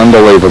 that's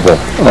unbelievable.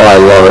 Oh,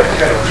 I love it.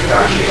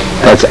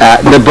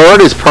 The bird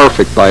is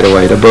perfect, by the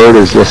way. The bird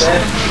is just,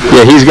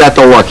 yeah, he's got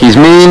the look. He's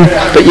mean,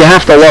 but you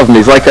have to love him.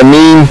 He's like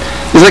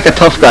a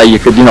tough guy you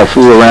could,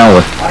 fool around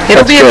with.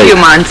 It'll That's be a great. few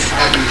months.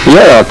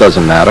 Yeah, it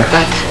doesn't matter.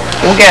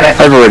 We'll get it.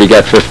 I've already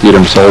got 50 of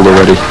them sold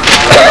already.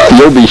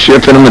 You'll be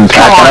shipping them and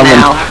packing them.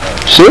 Now.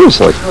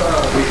 Seriously.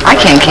 I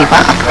can't keep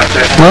up.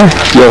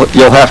 Well,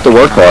 you'll have to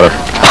work harder.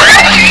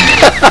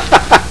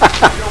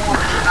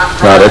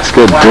 No, that's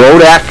good.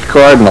 Brodak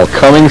Cardinal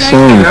coming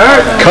soon.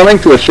 Coming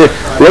to a ship.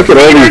 Look at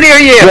all these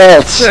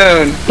belts.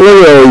 Soon.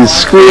 Look at all these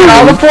screws.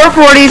 All the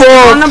 440s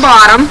on the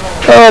bottom.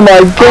 Oh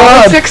my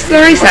God. All the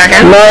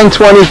 632nd.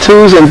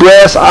 922s and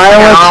brass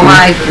eyelets. All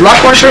my luck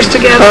washers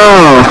together.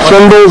 Oh,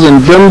 thimbles and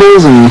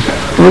bimbles and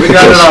look at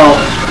this.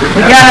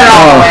 We got it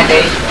all,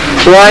 Wendy.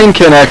 Line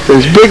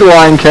connectors, big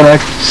line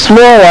connectors,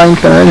 small line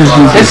connectors.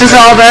 This is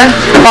all the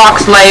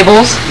box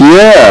labels.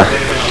 Yeah.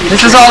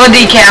 This is all the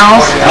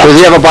decals. Does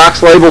he have a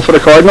box label for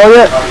the Cardinal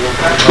yet?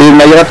 He didn't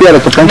make it up yet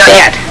at the print shop? Not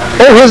yet.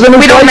 Oh, here's the new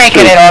We don't make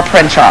it at our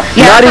print shop.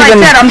 Yeah, Not that's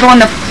even... what I said. I'm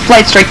doing the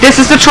plate streak. This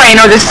is the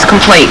trainer. This is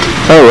complete.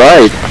 Oh,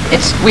 right.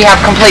 We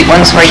have complete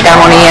ones right down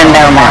on the end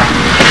down there.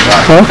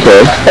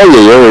 Okay. Oh,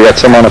 yeah, we got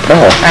some on a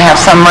pallet. I have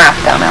some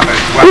wrapped down there.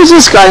 Who's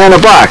this guy on the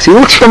box? He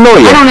looks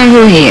familiar. I don't know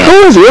who he is.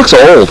 Who is he? He looks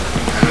old.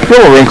 A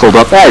little wrinkled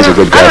up. He's a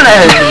good guy. I don't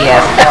know who he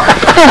is.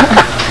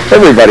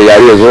 Everybody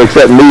out here,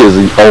 except me, is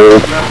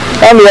old.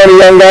 I'm the only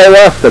young guy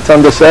left that's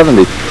under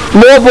 70.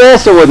 More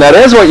balsa wood. Now,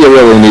 there's what you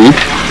really need.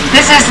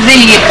 This is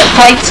the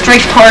plate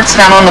streak parts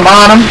down on the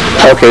bottom.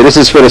 Okay, this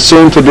is for the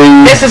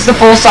soon-to-be... This is the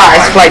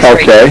full-size plate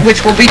streak,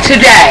 which will be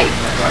today.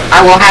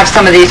 I will have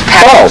some of these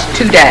packaged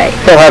today.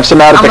 They'll have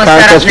some out at the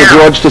contest for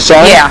George to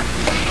sign? Yeah.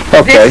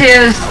 Okay.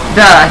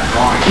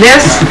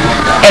 This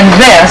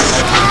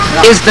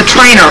is the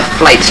trainer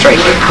plate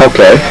streak.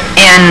 Okay.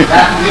 And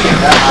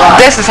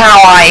this is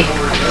how I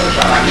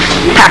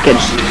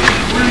package.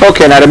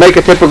 Okay, now to make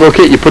a typical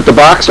kit, you put the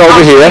box over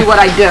here. I'll show you what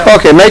I do.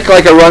 Okay, make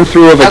like a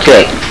run-through of a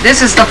kit.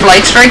 This is the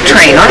plate streak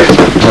trainer.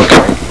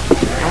 Okay.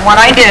 And what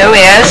I do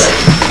is,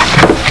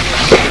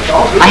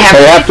 I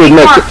have 50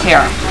 marked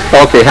here.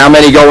 Okay, how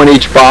many go in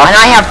each box? And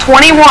I have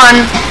 21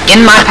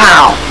 in my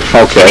pile.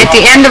 Okay. And at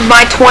the end of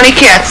my 20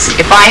 kits,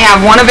 if I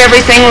have one of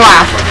everything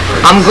left,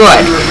 I'm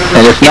good.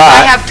 And if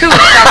not... I have 2 of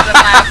something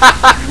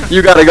left.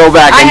 You got to go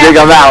back and dig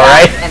them out,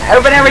 right? And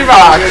open every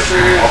box.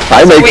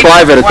 I make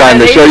 5 at a time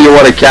to show you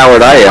what a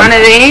coward I am. One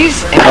of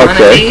these, and one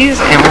of these,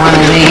 and one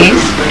of these,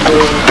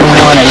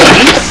 and one of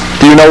these.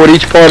 Do you know what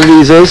each part of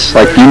these is?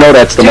 Like, you know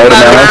that's the motor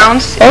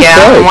mounts. Okay.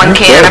 Yeah, one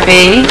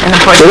canopy, and a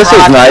push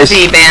rod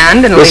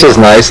Z-band. This is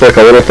nice, like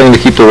a little thing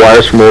to keep the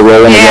wires from all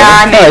rolling together.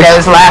 Yeah, I made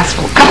those last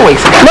couple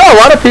weeks ago. No,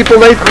 a lot of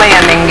people, they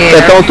landing gear.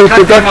 That don't do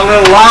Cut them a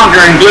little longer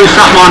and glue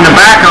something on the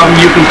back of them.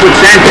 You can put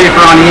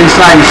sandpaper on the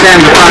inside and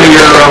sand the front of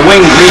your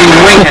wing,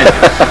 leading wing head.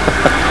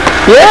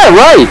 Yeah,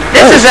 right.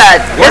 This is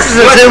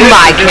a zoom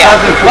mic kit.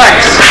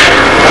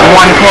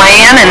 One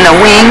plan and the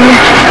wing.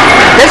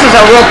 This is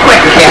a real quick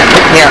kit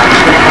here.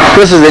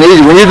 This is an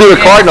easy. When you do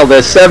the Cardinal,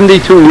 there's 72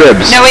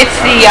 ribs. No, it's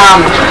the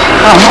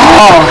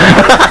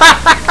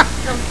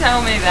Don't tell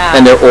me that.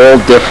 And they're all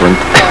different.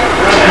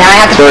 Now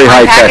I have to put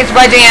my package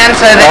by Jan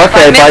so that if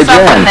I miss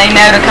something, they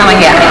know to come and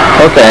get me.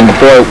 Okay, and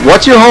boy,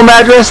 what's your home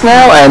address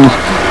now? And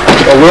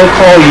we'll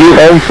call you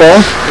home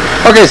phone.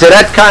 Okay, so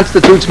that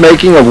constitutes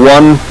making of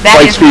one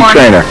plate streak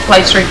trainer.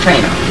 Plate streak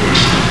trainer.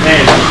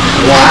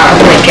 Wow.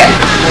 Okay.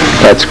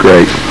 That's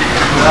great.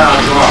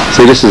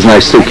 See, this is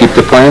nice too. Keep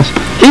the plans.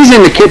 He's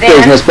in the kit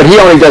business, but he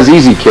only does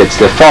easy kits.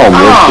 They're foam.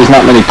 There's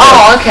not many kits.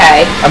 Oh,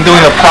 okay. I'm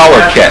doing a power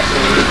kit.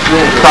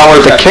 Power,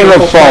 the king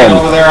of foam.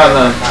 Over there on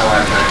the...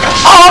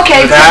 Oh,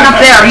 okay, sitting up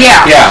there,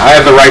 yeah. Yeah, I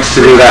have the rights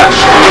to do that. All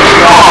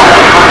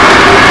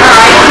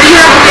right, so you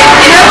have to get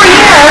it over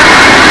here.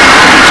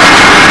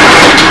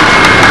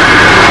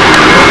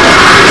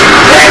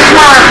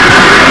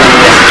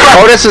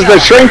 Oh, this is the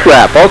shrink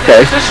wrap.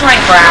 Okay. This is the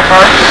shrink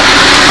wrapper.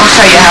 I'll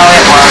show you how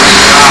it works.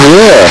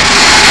 Yeah.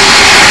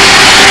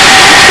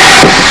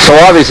 So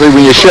obviously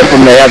when you ship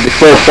them, they have the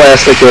clear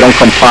plastic. They don't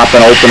come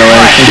popping open or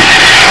anything.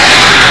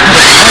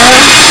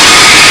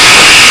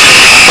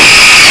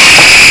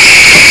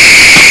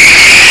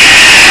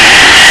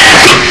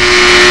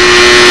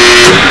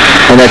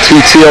 And that's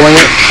heat sealing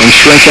it and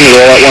shrinking it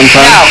all at one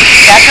time? No,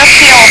 that just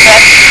seals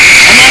it.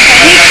 And then to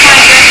heat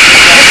shrink it,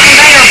 this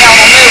conveyor belt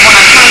will move when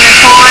I turn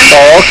this on.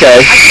 Oh, okay.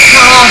 I can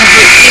turn on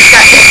because it's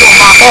got heat going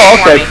off. Oh,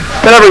 okay.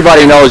 But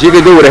everybody knows you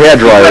can do it with a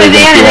hairdryer. Put it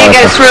in and it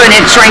goes through and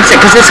it shrinks it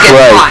because this gets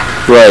hot.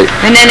 Right.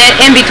 And then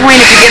in between,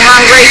 if you get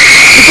hungry,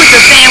 you put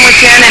your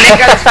sandwich in and it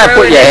goes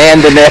through. Put your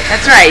hand in there.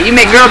 That's right. You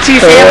make grilled cheese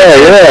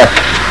sandwiches. Yeah,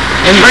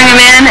 yeah. And bring them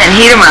in and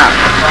heat them up.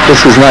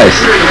 This is nice.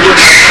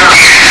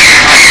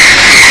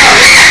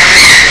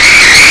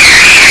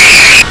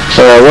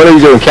 What are you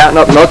doing? Counting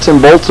up nuts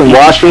and bolts and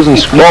washers and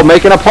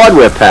making up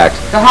hardware packs.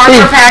 The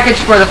hardware package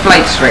for the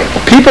plate streak.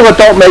 People that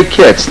don't make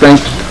kits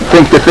think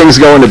the things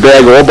go in the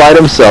bag all by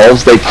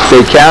themselves. They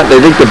think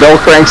the bell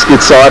cranks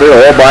get soldered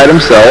all by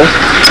themselves.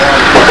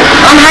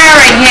 I'm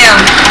hiring him.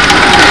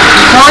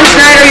 Tom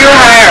Schneider, you're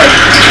hired.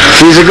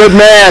 He's a good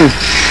man.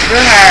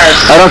 You're hired.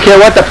 I don't care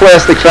what the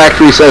plastic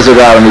factory says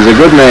about him. He's a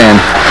good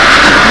man.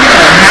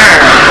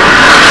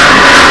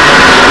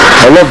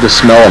 I love the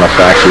smell in a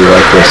factory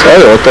like this.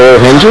 Oh, with the little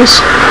hinges?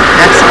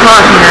 That's the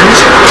continent.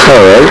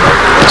 All right.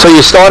 So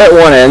you start at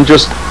one end,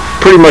 just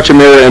pretty much a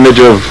mirror image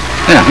of,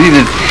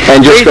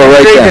 and just go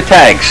right there. Read the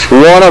tags.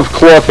 One of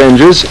cloth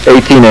hinges,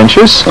 18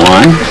 inches.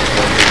 One,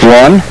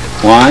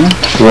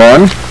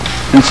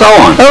 and so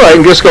on. all right,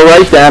 and just go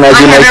right down as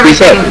you make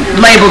these up.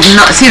 Labeled,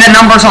 see the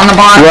numbers on the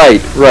bottom?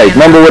 Right.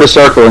 Number with a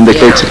circle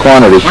indicates the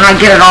quantity. When I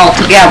get it all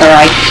together,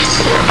 I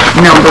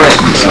number it.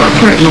 So I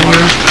put it in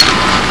order.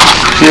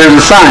 See, there's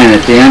a sign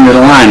at the end of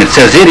the line. It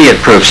says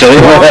idiot proof, so they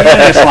won't get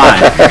this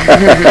line.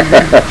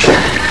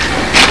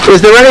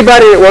 Is there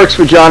anybody that works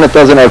for John that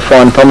doesn't have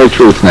fun? Tell me the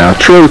truth now.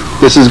 Truth.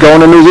 This is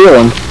going to New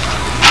Zealand.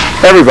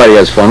 Everybody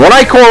has fun. When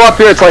I call up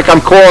here, it's like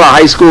I'm calling a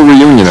high school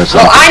reunion or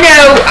something. Well, I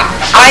know,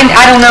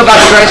 I don't know about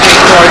the grocery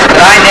stores, but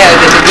I know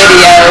that the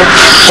video...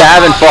 They're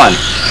having fun.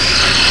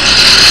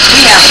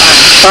 We have fun.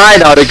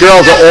 I know, the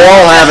girls are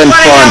all having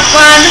fun.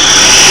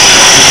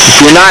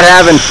 If you're not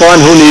having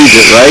fun, who needs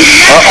it, right?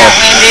 Uh-oh.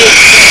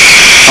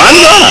 I'm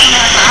gonna.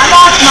 I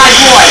lost my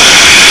voice.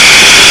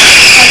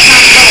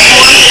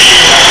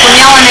 From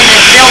yelling in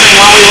this building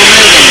while we were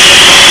moving.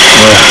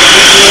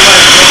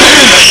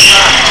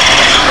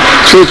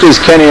 Truth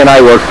is, Kenny and I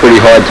work pretty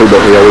hard too,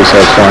 but we always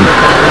have fun.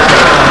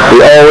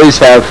 We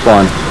always have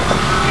fun.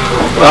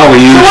 Well,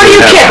 we So what do you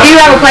kit? Do you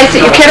have a place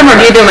that you kit them, or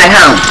do you do them at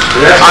home?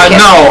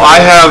 No,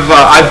 I have,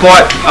 I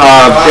bought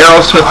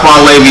Aerosmith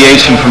Model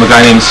Aviation from a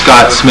guy named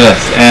Scott Smith,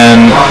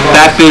 and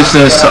that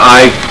business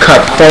I cut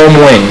foam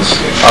wings,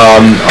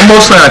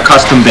 mostly on a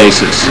custom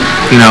basis,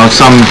 you know,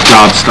 some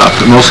job stuff,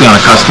 but mostly on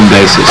a custom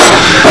basis.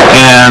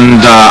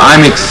 And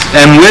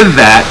and with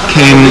that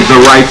came the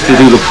rights to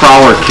do the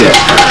Prowler kit.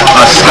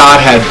 Scott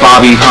had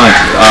Bobby Hunt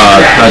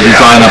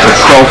design up a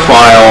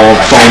profile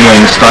foam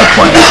wing stunt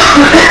plane,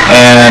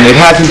 and it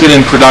hasn't been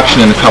in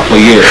production in a couple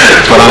of years,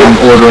 but I'm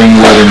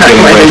ordering wood and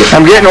getting ready.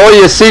 I'm getting all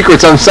your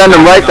secrets. I'm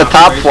sending them right to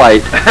Top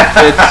Flight.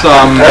 It's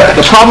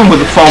the problem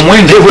with the foam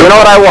wings. You know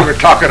what I want?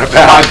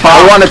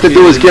 I wanted to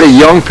do is get a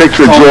young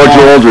picture of George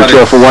Aldrich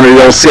off of one of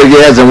those cig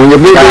ads, and when you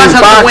move these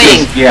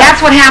boxes,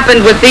 that's what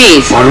happened with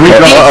these.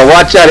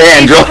 Watch that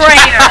hand, George.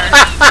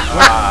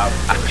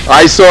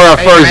 I saw her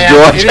first,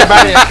 George.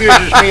 Anybody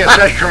accuses me of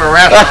sexual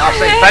harassment, I'll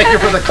say thank you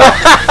for the call.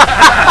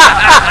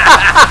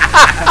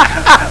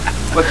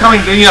 But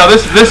coming, you know,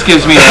 this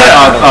gives me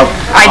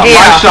idea.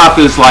 My shop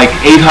is like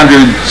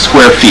 800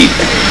 square feet.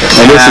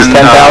 And this is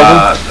 10,000?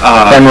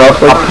 10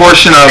 roughly? A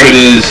portion of it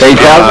is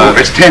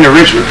 8,000? It's 10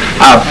 originally.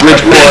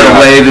 Bridgeport, a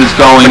lathe is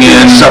going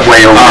in.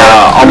 Subway over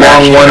there.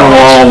 Along one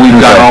wall,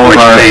 we've got all of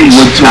our wood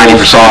tool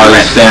saws,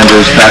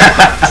 sanders.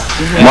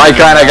 My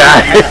kind of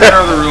guy. In the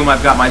center of the room,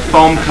 I've got my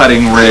foam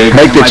cutting rig.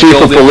 Make the chief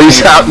of police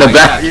out in the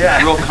back.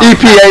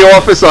 EPA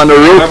office on the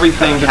roof.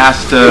 Everything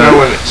has to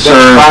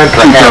serve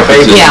two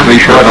purposes. Yeah.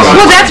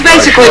 Well, that's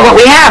basically what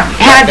we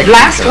had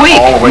last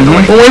week. When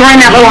we were in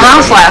that little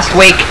house last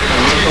week,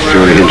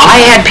 I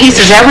had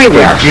pieces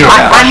everywhere.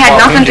 I had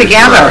nothing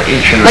together.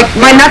 Like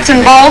my nuts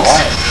and bolts,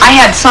 I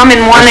had some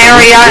in one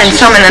area and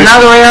some in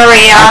another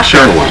area,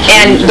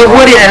 and the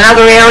wood in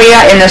another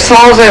area, and the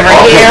saws over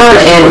here,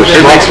 and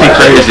it makes me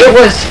crazy. It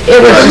was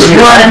just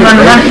running.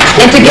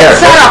 And to get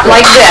set up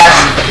like this,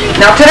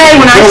 now today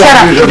when I set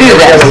up to do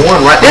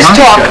this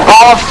took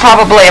all of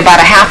probably about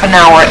a half an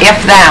hour, if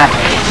that.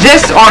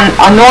 This on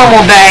a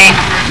normal day,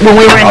 when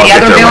we were in the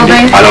other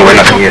building,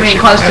 it took me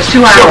close to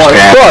 2 hours.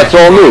 Well, it's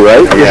all new,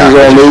 right? This is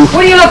all new.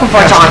 What are you looking for,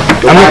 John?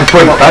 I'm looking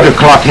for other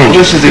clock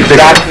hinges. This is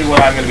exactly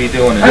what I'm going to be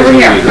doing. Over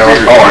here.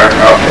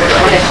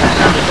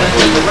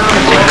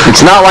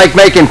 It's not like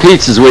making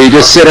pizzas where you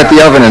just sit at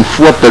the oven and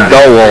flip the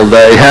dough all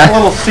day, This huh?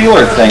 little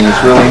sealer thing is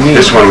really neat.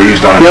 This one we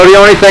used on. You know, the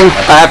only thing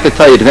I have to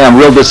tell you today, I'm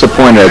real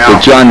disappointed that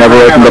John never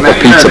opened up a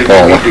pizza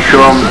parlor. To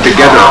show them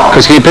together.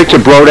 Because can you picture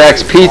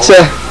Brodak's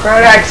Pizza?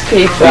 Brodak's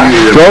Pizza.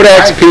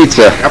 Brodak's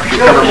Pizza.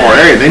 Cover more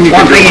area. Then you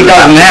One thing he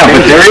doesn't have,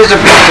 but there is a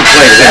pizza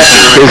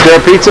place. Is there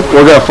a pizza?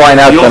 We're going to find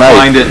out You'll tonight.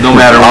 find it no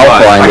matter I'll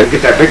what. find I it. can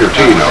get that bigger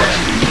too, you know.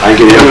 I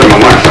can get it in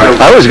my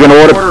mind. I was going to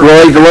order, will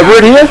they deliver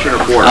it here?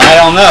 I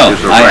don't know.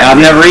 I've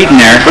never eaten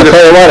there. I'll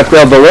tell you what, if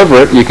they'll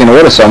deliver it, you can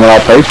order some and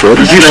I'll pay for it.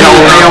 Did you see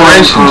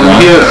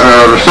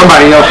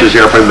somebody else's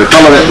airplane, the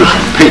fellow that was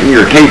painting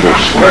your cables?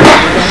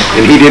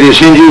 And he did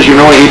his hinges, you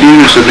know, he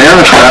used the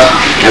narrow stuff,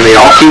 and they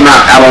all came out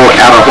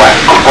of whack.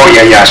 Oh,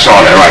 yeah, I saw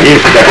that, right. He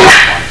didn't put that in.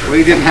 Well,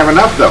 he didn't have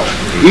enough, though,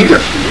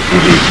 either.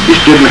 He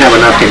just didn't have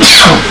enough.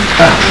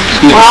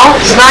 Well,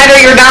 Snyder,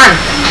 you're done.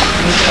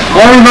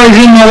 Well, everybody's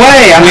in the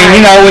way. I mean,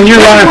 you know, when you're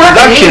running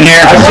production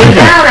here.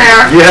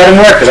 You had him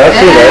working, I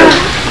see that.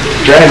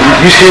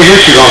 You see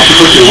this, you're going to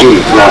put your knee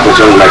off, it's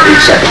only like 8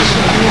 seconds.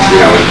 You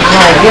know.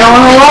 Get on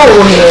a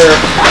roll here.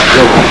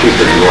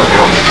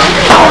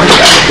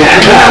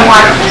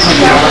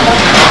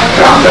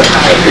 I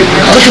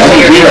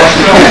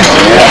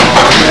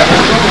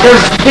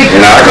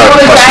got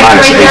plus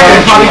minus 8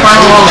 inch.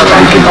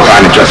 You can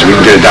find adjustment. We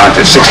can get it down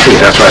to 6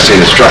 feet. That's why I say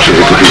in instructions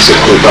it could be 6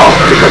 foot tall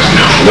because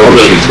no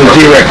machine's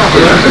direct.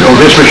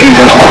 This machine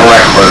doesn't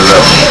correct, but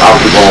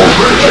optical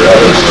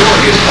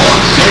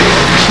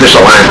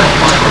misalignment.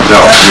 No,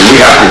 we have to.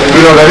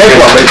 You know, they make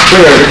one. It's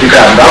clear $50,000.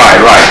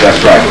 Right,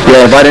 that's right.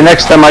 Yeah, by the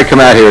next time I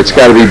come out here, it's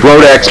got to be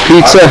Brodak's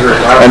Pizza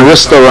and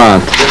Restaurant.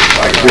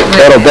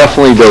 That'll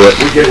definitely do it.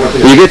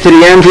 You get to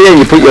the end here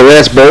and you put your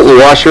last bolt in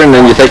the washer and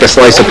then you take a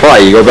slice of pie.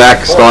 You go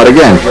back, start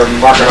again.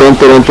 Dun, dun,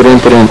 dun, dun,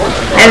 dun, dun.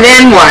 And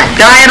then what?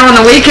 Diet on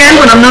the weekend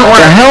when I'm not The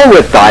working? hell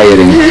with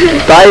dieting.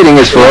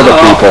 Dieting is for other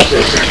people.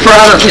 For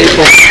other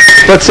people.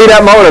 Let's see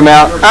that motor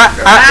mount.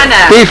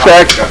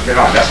 Defect.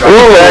 Defect.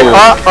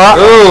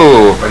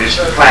 Ooh.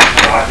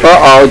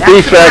 Uh-oh,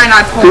 defect.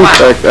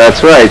 Defect.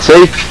 That's right.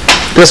 See?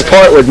 This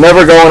part would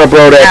never go in a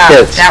Brodak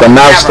kit. The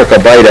mouse took a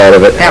bite out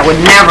of it. That would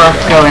never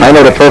go in. I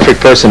know the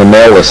perfect person to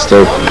mail this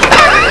to.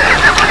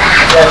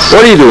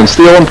 What are you doing?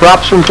 Stealing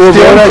props from Brodak?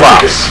 Stealing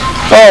props.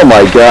 Oh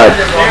my God.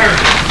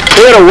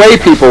 They gotta weigh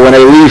people when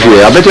they leave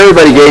here. I bet you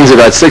everybody gains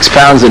about 6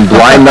 pounds in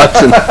blind nuts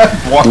and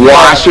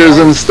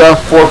washers and stuff.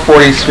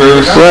 440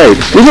 screws. Right.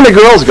 Even the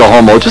girls go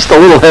home, just a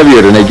little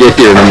heavier than they get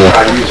here anymore.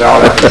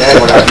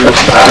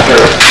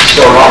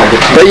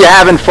 But you're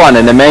having fun,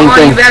 and the main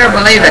thing... You better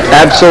believe it.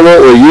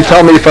 Absolutely. You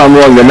tell me if I'm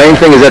wrong. The main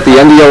thing is at the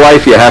end of your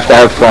life, you have to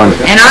have fun.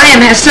 And I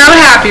am so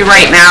happy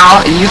right now.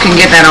 You can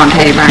get that on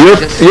tape.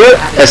 You're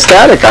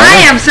ecstatic, aren't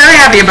you? I am so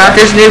happy about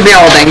this new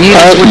building. You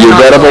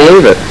better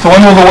believe it. So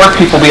when will the work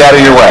people be out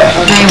of your way?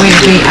 They would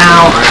be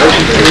out.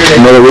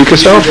 Another week or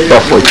so?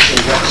 Roughly.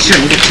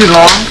 Shouldn't get too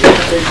long.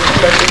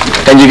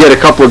 And you get a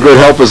couple of good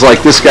helpers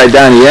like this guy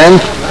down the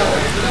end.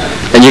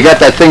 And you got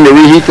that thing to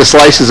reheat the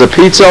slices of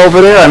pizza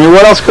over there. I mean,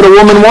 what else could a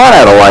woman want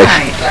out of life?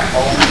 Right.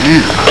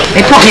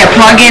 They put me a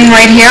plug-in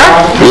right here.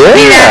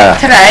 Yeah.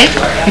 Today.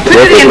 They put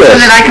it in so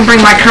that I can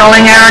bring my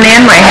curling iron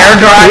in, my hair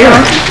dryer.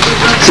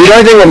 See, the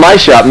only thing with my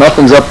shop,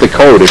 nothing's up to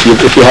code. If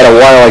you had a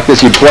wire like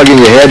this, you'd plug in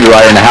your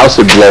hairdryer and the house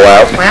would blow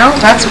out. Well,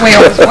 that's the way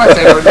it was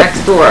over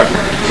next door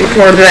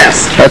before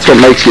this. That's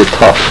what makes you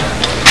tough.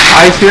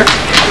 Eyes here?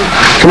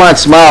 Come on,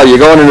 smile.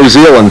 You're going to New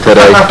Zealand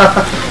today.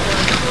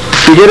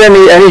 If you get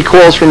any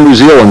calls from New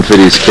Zealand for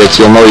these kits,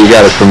 you'll know you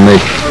got it from me.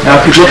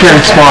 Now, if you look here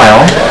and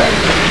smile,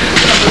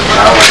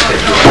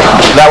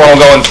 that one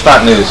will go in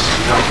stunt news.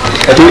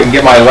 If you can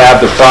get my lab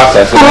to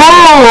process it.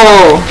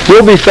 Oh!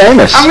 You'll be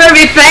famous. I'm going to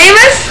be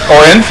famous? Or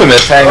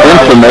infamous, hanging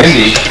out with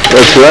Indy.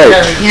 That's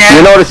right. Yeah.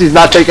 You notice he's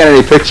not taking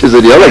any pictures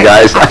of the other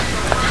guys. I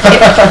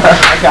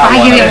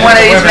give him one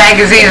of these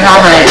magazines.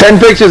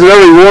 10 pictures of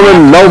every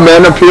woman, no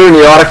men appear in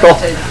the article.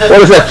 What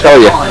does that tell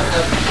you?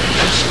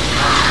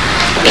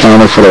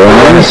 Counter for the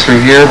lines.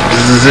 Through here.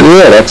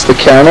 Yeah, that's the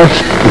counter.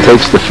 It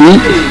takes the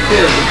feet.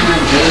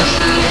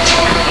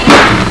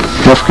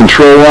 Enough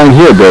control line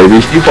here,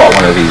 baby. You bought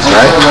one of these,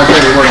 right?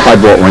 I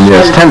bought one,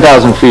 yes. 10,000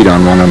 feet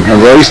on one of them.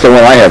 And at least the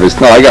one I have is,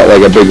 no, I got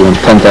like a big one,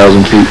 10,000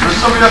 feet.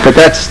 But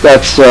that's the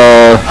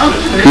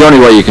only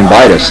way you can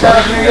buy this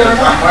stuff.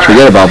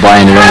 Forget about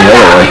buying it any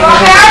other way.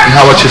 And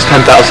how much is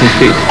 10,000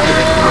 feet?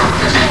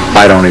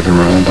 I don't even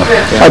remember.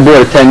 I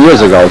bought it 10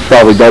 years ago. It's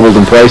probably doubled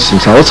in price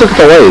since then. Let's look at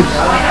the lathe.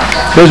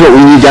 Here's what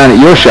we need down at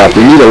your shop.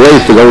 We need a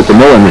lathe to go with the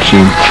milling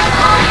machine.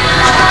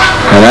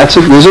 And this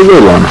is a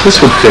good one.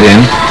 This would fit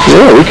in.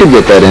 Yeah, we could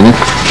get that in.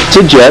 It's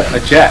a jet. A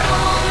jet.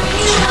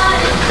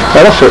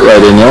 That'll fit right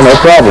in there, no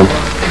problem.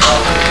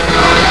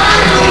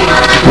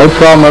 No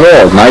problem at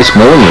all. Nice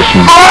milling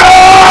machine.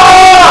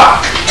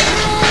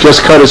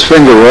 Just cut his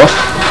finger off.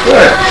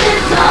 Good.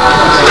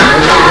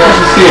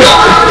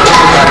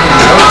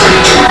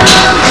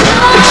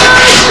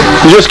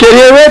 You just get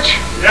here, Rich?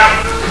 Yeah.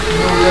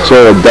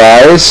 So it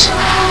dies.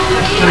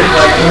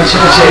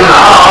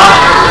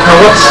 Now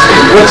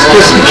what's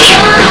this machine?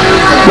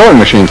 Milling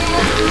machine.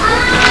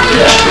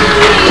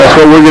 That's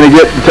what we're going to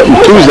get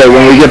Tuesday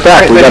when we get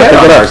back. We got to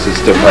pick it up.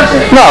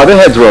 No, the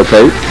heads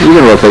rotate. You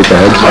can rotate the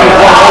heads.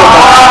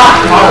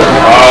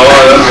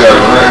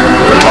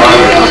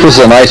 This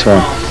is a nice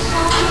one.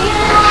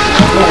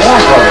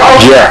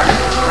 Jet.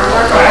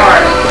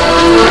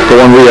 The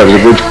one we have is a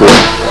Bridgeport.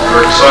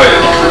 We're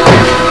excited.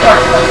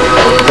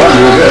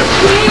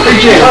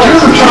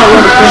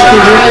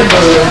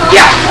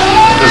 Yeah.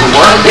 Does it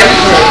work? Yep.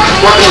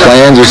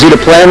 Plans. You see the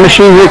plan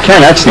machine here,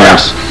 Ken? That's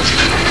nice.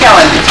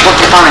 Helen, it's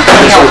working fine.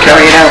 He'll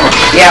carry it over.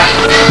 Yeah.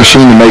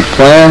 Machine to make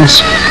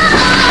plans.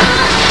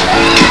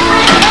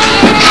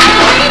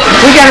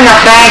 We got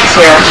enough bags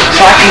here,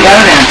 so I can go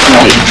then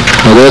tonight.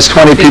 Well, there's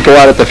 20 people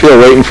out at the field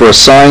waiting for a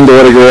signed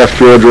autographed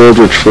George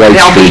Aldrich flight.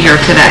 They'll be here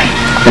today.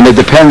 And they're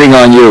depending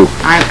on you.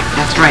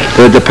 That's right.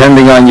 They're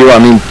depending on you. I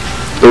mean,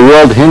 the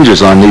world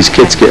hinges on these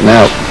kids getting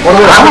out. I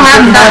will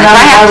have them done. If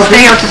I have to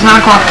stay here till 9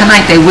 o'clock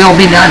tonight, they will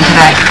be done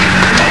today.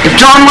 If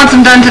John wants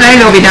them done today,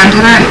 they'll be done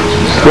today.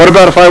 What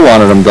about if I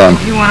wanted them done?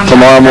 You want them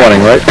tomorrow done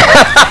morning, right?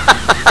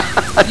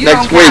 You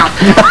Next week.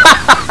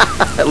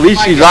 At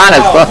least she's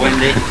honest, huh?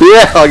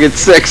 Yeah, I'll get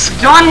 6.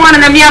 John wanted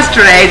them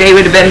yesterday. They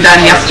would have been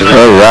done yesterday.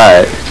 All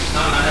right.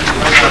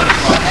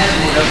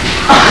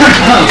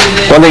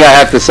 One thing I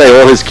have to say,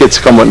 all his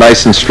kits come with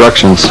nice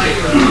instructions. Well,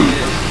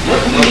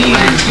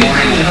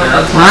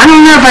 I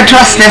don't know if I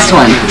trust this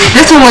one.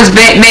 This one was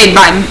made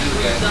by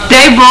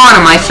Dave Braun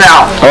and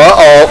myself.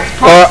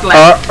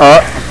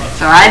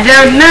 So I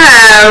don't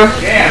know.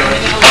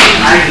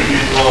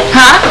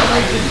 Huh?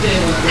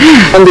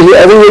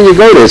 Everywhere you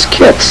go, there's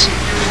kits.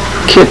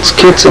 Kits,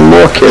 and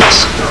more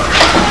kits.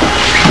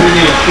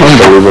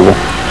 Unbelievable.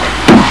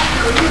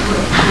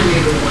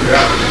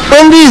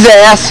 Indy's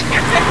ass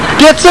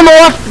gets him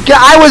off.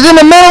 I was in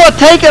the middle of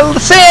taking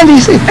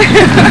Sandy's.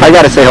 I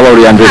gotta say hello to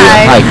you on video.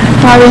 Hi.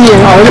 How are you?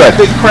 Oh, look at that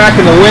big crack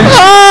in the windshield.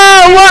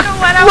 Oh, look! You know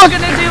what I was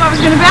going to do? I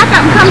was going to back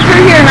up and come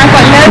through here, and I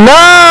thought,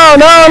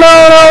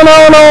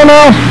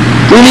 No.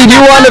 We need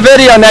you on the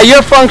video. Now,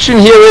 your function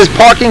here is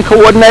parking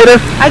coordinator.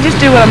 I just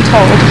do what I'm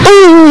told.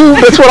 Ooh,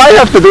 that's what I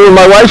have to do when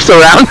my wife's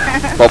around.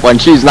 But when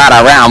she's not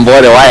around, boy,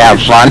 do I have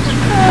fun.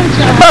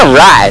 All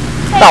right.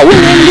 All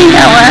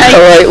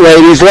right,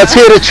 ladies, let's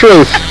hear the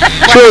truth.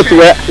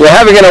 We're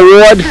having an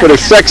award for the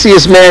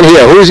sexiest man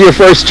here. Who's your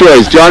first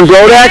choice? John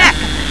Brodak?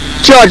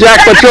 Sure,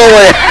 Jack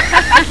Petrolia.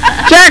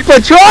 Jack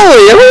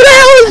Petrolia? Who the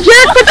hell is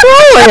Jack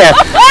Petrolia?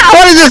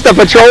 What is this, the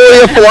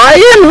Petrolia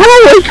fly-in?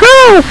 Holy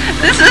cow!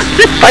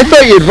 I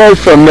thought you'd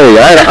vote for me.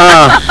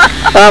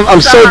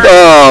 I'm so,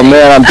 oh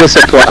man, I'm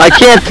disappointed. I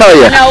can't tell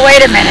you. No,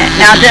 wait a minute.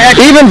 Now,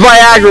 even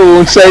Viagra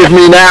won't save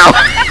me now.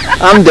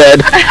 I'm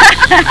dead.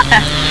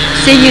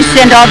 See, you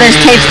send all those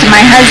tapes to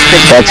my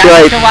husband. That's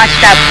right. To watch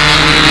that,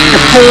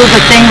 the pool, the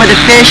thing with the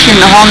fish, and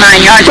the whole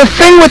 9 yards. The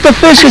thing with the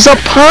fish is a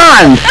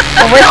pond.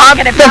 Well, we're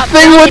talking about the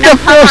thing with the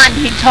fish.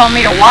 He told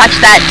me to watch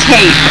that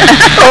tape.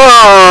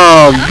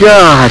 Oh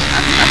God.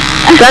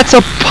 That's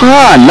a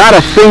pond, not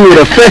a thing with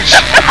a fish.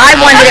 I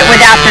wanted it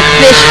without the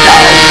fish,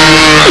 though.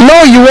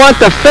 No, you want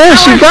the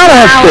fish. You gotta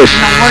have fish.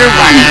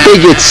 They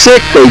get sick,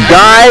 they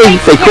die,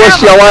 they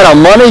cost you a lot of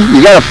money.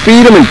 You gotta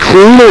feed them and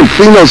clean them and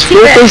clean those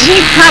filters.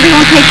 He probably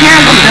won't take care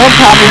of them. Bill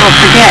probably will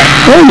forget.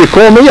 Well, you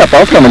call me up.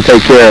 I'll come and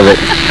take care of it.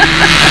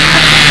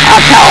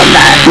 I'll tell him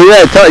that.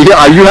 Yeah,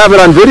 you have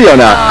it on video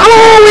now.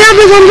 Oh, we have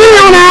this on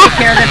video now.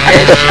 Take care of the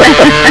fish.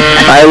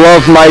 I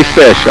love my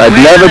fish. I'd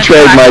never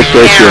trade my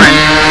fish in.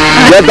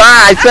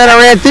 I sent her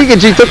antique and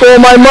she took all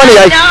my money.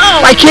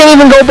 I can't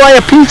even go buy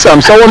a pizza.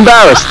 I'm so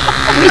embarrassed.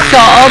 We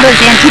saw all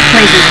those antique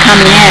places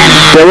coming in.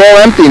 They're all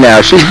empty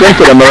now. She's been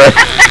to them already.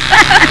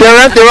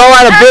 They're all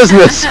out of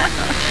business.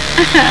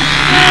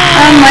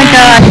 Oh my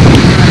God.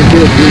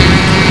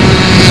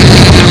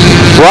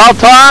 Well,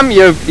 Tom,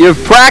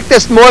 you've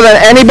practiced more than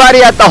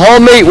anybody at the whole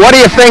meet. What do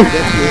you think?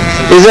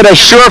 Is it a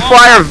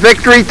surefire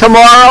victory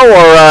tomorrow,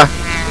 or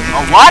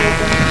A what?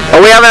 are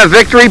we having a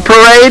victory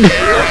parade?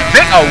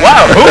 Oh,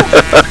 wow. Who?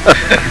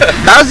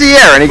 How's the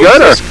air? Any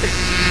good? Or?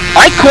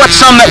 I caught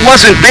some that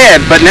wasn't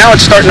bad, but now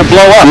it's starting to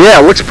blow up.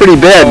 Yeah, it looks pretty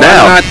bad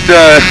now.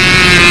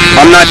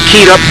 I'm not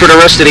keyed up for the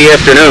rest of the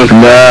afternoon.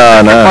 No.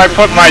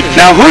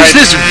 Now, who's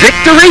this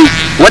Victory?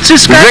 What's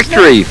this guy?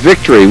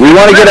 Victory. We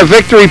want to get a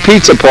Victory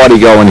pizza party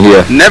going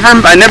here.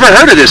 I never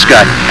heard of this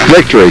guy.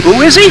 Victory.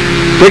 Who is he?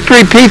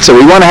 Victory Pizza.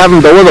 We want to have him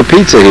deliver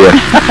pizza here.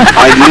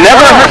 I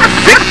never heard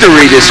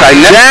Victory.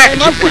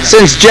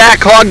 Since Jack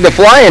hogged the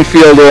flying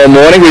field all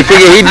morning, we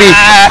figure he'd be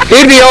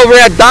over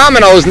at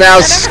Domino's now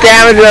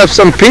scamming up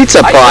some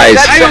pizza pies.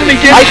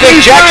 I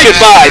think Jack should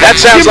buy. That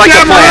sounds like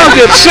a plan.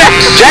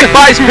 Jack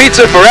buys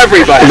pizza for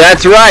everybody.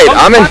 That's right.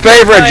 I'm in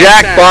favor of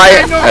Jack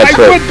buying. I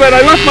would, but I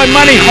left my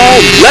money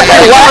home. Left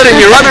your wallet in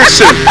your other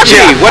suit.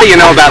 Gee, what do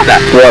you know about that?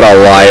 What a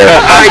liar.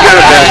 I got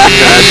it back.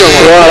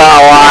 What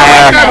a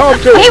liar.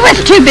 He was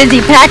too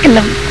busy packing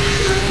the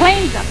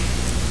planes up.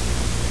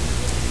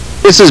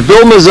 This is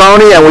Bill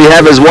Mazzoni, and we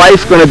have his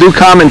wife going to do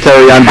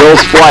commentary on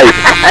Bill's flight.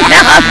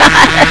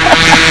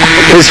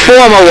 His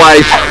former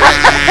wife.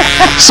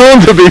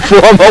 Soon to be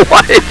former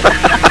wife.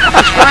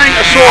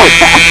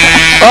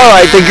 All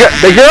right,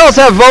 the girls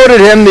have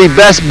voted him the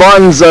Best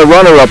Buns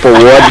Runner-Up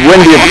Award.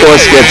 Wendy, of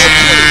course, gets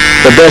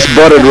the Best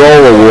Buttered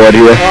Roll Award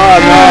here. Oh,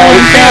 no.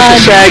 That's a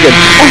sagging.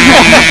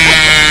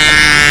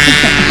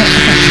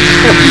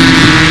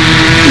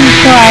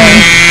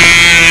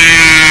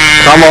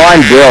 Come on,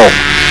 Bill.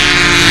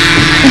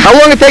 How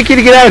long did it take you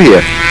to get out here?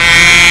 6.5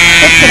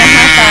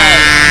 hours.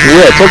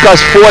 Yeah, it took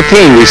us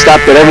 14. We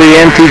stopped at every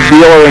antique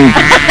dealer in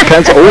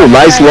Pennsylvania. Oh,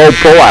 nice low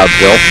pull-out,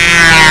 Bill.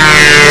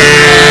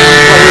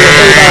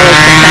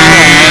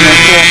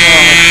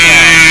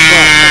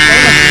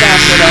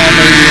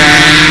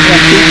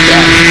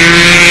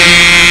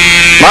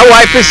 My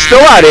wife is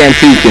still out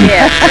antiquing.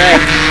 Yeah,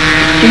 right.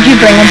 Did you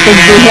bring a big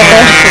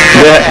vehicle?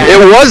 Yeah,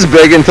 it was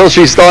big until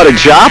she started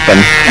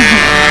shopping.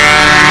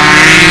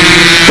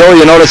 So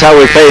you notice how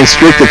we're paying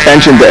strict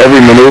attention to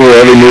every maneuver,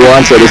 every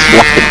nuance of this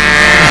flight.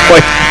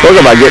 Wait, talk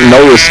about getting no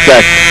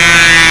respect.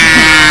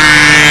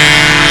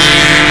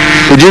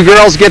 Did you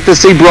girls get to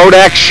see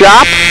Brodak's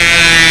shop?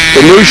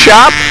 The new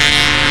shop?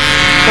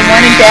 The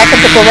one in back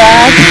of the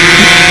garage?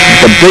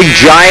 big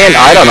giant,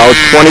 I don't know,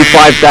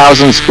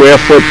 25,000 square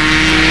foot.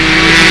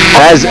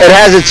 It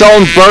has its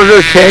own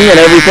Burger King and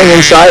everything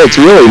inside. It's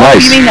really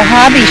nice. You mean the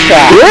hobby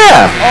shop?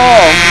 Yeah.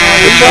 Oh.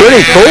 It's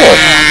pretty cool.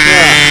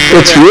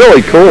 It's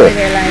really cool.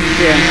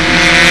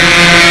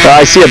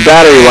 I see a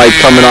battery light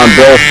coming on,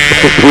 Bill.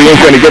 We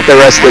ain't going to get the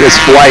rest of this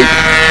flight.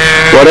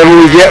 Whatever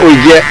we get,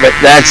 but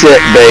that's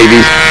it,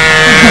 baby.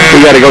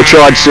 We got to go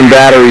charge some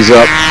batteries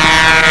up.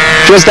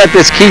 Just at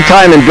this key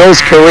time in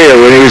Bill's career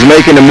when he was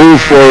making the move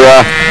for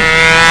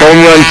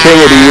Home Run King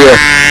of the Year.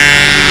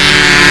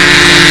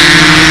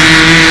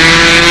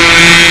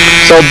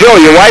 So, Bill,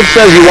 your wife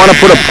says you want to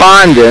put a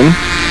pond in.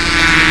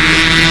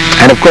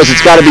 And, of course,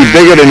 it's got to be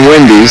bigger than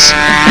Wendy's.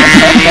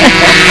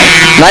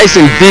 Nice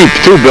and deep,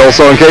 too, Bill,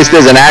 so in case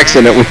there's an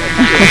accident.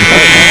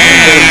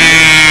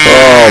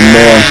 Oh,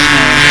 man.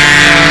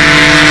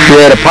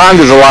 Yeah, the pond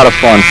is a lot of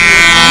fun.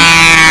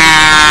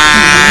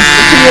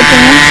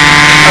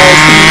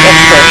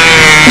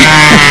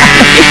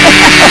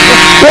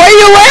 Why are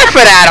you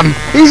laughing at him?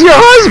 He's your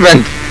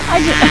husband.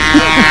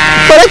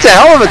 But it's a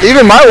hell of it.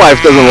 Even my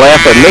wife doesn't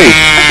laugh at me.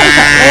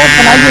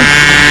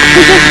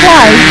 He just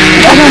flies.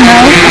 I don't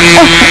know.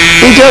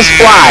 He just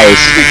flies.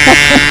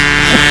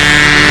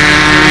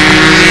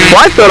 Well,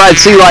 I thought I'd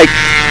see, like,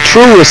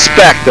 true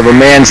respect of a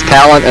man's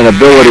talent and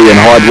ability and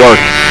hard work.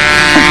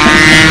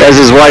 As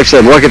his wife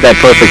said, look at that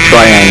perfect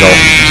triangle.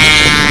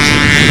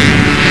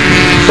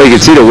 So you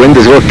can see the wind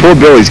is, look, poor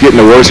Billy's getting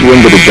the worst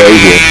wind of the day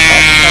here.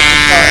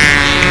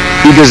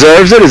 He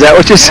deserves it? Is that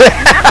what you said?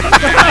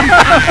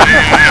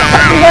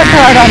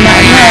 Hard on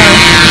that, no.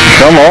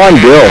 Come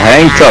on, Bill.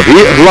 Hang tough.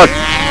 Look,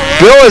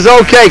 Bill is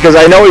okay because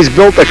I know he's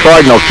built a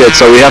Cardinal kit,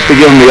 so we have to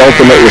give him the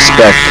ultimate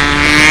respect.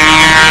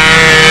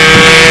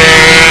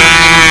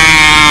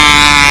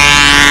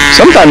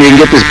 Sometimes you can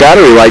get this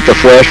battery light to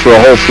flash for a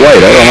whole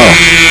flight. I don't know.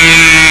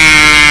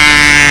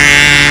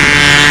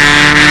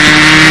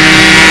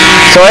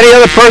 So any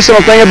other personal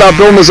thing about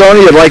Bill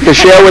Mazzoni you'd like to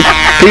share with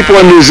people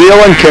in New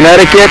Zealand,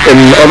 Connecticut, and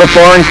other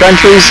foreign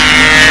countries?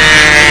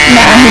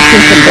 No, he's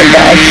just a good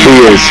guy.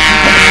 He is.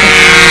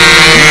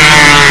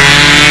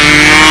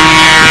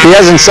 He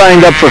hasn't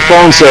signed up for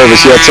phone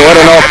service yet, so I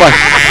don't know if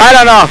I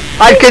don't know.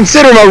 I'd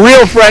consider him a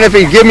real friend if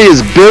he'd give me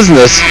his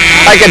business.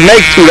 I could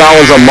make $2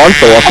 a month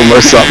off him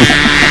or something.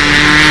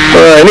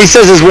 And he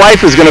says his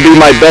wife is going to be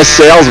my best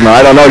salesman.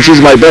 I don't know.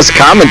 She's my best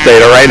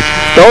commentator, right?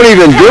 Don't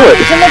even do it.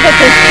 To look at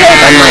this trip,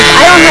 I'm like,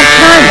 I don't have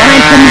time when I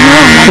come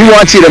home. He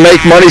wants you to make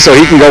money so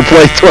he can go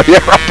play toy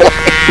airplane.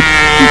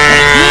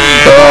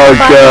 Oh,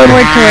 God.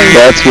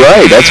 That's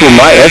right. That's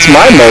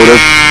my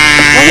motive.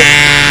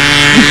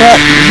 He bought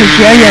his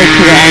yo-yo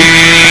today.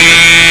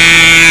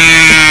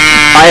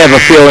 I have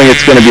a feeling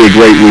it's going to be a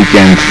great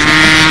weekend.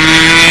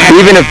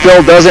 Even if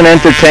Bill doesn't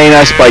entertain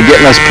us by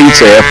getting us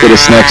pizza after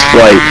this next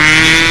flight.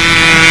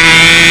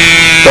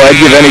 So I'd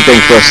give anything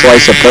for a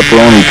slice of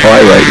pepperoni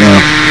pie right now.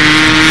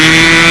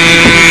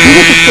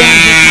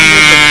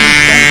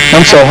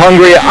 I'm so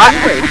hungry.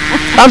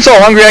 I'm so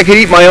hungry I could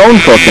eat my own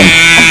cooking.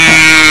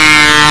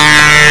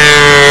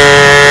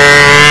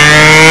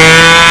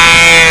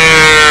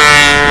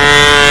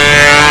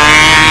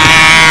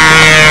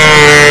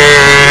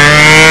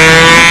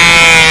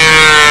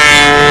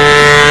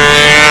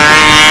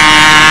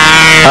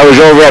 I was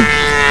over at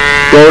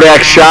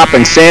Brodak shop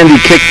and Sandy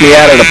kicked me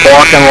out of the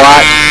parking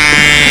lot,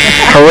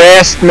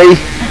 harassed me,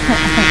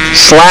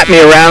 slapped me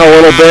around a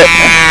little bit,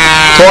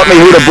 taught me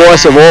who the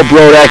boss of all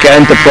Brodak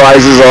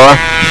enterprises are.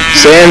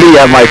 Sandy,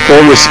 you have my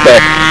full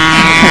respect.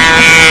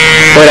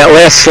 Boy, that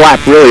last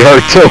slap really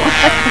hurt too.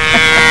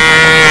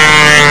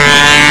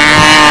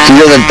 She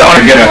doesn't thought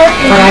her get a... Don,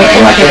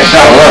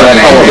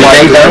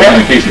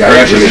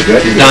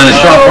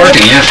 it's not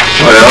working, yeah.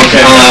 Well,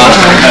 okay.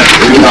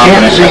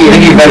 I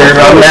think you better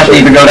have to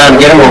even go down and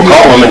get him or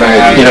call him and,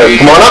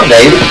 come on up,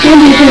 Dave.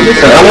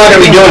 I'm not going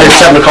to be doing it at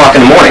 7 o'clock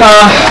in the morning.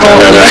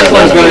 The next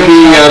one's going to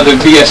be the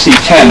VSC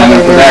 10. I'm going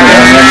to put that in.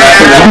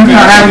 And then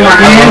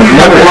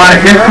A lot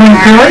of history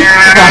to it.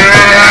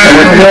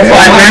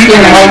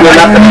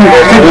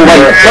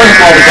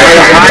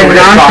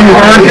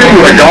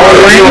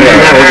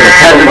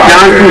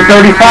 Johnson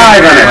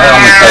 35 on it.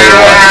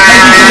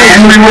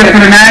 And we went to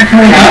the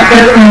National Bob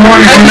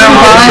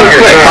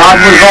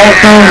was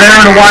also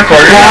there to watch the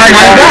fly.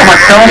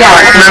 Myself,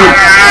 I flew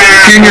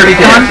junior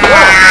stunt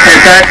at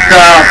that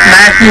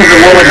Nationals at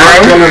Willow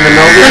Grove.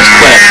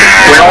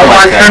 We all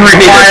watched Henry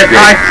fly at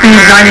high speed,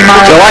 90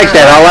 miles. You like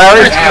that, huh,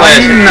 Larry? I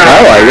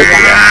like it.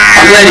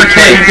 He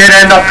did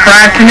end up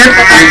crashing it.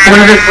 One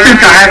of the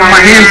suits I have in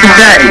my hand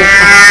today.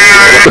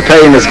 For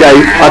paying this guy,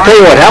 I'll tell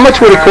you what, how much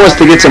would it cost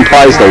to get some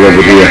pies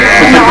delivered here?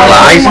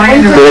 Pies?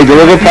 Do they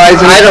deliver pies?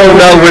 I don't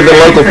know where the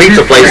local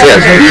pizza place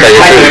is.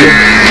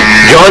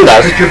 John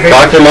does.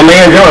 Talk to my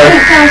man, John.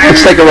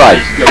 Let's take a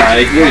ride.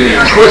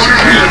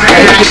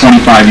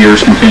 25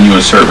 years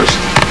continuous service.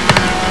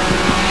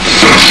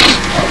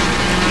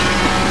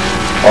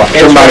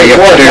 Somebody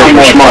upstairs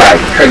was smart.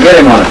 Get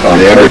him on the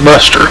phone. Yeah,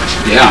 Buster.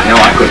 Yeah, no,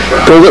 I couldn't.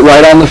 Build it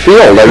right on the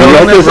field. I mean,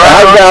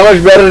 how much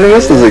better than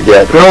this does it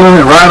get?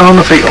 Building it right on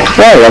the field.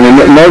 Right, I mean,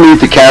 no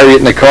need to carry it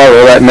in the car,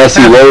 all that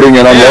messy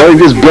loading and unloading.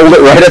 Just build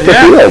it right at the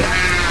field.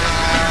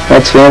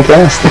 That's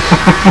fantastic.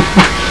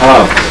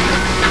 Oh.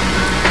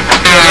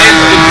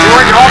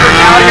 George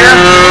Aldrich out here?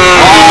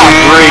 Oh,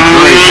 great.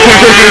 Give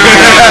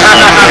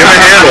a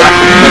handle.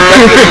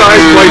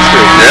 Nice place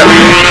to.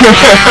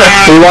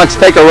 He wants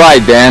to take a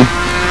ride, Dan.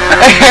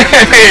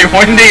 Hey,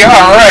 Wendy,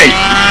 all right.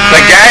 The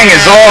gang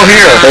is all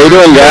here. How you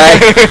doing, guy?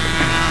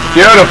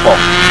 Beautiful.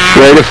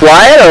 Ready to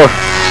fly it, or?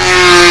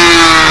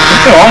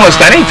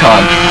 Almost any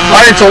time.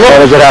 It's a Or little.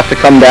 does it have to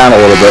come down a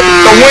little bit?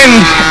 The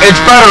wind. It's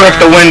better if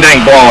the wind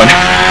ain't blowing.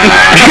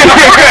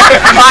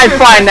 I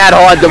find that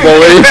hard to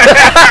believe.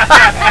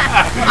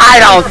 I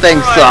don't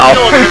think so.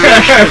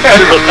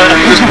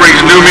 This brings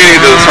new meaning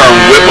to the term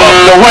whip up.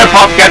 The whip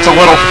up gets a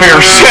little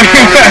fierce.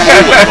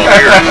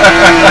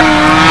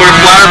 Put a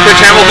flatter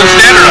pitch Hamilton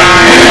standard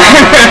on.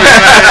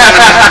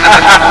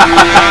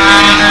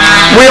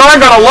 We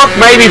are going to look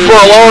maybe for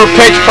a lower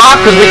pitch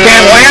prop because we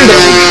can't land it.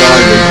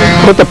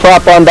 Put the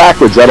prop on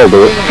backwards, that'll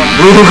do it.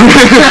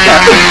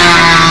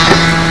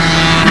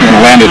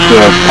 Land it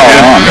on.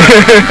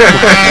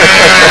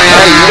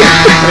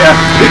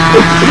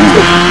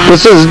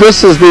 This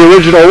is the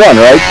original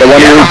one, right? The one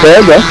you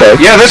repaired? Okay.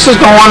 Yeah, this is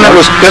the one that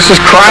was. This is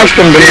crashed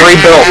and been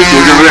rebuilt.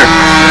 Look over there.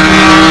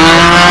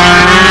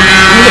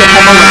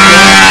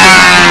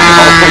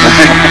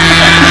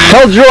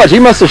 Tell George, he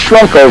must have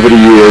shrunk over the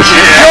years.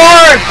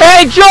 George!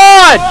 Hey,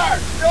 George!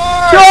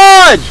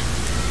 George!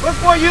 Look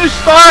where you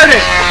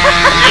started.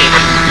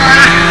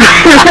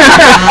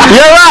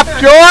 You're up,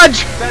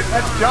 George!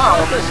 That's John.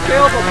 With the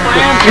scales of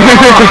plans.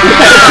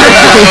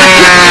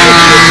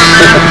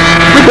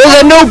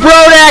 There's a new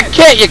Brodak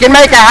kit. You can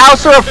make a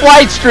house or a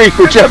flight streak,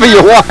 whichever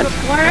you want.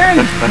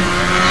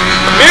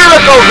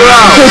 Miracle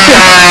Grow.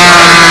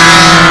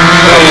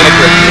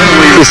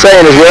 What he's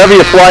saying is wherever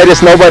you fly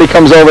this, nobody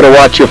comes over to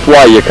watch you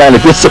fly. You're kind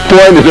of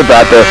disappointed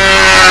about the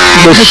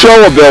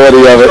show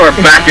ability of it. Start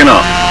backing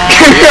up.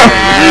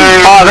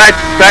 Oh, that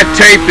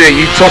tape that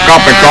you took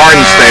up at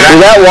Garden State.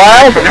 Is that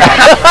wild?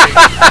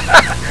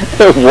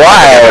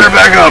 Wild.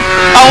 Back up.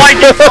 I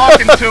like you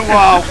talking to,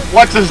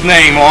 what's his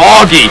name,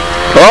 Augie.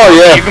 Oh,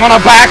 yeah. You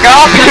gonna back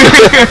up?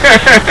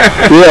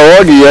 Yeah,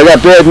 Augie, I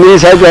got bad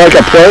knees. How'd you like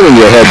a plane in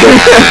your head there?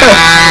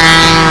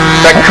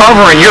 That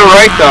covering, you're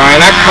right,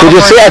 Diane. That covering. Did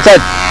you see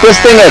this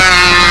thing that's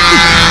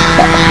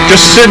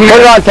just sitting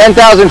put it on 10,000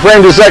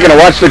 frames a second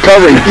and watch the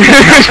covering.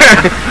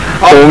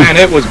 Oh, man,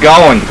 it was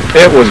going.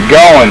 It was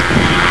going.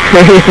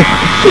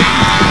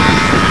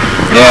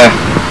 Yeah.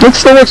 It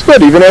still looks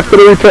good, even after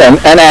the repair.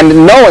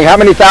 And knowing how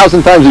many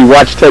thousand times we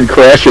watched Ted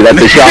crash it at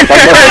the shop.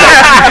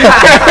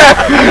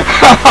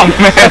 Oh,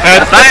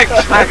 man, thanks.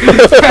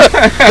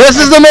 This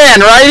is the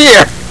man right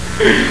here.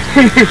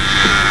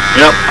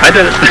 Yep, I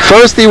did it.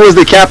 First he was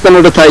the captain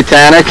of the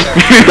Titanic,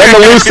 then the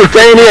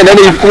Lusitania, and then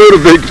he flew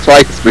the big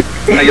flights.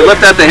 Now you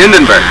left out the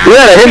Hindenburg.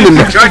 Yeah, the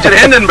Hindenburg. Charge of the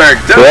Hindenburg,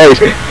 too. Right.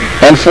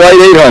 And Flight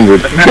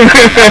 800.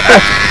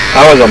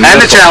 I was a And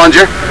the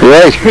Challenger.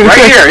 Right.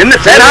 Right here, in the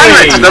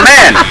 1000s, the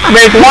man.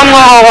 Made one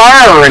little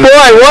error. And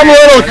Boy, one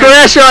little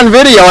crash on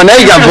video, and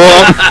they got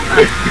boom.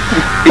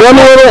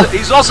 One little...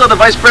 He's also the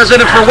vice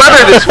president for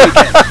weather this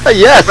weekend.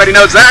 Yes. Everybody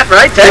knows that,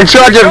 right? In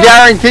charge of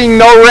guaranteeing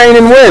no rain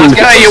and wind.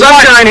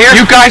 Sunshine here.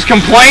 You guys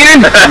complaining?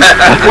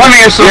 Let me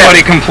hear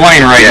somebody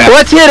complain right now.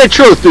 Let's hear the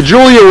truth. The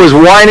Julia was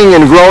whining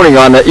and groaning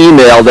on the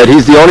email that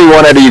he's the only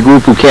one out of your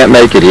group who can't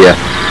make it here.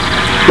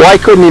 Why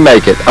couldn't he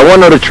make it? I want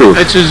to know the truth.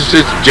 It's his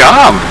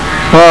job.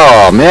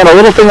 Oh, man, a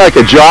little thing like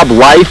a job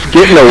life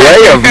get in the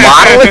way of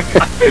modeling?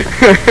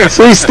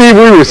 See, Steve,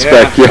 we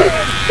respect you.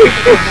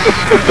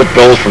 The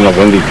bills from the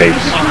Windy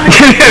tapes.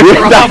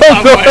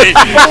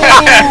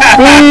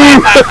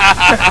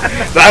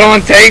 That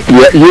on tape?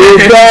 Yeah, you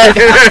bet.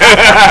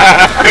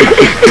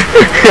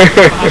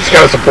 It's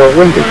got to support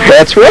Windy.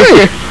 That's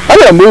right. I'm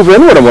going to move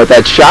in with him with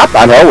that shop.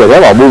 I know with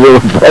him. I'll move in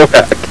with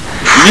Brodak.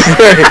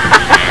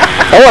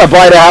 I want to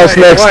buy the house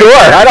next door.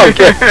 I don't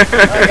care.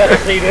 I gotta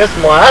see this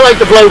more. I like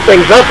to blow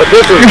things up, but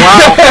this is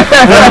wow.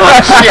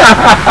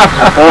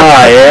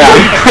 Oh, yeah.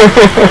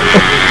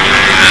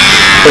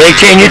 Do they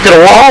chain you to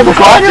the wall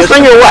before this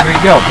thing or what? There you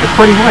go. It's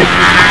pretty white.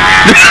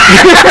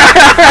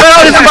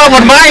 Well, it's about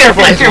what mine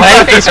place,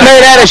 right? It's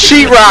made out of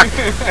sheetrock.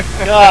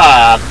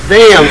 God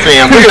damn,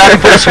 Sam. Look at that. I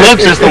can put a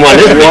smoke system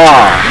on this.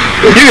 Wow.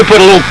 You can put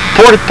a little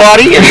porta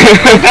potty and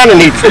kind of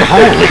neat stuff.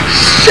 Holy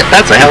shit,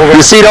 that's a hell of a...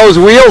 You see those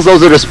wheels?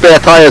 Those are the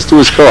spare tires to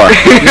his car.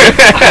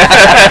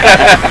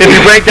 If you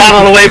break down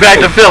on the way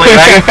back to Philly,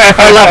 right?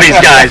 I love these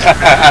guys.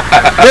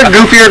 They're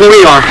goofier than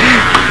we are.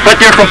 But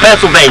they're from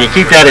Pennsylvania.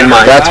 Keep that in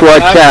mind. That's what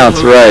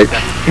counts, right.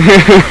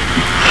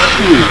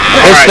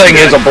 This thing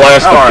is a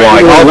blast to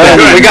fly.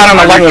 We got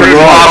an electric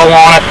model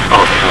on it.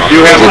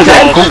 You have a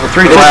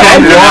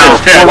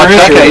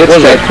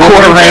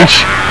quarter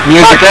inch. You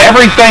take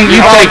everything.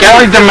 You take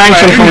every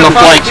dimension from the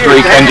flight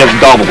streak and just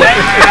double it.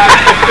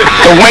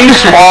 The wing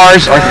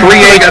spars are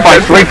 3/8 by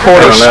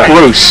 3/4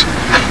 spruce.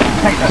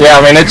 Yeah,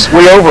 I mean,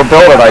 we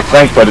overbuilt it, I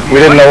think, but we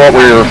didn't know what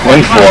we were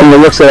in for. From the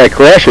looks of that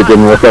crash, it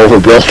didn't look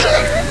overbuilt.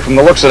 From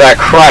the looks of that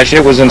crash,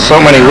 it was in so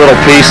many little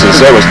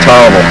pieces. It was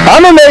terrible.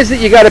 I'm amazed that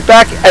you got it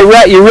back.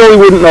 You really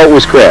wouldn't know it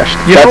was crashed.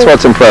 That's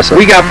what's impressive.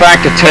 We got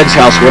back to Ted's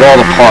house with all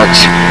the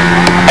parts.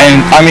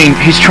 And, I mean,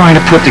 he's trying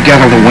to put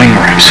together the wing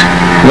ribs.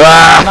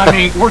 Wow. And, I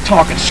mean, we're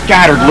talking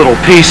scattered little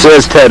pieces.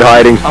 Where's Ted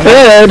hiding?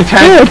 Ted,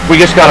 we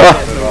just got to...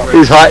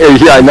 He's hiding.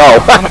 Yeah, I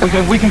know.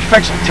 we can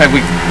fix it, Ted.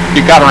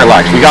 You got to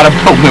relax. We got to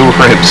build new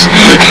ribs.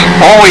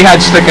 All we had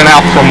sticking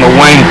out from the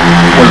wing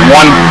was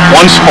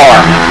one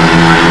spar.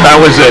 That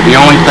was it. The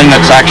only thing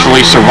that's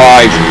actually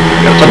survived.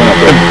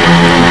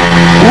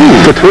 Ooh,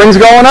 the twin's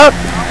going up?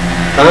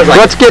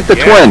 Let's get the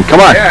twin.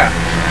 Come on. Yeah.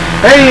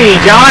 Hey,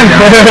 John.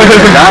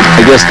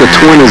 I guess the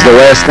twin is the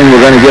last thing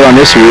we're going to get on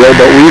this reel,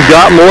 but we've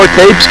got more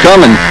tapes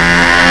coming.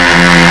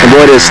 And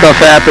boy, there's stuff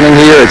happening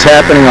here. It's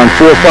happening on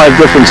 4 or 5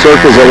 different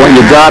circles.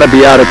 You gotta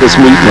be out at this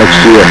meet next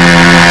year.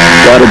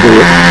 Gotta do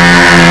it.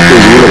 It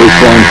was really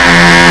fun.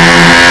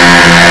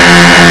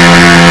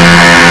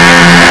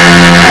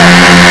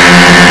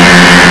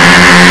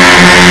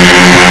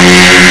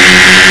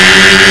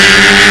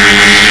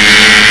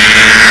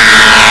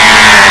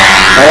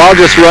 Well, I'll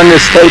just run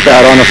this tape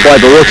out on the fly,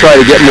 but we'll try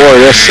to get more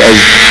of this as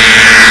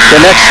the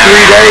next 3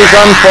 days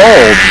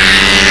unfold.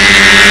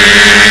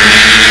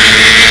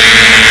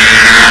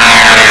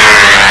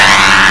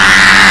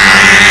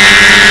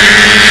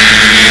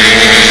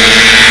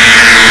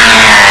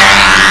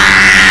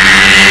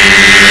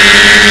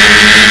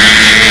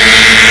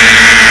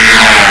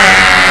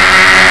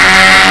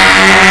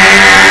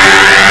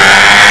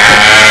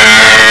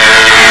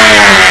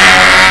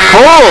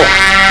 Cool.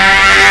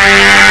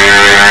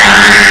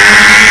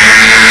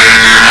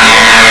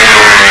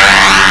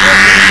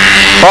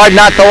 Hard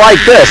not to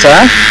like this,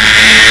 huh?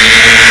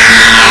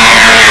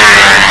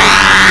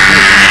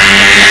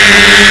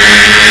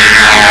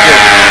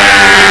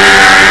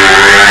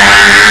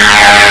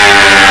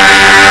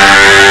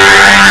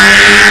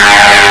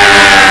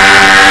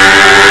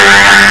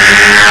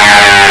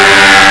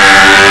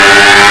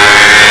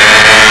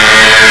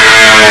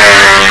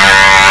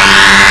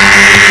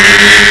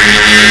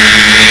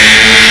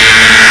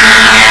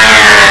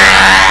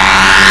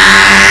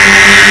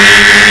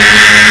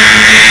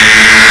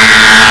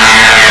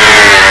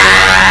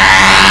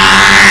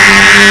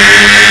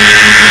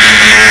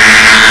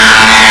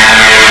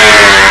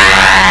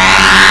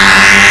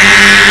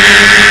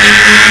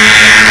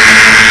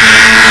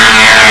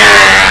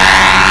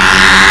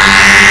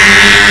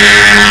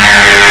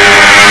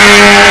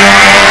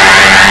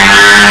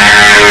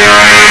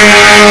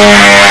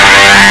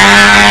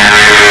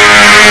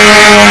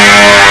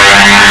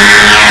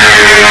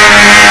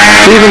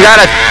 Even got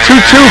a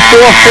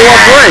 2-2-4-4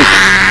 break.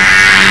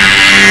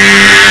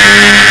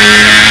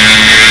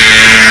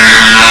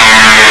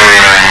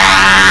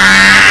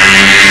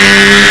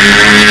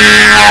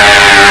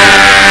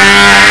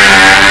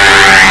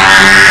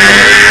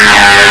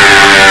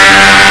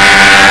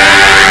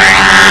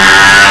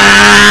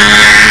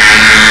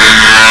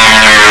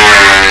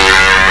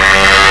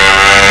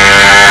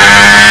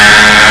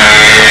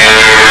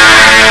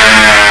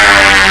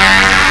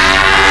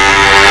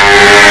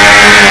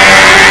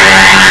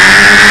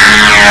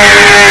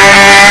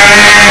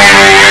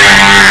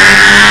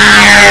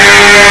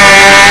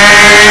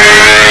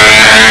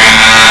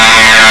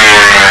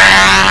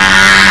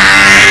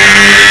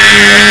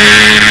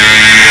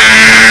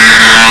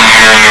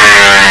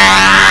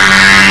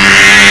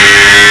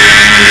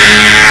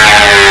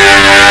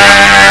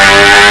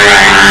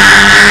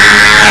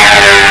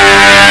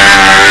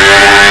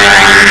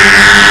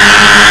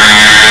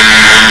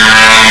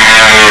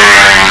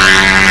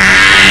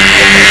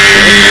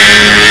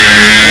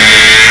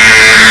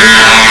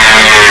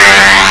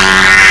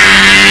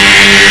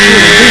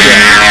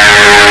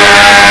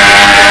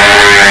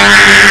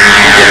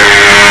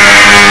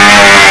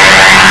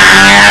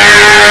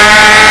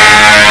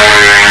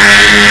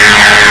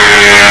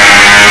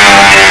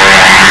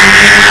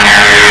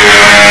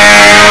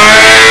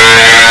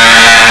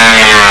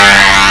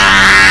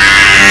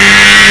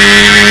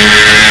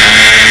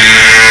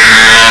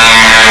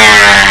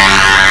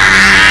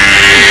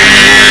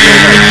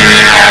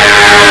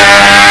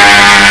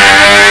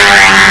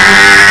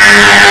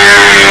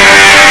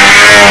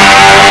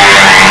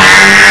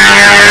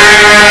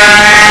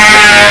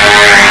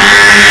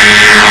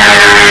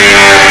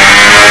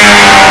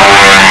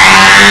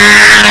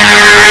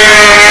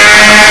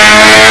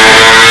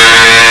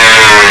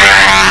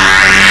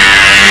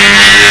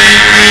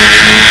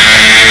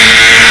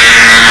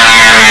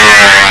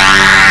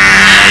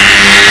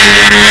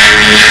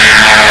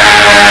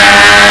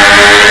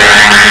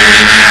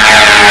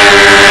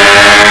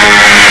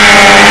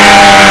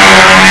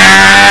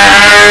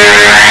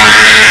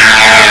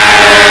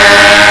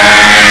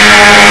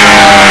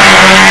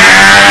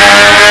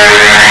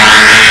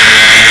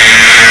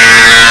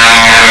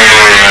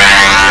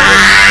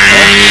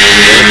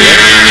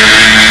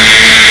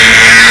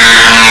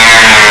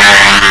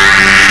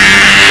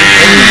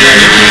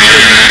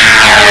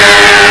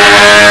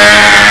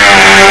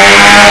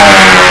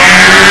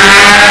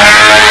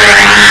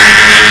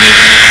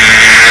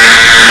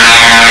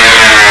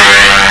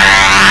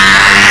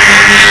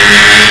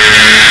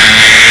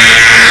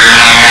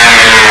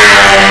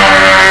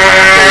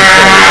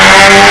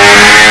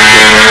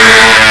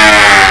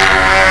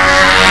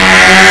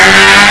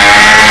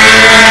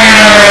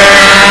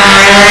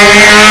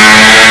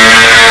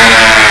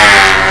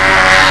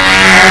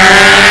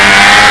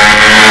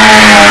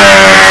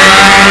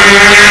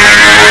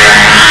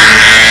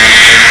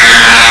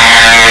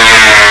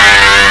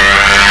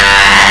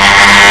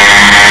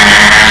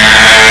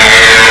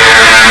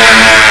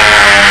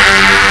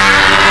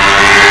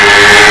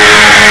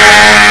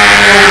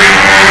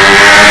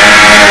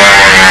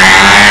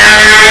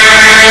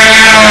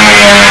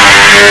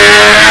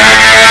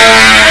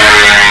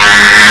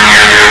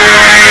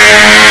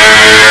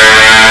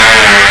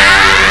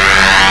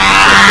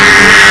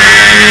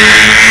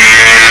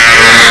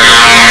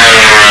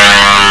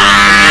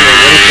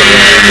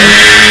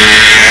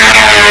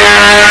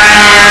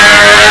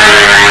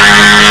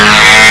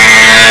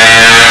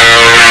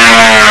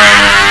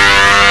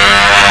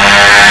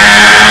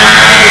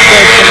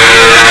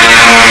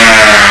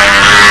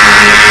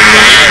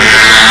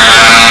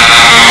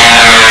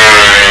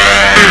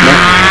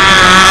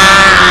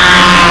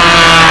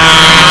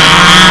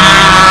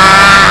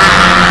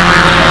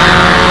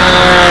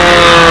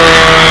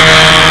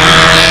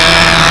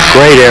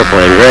 Great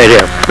airplane, great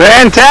airplane.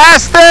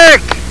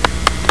 Fantastic!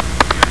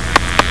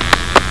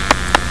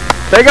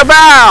 Take a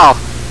bow.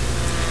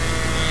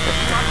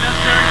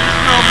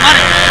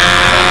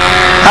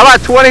 How about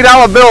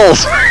 $20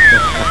 bills?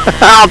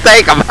 I'll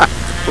take them.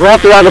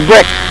 Wrapped around a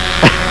brick.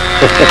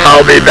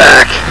 I'll be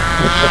back.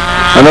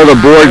 Another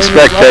bored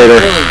spectator.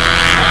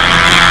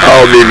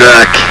 I'll be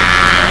back.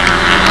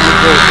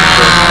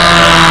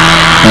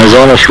 As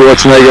Arnold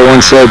Schwarzenegger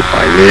once said,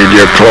 I need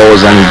your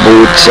clothes and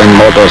boots and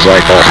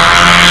motorcycle.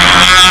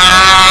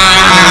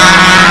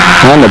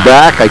 On the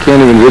back, I can't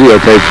even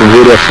videotape from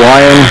here they're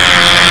flying.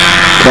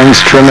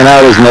 Ken's trimming out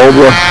his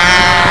Nobler.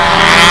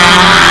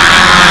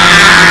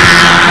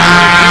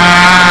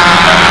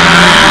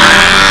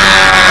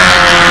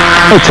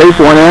 Tape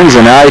one ends,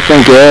 and I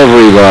think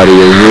everybody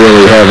is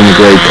really having a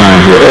great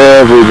time here.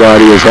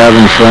 Everybody is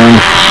having fun.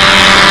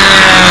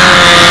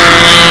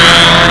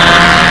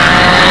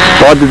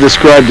 Hard to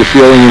describe the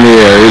feeling in the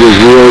air. It has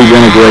really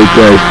been a great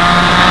day.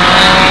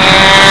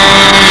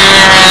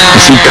 I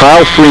see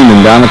Kyle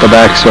Freeman down at the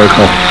back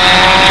circle.